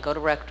Albany. Go to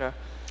Rector.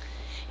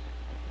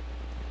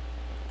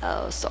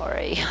 Oh,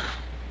 sorry.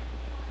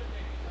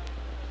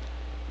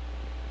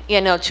 Yeah,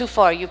 no, too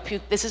far.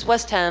 This is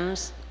West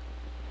Thames.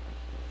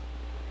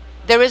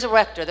 There is a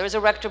Rector. There is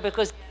a Rector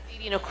because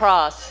seating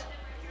across.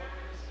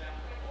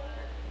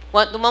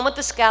 The one with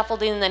the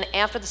scaffolding, and then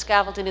after the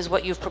scaffolding is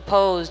what you've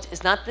proposed.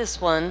 Is not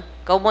this one.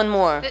 Go one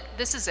more.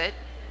 This is it.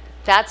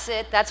 That's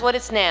it. That's what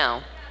it's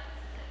now.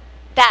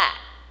 That.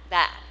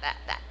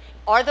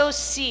 Are those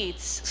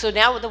seats, so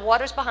now the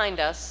water's behind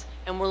us,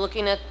 and we're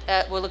looking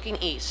we're looking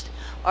east.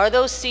 Are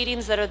those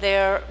seatings that are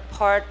there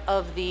part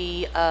of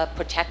the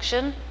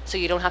protection, so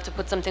you don't have to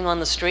put something on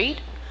the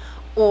street?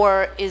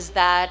 Or is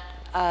that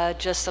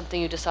just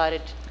something you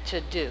decided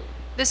to do?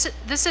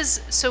 This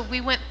is, so we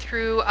went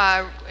through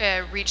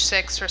Reach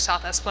 6 or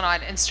South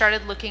Esplanade and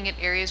started looking at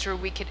areas where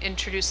we could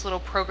introduce little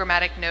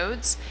programmatic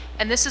nodes.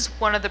 And this is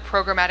one of the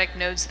programmatic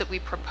nodes that we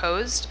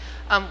proposed.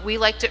 We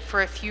liked it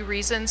for a few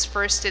reasons.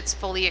 First, it's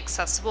fully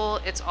accessible.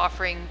 It's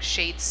offering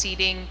shade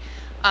seating.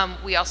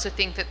 We also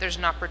think that there's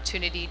an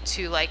opportunity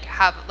to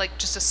have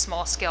just a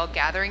small scale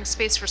gathering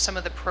space for some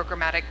of the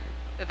programmatic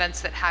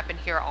events that happen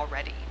here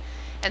already.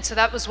 And so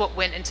that was what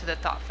went into the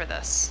thought for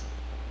this.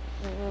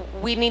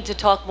 We need to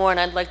talk more, and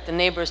I'd like the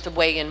neighbors to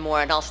weigh in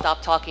more, and I'll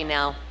stop talking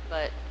now,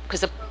 but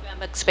because the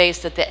programmatic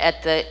space at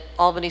the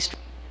Albany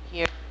Street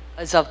here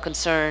is of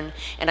concern,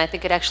 and I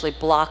think it actually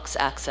blocks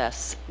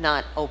access,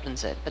 not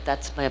opens it, but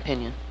that's my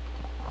opinion.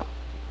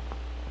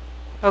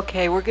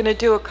 Okay, we're going to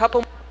do a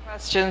couple more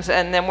questions,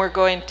 and then we're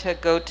going to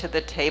go to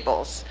the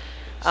tables.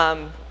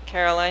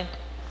 Caroline?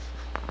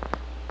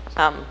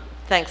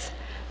 Thanks.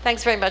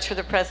 Thanks very much for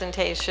the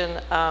presentation.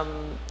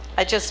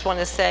 I just want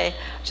to say,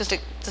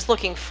 just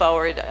looking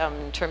forward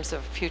in terms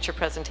of future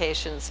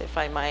presentations, if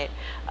I might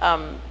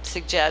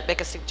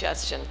make a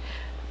suggestion.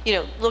 You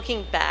know,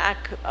 looking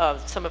back,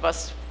 some of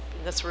us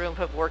in this room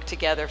have worked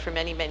together for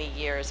many, many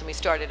years, and we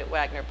started at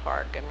Wagner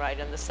Park and right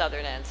on the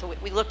southern end. So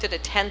we looked at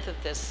 1/10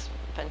 of this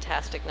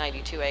fantastic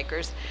 92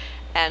 acres,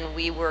 and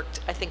we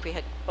worked, I think we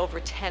had over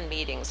 10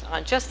 meetings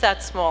on just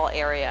that small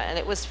area, and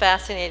it was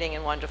fascinating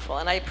and wonderful.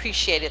 And I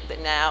appreciate it that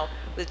now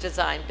with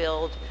design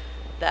build,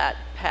 that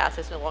path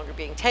is no longer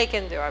being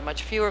taken. There are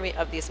much fewer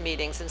of these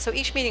meetings, and so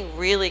each meeting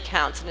really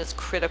counts and is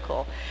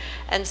critical.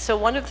 And so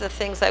one of the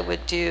things I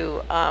would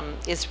do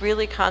is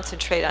really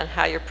concentrate on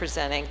how you're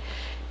presenting.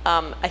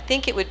 I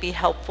think it would be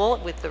helpful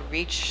with the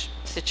reach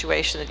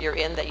situation that you're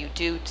in, that you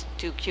do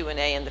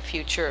Q&A in the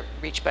future,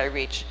 reach by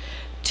reach.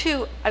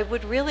 2, I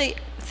would really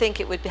think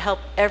it would help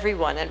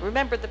everyone. And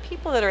remember, the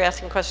people that are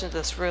asking questions in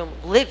this room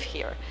live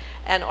here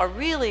and are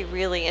really,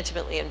 really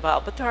intimately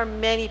involved. But there are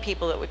many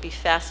people that would be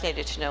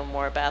fascinated to know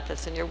more about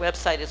this, and your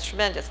website is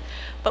tremendous.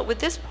 But with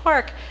this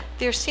park,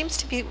 there seems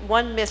to be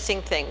one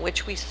missing thing,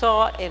 which we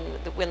saw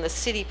when the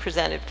city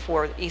presented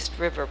for East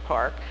River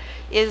Park,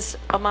 is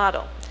a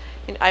model.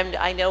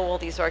 I know all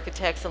these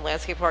architects and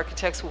landscape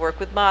architects who work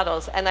with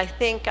models, and I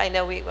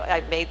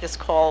made this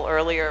call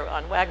earlier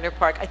on Wagner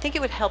Park. I think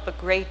it would help a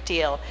great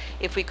deal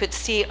if we could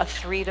see a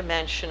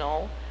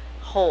 3-dimensional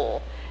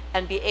whole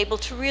and be able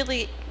to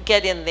really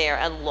get in there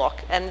and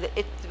look. And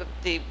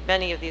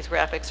many of these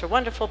graphics are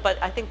wonderful, but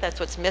I think that's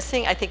what's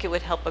missing. I think it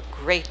would help a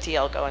great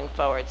deal going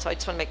forward. So I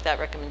just want to make that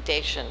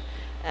recommendation,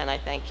 and I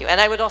thank you.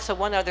 And I would also,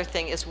 one other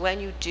thing is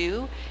when you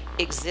do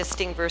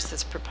existing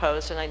versus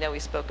proposed, and I know we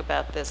spoke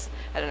about this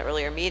at an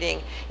earlier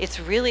meeting, it's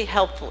really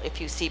helpful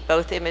if you see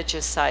both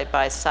images side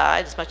by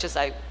side. As much as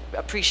I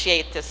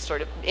appreciate this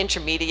sort of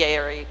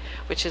intermediary,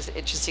 which is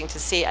interesting to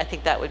see, I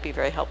think that would be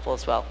very helpful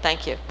as well.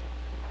 Thank you.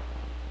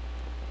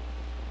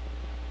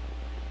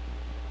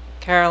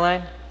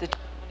 Caroline, the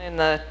gentleman in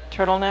the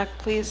turtleneck,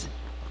 please.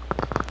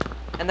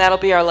 And that'll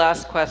be our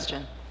last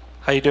question.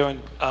 How you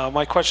doing?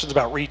 My question's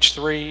about Reach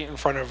 3 in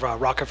front of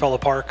Rockefeller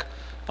Park.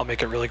 I'll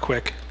make it really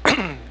quick.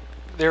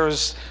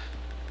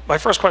 My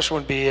first question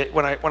would be,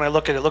 when I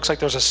look at it, it looks like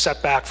there's a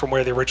setback from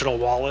where the original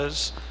wall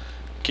is.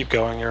 Keep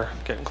going, you're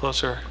getting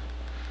closer.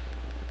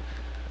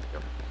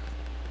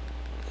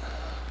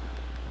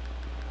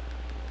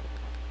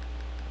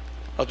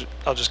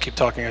 I'll just keep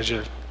talking as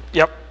you,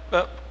 yep,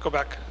 go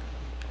back.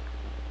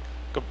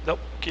 Go, nope,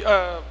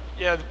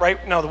 yeah,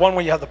 right, no, the one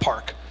where you have the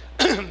park.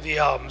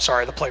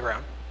 Sorry, the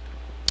playground.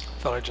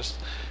 Thought I just,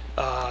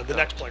 the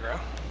next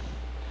playground.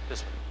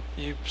 This one.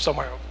 You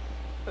somewhere,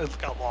 it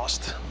got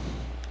lost.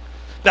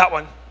 That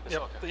one,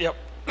 yep, yep.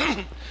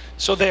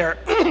 So there,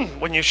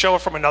 when you show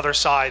it from another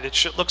side,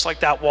 it looks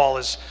like that wall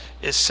is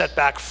set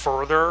back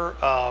further,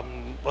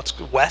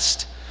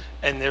 west,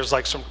 and there's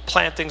like some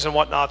plantings and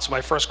whatnot. So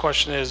my first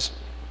question is,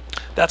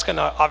 that's going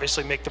to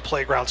obviously make the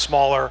playground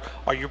smaller.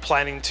 Are you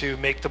planning to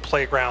make the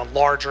playground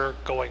larger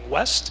going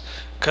west?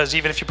 Because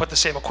even if you put the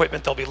same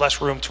equipment, there'll be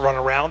less room to run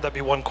around. That'd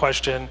be one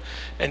question.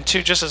 And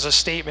 2, just as a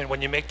statement,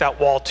 when you make that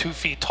wall 2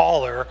 feet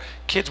taller,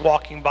 kids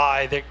walking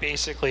by, they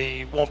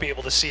basically won't be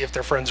able to see if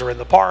their friends are in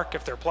the park,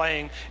 if they're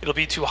playing. It'll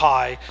be too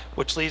high,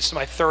 which leads to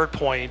my third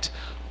point.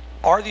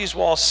 Are these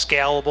walls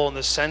scalable in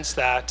the sense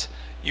that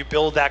you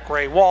build that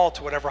gray wall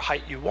to whatever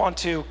height you want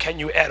to? Can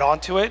you add on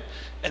to it?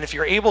 And if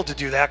you're able to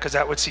do that, because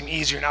that would seem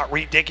easier, not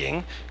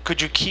redigging,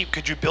 could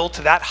you build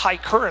to that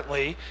height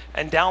currently,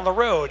 and down the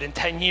road in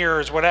 10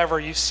 years, whatever,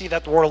 you see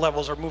that the water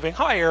levels are moving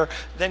higher,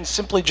 then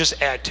simply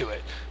just add to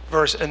it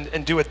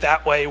and do it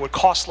that way. It would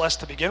cost less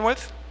to begin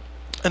with,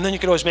 and then you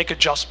can always make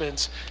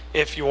adjustments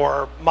if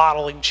your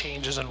modeling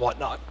changes and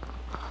whatnot.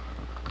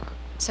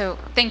 So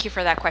thank you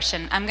for that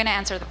question. I'm going to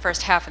answer the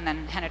first half and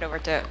then hand it over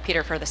to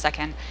Peter for the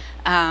second.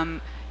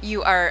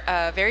 You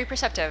are very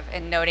perceptive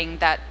in noting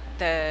that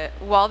the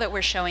wall that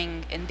we're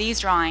showing in these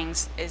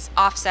drawings is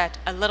offset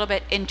a little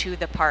bit into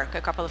the park,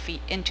 a couple of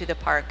feet into the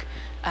park,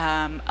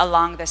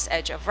 along this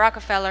edge of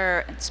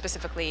Rockefeller, and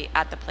specifically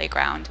at the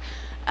playground.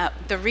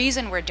 The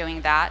reason we're doing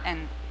that,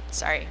 and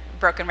sorry,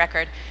 broken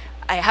record,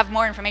 I have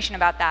more information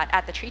about that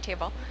at the tree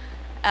table.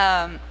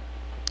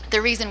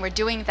 The reason we're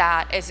doing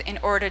that is in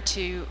order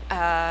to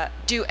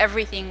do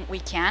everything we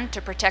can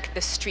to protect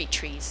the street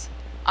trees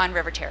on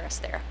River Terrace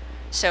there.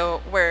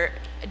 So we're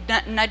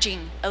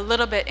nudging a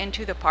little bit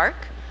into the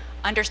park,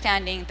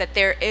 understanding that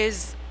there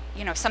is,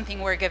 you know, something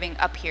we're giving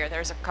up here.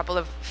 There's a couple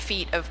of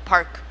feet of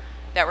park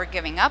that we're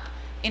giving up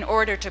in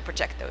order to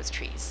protect those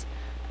trees.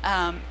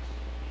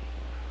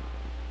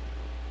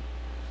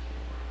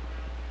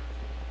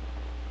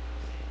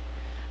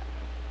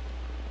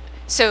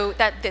 So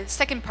that the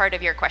second part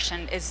of your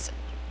question is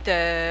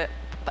the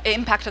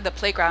impact of the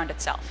playground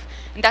itself.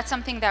 And that's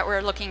something that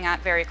we're looking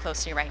at very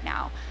closely right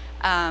now.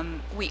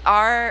 We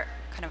are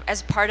kind of,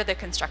 as part of the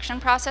construction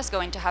process,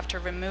 going to have to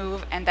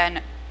remove and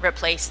then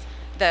replace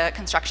the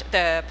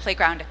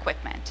playground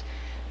equipment.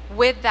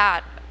 With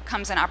that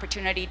comes an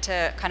opportunity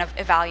to kind of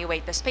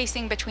evaluate the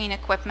spacing between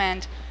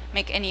equipment,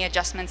 make any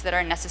adjustments that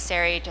are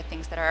necessary to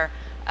things that are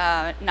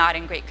not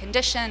in great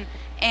condition,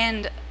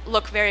 and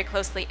look very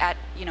closely at,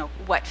 you know,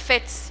 what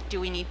fits.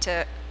 Do we need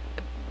to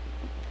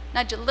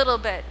nudge a little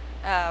bit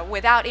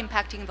without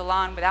impacting the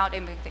lawn, without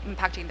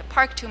impacting the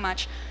park too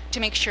much, to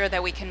make sure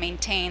that we can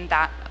maintain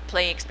that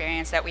play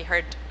experience that we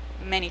heard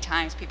many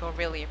times people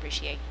really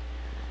appreciate.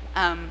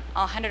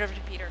 I'll hand it over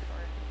to Peter for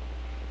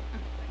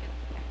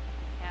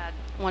add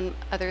one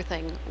other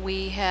thing.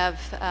 We have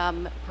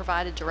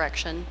provided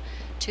direction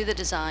to the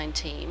design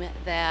team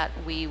that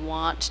we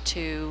want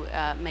to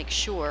make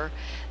sure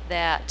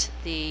that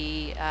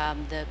the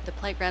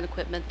playground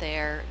equipment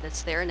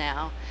that's there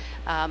now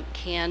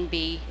can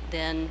be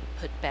then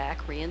put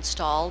back,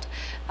 reinstalled,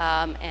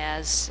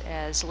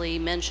 as Lee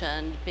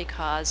mentioned,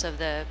 because of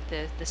the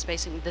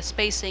spacing. The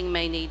spacing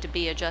may need to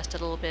be adjusted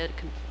a little bit,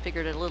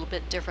 configured a little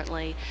bit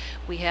differently.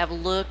 We have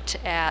looked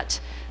at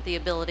the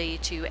ability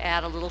to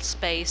add a little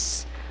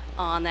space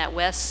on that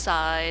west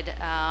side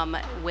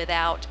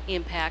without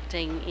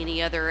impacting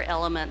any other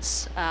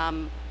elements,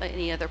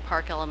 any other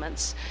park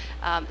elements.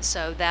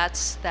 So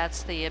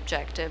that's the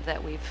objective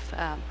that we've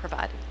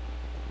provided.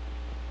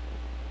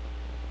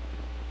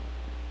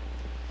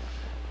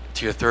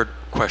 To your third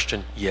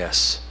question,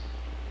 yes.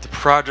 The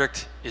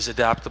project is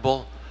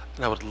adaptable,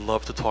 and I would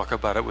love to talk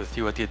about it with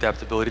you at the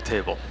adaptability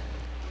table.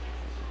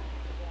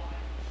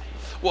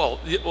 Well,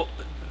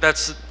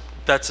 that's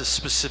a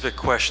specific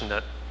question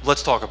that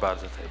let's talk about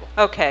at the table.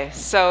 Okay,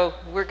 so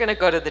we're going to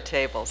go to the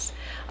tables.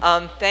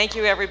 Thank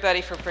you,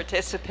 everybody, for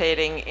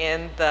participating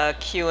in the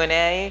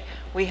Q&A.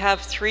 We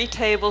have 3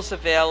 tables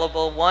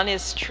available. One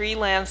is tree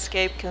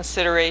landscape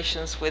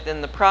considerations within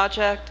the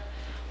project.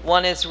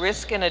 One is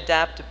risk and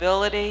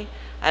adaptability.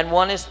 And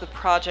one is the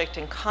project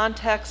in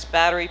context,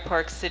 Battery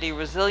Park City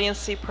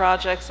Resiliency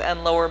Projects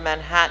and Lower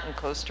Manhattan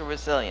Coastal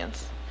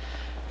Resilience.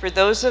 For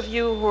those of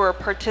you who are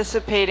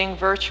participating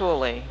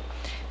virtually,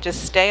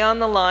 just stay on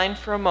the line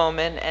for a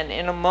moment, and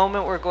in a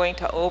moment we're going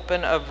to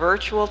open a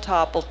virtual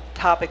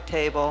topic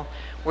table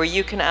where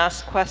you can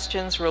ask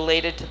questions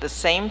related to the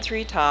same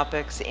 3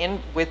 topics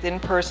that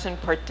in-person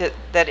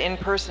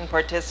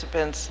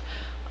participants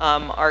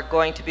are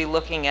going to be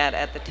looking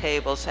at the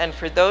tables. And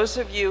for those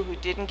of you who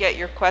didn't get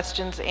your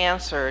questions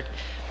answered,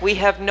 we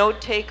have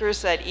note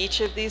takers at each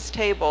of these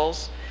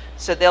tables,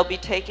 so they'll be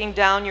taking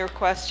down your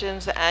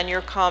questions and your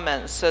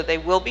comments. So they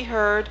will be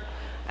heard,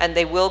 and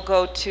they will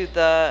go to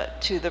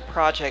the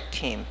project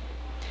team.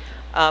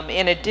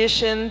 In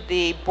addition,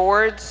 the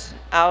boards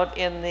out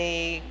in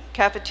the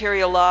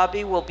cafeteria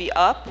lobby will be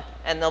up,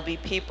 and there'll be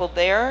people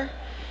there.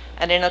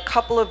 And in a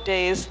couple of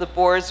days, the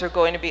boards are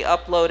going to be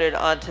uploaded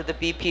onto the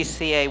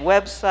BPCA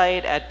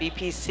website at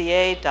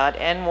bpca.ny.gov.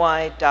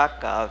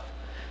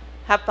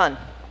 Have fun.